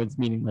horses, so it's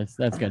meaningless.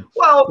 That's good.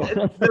 Well,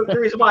 the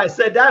reason why I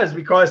said that is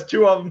because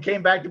 2 of them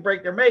came back to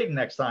break their maiden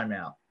next time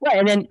out. Right,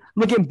 and then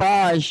look at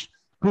Baj,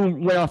 who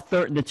went off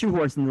the 2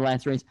 horse in the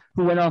last race,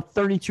 who went off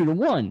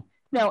 32-1.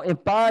 Now, if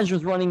Baj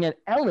was running at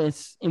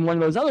Ellis in one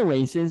of those other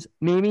races,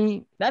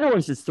 maybe that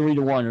horse is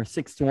 3-1 or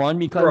 6-1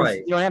 because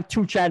you don't have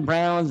 2 Chad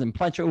Browns and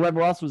Pletcher,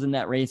 whoever else was in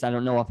that race. I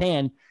don't know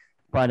offhand.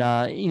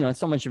 But, you know,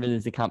 so much of it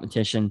is a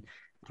competition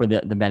for the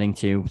betting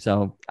too.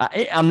 So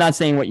I'm not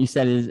saying what you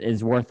said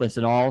is worthless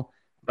at all,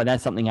 but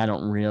that's something I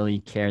don't really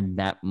care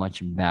that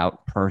much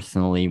about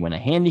personally when I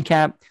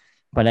handicap.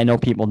 But I know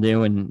people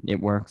do, and it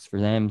works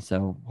for them.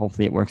 So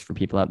hopefully it works for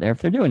people out there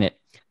if they're doing it.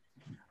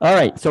 All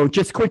right, so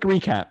just quick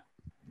recap.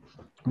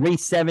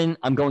 Race 7,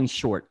 I'm going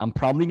short. I'm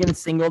probably going to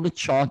single the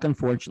chalk,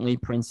 unfortunately,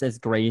 Princess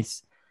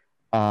Grace.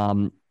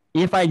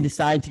 If I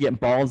decide to get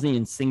ballsy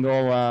and single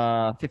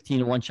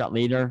 15-1 shot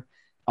later,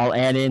 I'll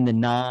add in the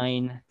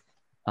 9,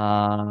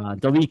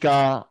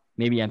 Dalika,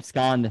 maybe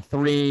Abscond, the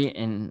 3,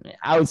 and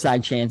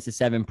outside chance the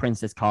 7,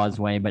 Princess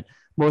Causeway. But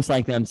most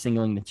likely I'm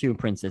singling the 2,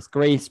 Princess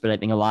Grace, but I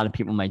think a lot of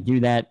people might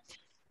do that.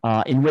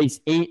 In race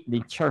 8,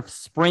 the Turf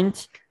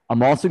Sprint,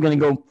 I'm also going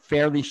to go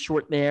fairly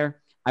short there.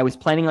 I was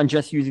planning on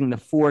just using the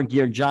 4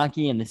 Gear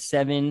Jockey and the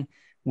 7,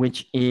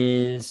 which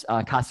is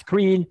Casa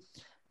Creed.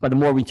 But the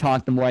more we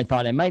talked, the more I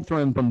thought I might throw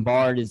in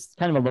Bombard is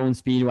kind of a lone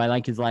speed who I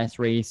like his last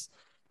race.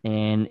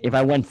 And if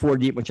I went 4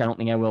 deep, which I don't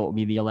think I will, it will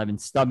be the 11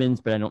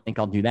 Stubbins, but I don't think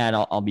I'll do that.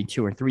 I'll be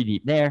 2 or 3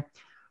 deep there.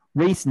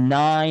 Race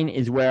 9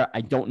 is where I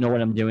don't know what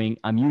I'm doing.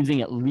 I'm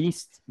using at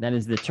least, that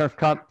is the Turf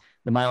Cup,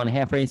 the 1.5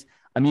 mile race.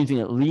 I'm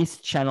using at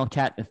least Channel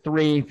Cat, the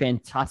 3,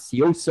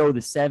 Fantasioso,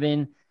 the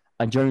 7,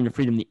 Journey to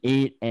Freedom, the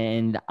 8,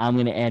 and I'm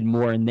going to add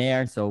more in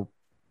there. So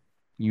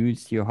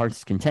use to your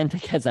heart's content, I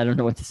guess. I don't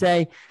know what to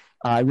say.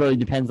 It really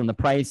depends on the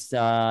price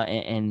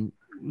and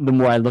the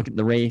more I look at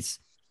the race.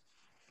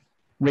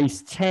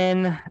 Race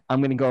 10, I'm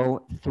going to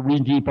go 3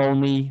 deep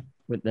only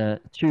with the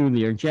 2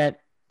 Learjet,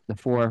 the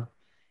 4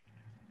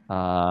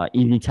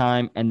 Easy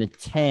Time, and the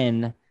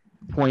 10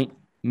 Point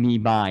Me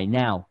By.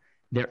 Now,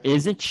 there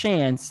is a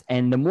chance,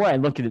 and the more I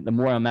look at it, the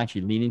more I'm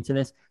actually leaning to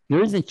this.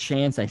 There is a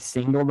chance I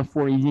single the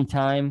 4 Easy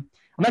Time.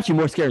 I'm actually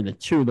more scared of the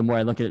 2 the more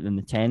I look at it than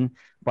the 10.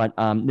 But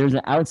there's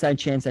an outside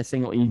chance I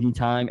single Easy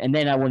Time. And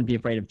then I wouldn't be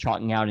afraid of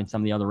chalking out in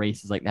some of the other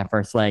races like that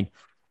first leg.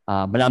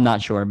 but I'm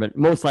not sure. But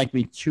most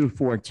likely 2,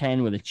 4,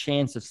 10 with a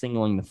chance of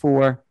singling the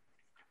 4.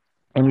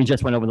 And we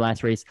just went over the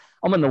last race.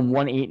 I'm on the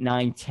 1, 8,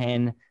 9,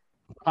 10.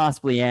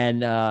 Possibly add,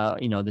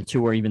 the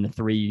 2 or even the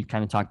 3. You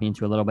kind of talked me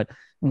into a little bit.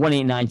 1,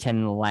 8, 9, 10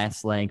 in the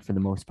last leg for the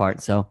most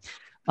part. So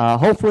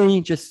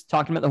hopefully just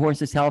talking about the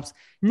horses helps.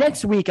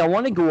 Next week, I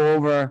want to go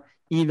over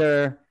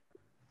either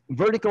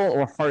vertical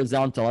or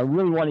horizontal. I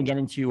really want to get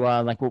into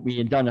like what we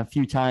had done a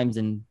few times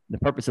in the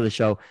purpose of the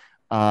show,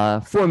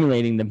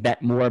 formulating the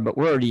bet more, but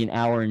we're already an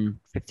hour and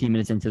 15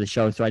 minutes into the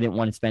show, so I didn't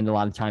want to spend a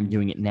lot of time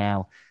doing it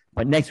now.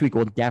 But next week,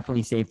 we'll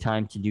definitely save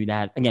time to do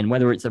that. Again,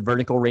 whether it's a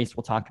vertical race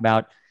we'll talk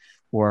about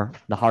or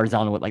the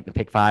horizontal with like the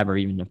pick 5 or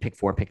even the pick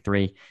 4, pick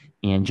 3,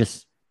 and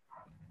just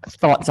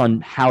thoughts on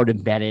how to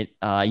bet it.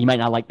 You might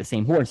not like the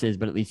same horses,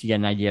 but at least you get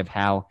an idea of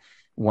how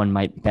one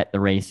might bet the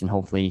race and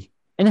hopefully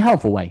in a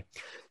helpful way.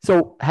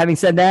 So having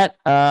said that,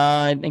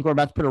 I think we're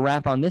about to put a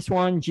wrap on this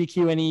one.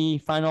 GQ, any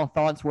final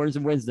thoughts, words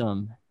of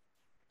wisdom?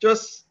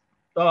 Just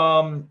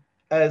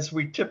as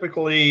we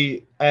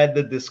typically add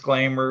the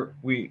disclaimer,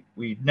 we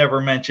never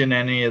mention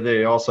any of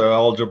the also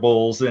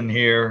eligibles in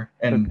here.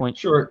 And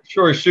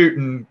sure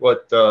shooting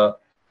what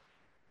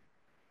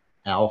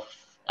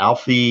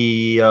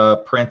Alfie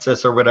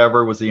Princess or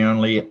whatever was the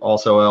only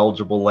also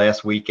eligible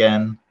last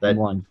weekend that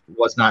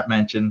was not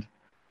mentioned,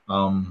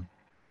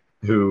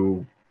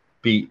 who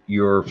beat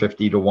your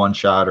 50-1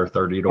 shot or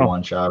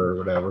 30-1 shot or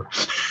whatever.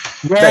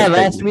 Yeah,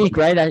 last week,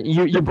 right?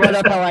 You brought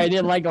up how I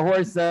didn't like a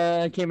horse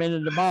came into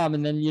the bomb,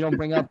 and then you don't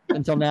bring up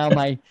until now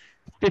my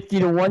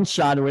 50-1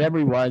 shot or whatever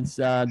it was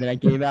that I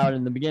gave out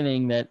in the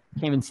beginning that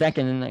came in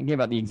second, and I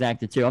gave out the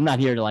exacta too. I'm not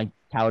here to like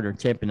tout or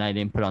tip, and I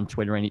didn't put on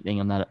Twitter or anything.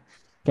 I'm not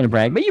going to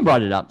brag, but you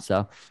brought it up.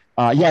 So,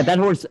 yeah, that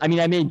horse, I mean,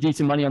 I made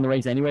decent money on the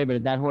race anyway, but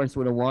if that horse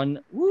would have won,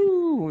 it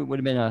would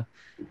have been a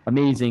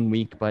amazing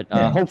week. But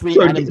hopefully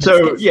we'll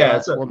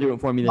do it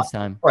for me this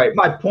time. Right.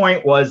 My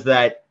point was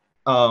that,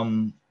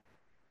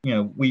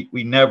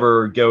 we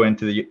never go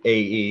into the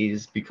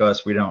AEs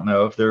because we don't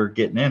know if they're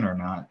getting in or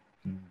not.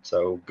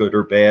 So good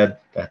or bad,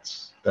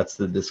 that's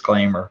the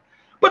disclaimer.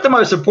 But the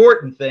most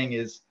important thing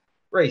is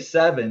race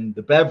 7,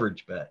 the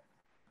beverage bet.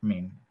 I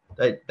mean,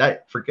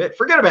 that forget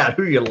about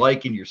who you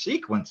like in your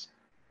sequence.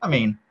 I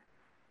mean,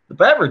 the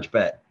beverage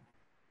bet.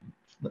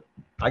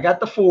 I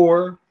got the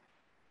 4,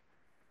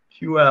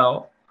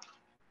 QL.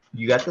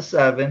 You got the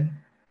 7,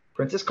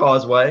 Princess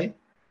Causeway.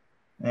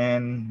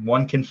 And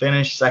one can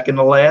finish second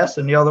to last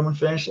and the other one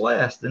finish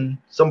last, and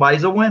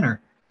somebody's a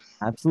winner.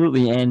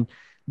 Absolutely. And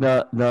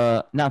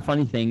the not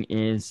funny thing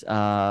is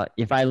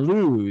if I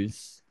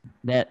lose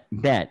that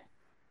bet,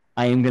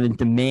 I am going to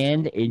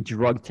demand a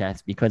drug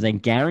test because I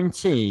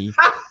guarantee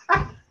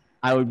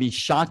I would be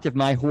shocked if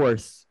my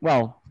horse,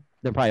 well,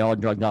 they're probably all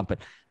drugged up, but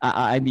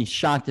I'd be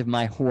shocked if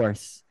my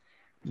horse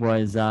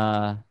was,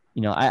 I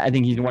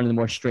think he's one of the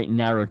more straight and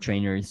narrow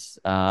trainers.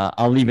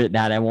 I'll leave it at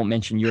that. I won't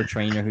mention your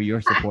trainer who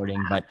you're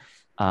supporting, but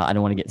I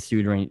don't want to get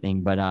sued or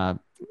anything. But I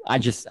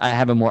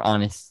have a more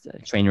honest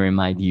trainer in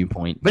my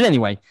viewpoint. But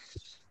anyway,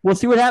 we'll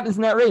see what happens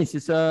in that race.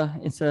 It's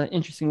an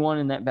interesting one,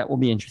 and that bet will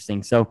be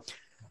interesting. So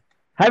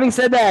having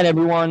said that,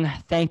 everyone,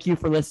 thank you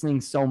for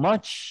listening so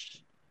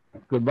much.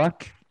 Good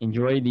luck.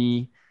 Enjoy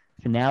the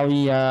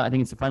finale. I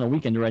think it's the final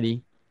weekend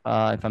already.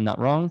 If I'm not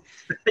wrong.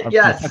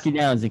 Yes. Kentucky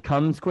Downs. It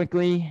comes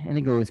quickly and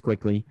it goes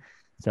quickly.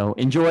 So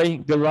enjoy.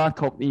 Good luck.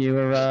 Hope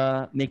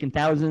you're making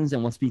thousands,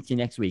 and we'll speak to you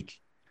next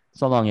week.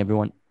 So long,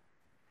 everyone.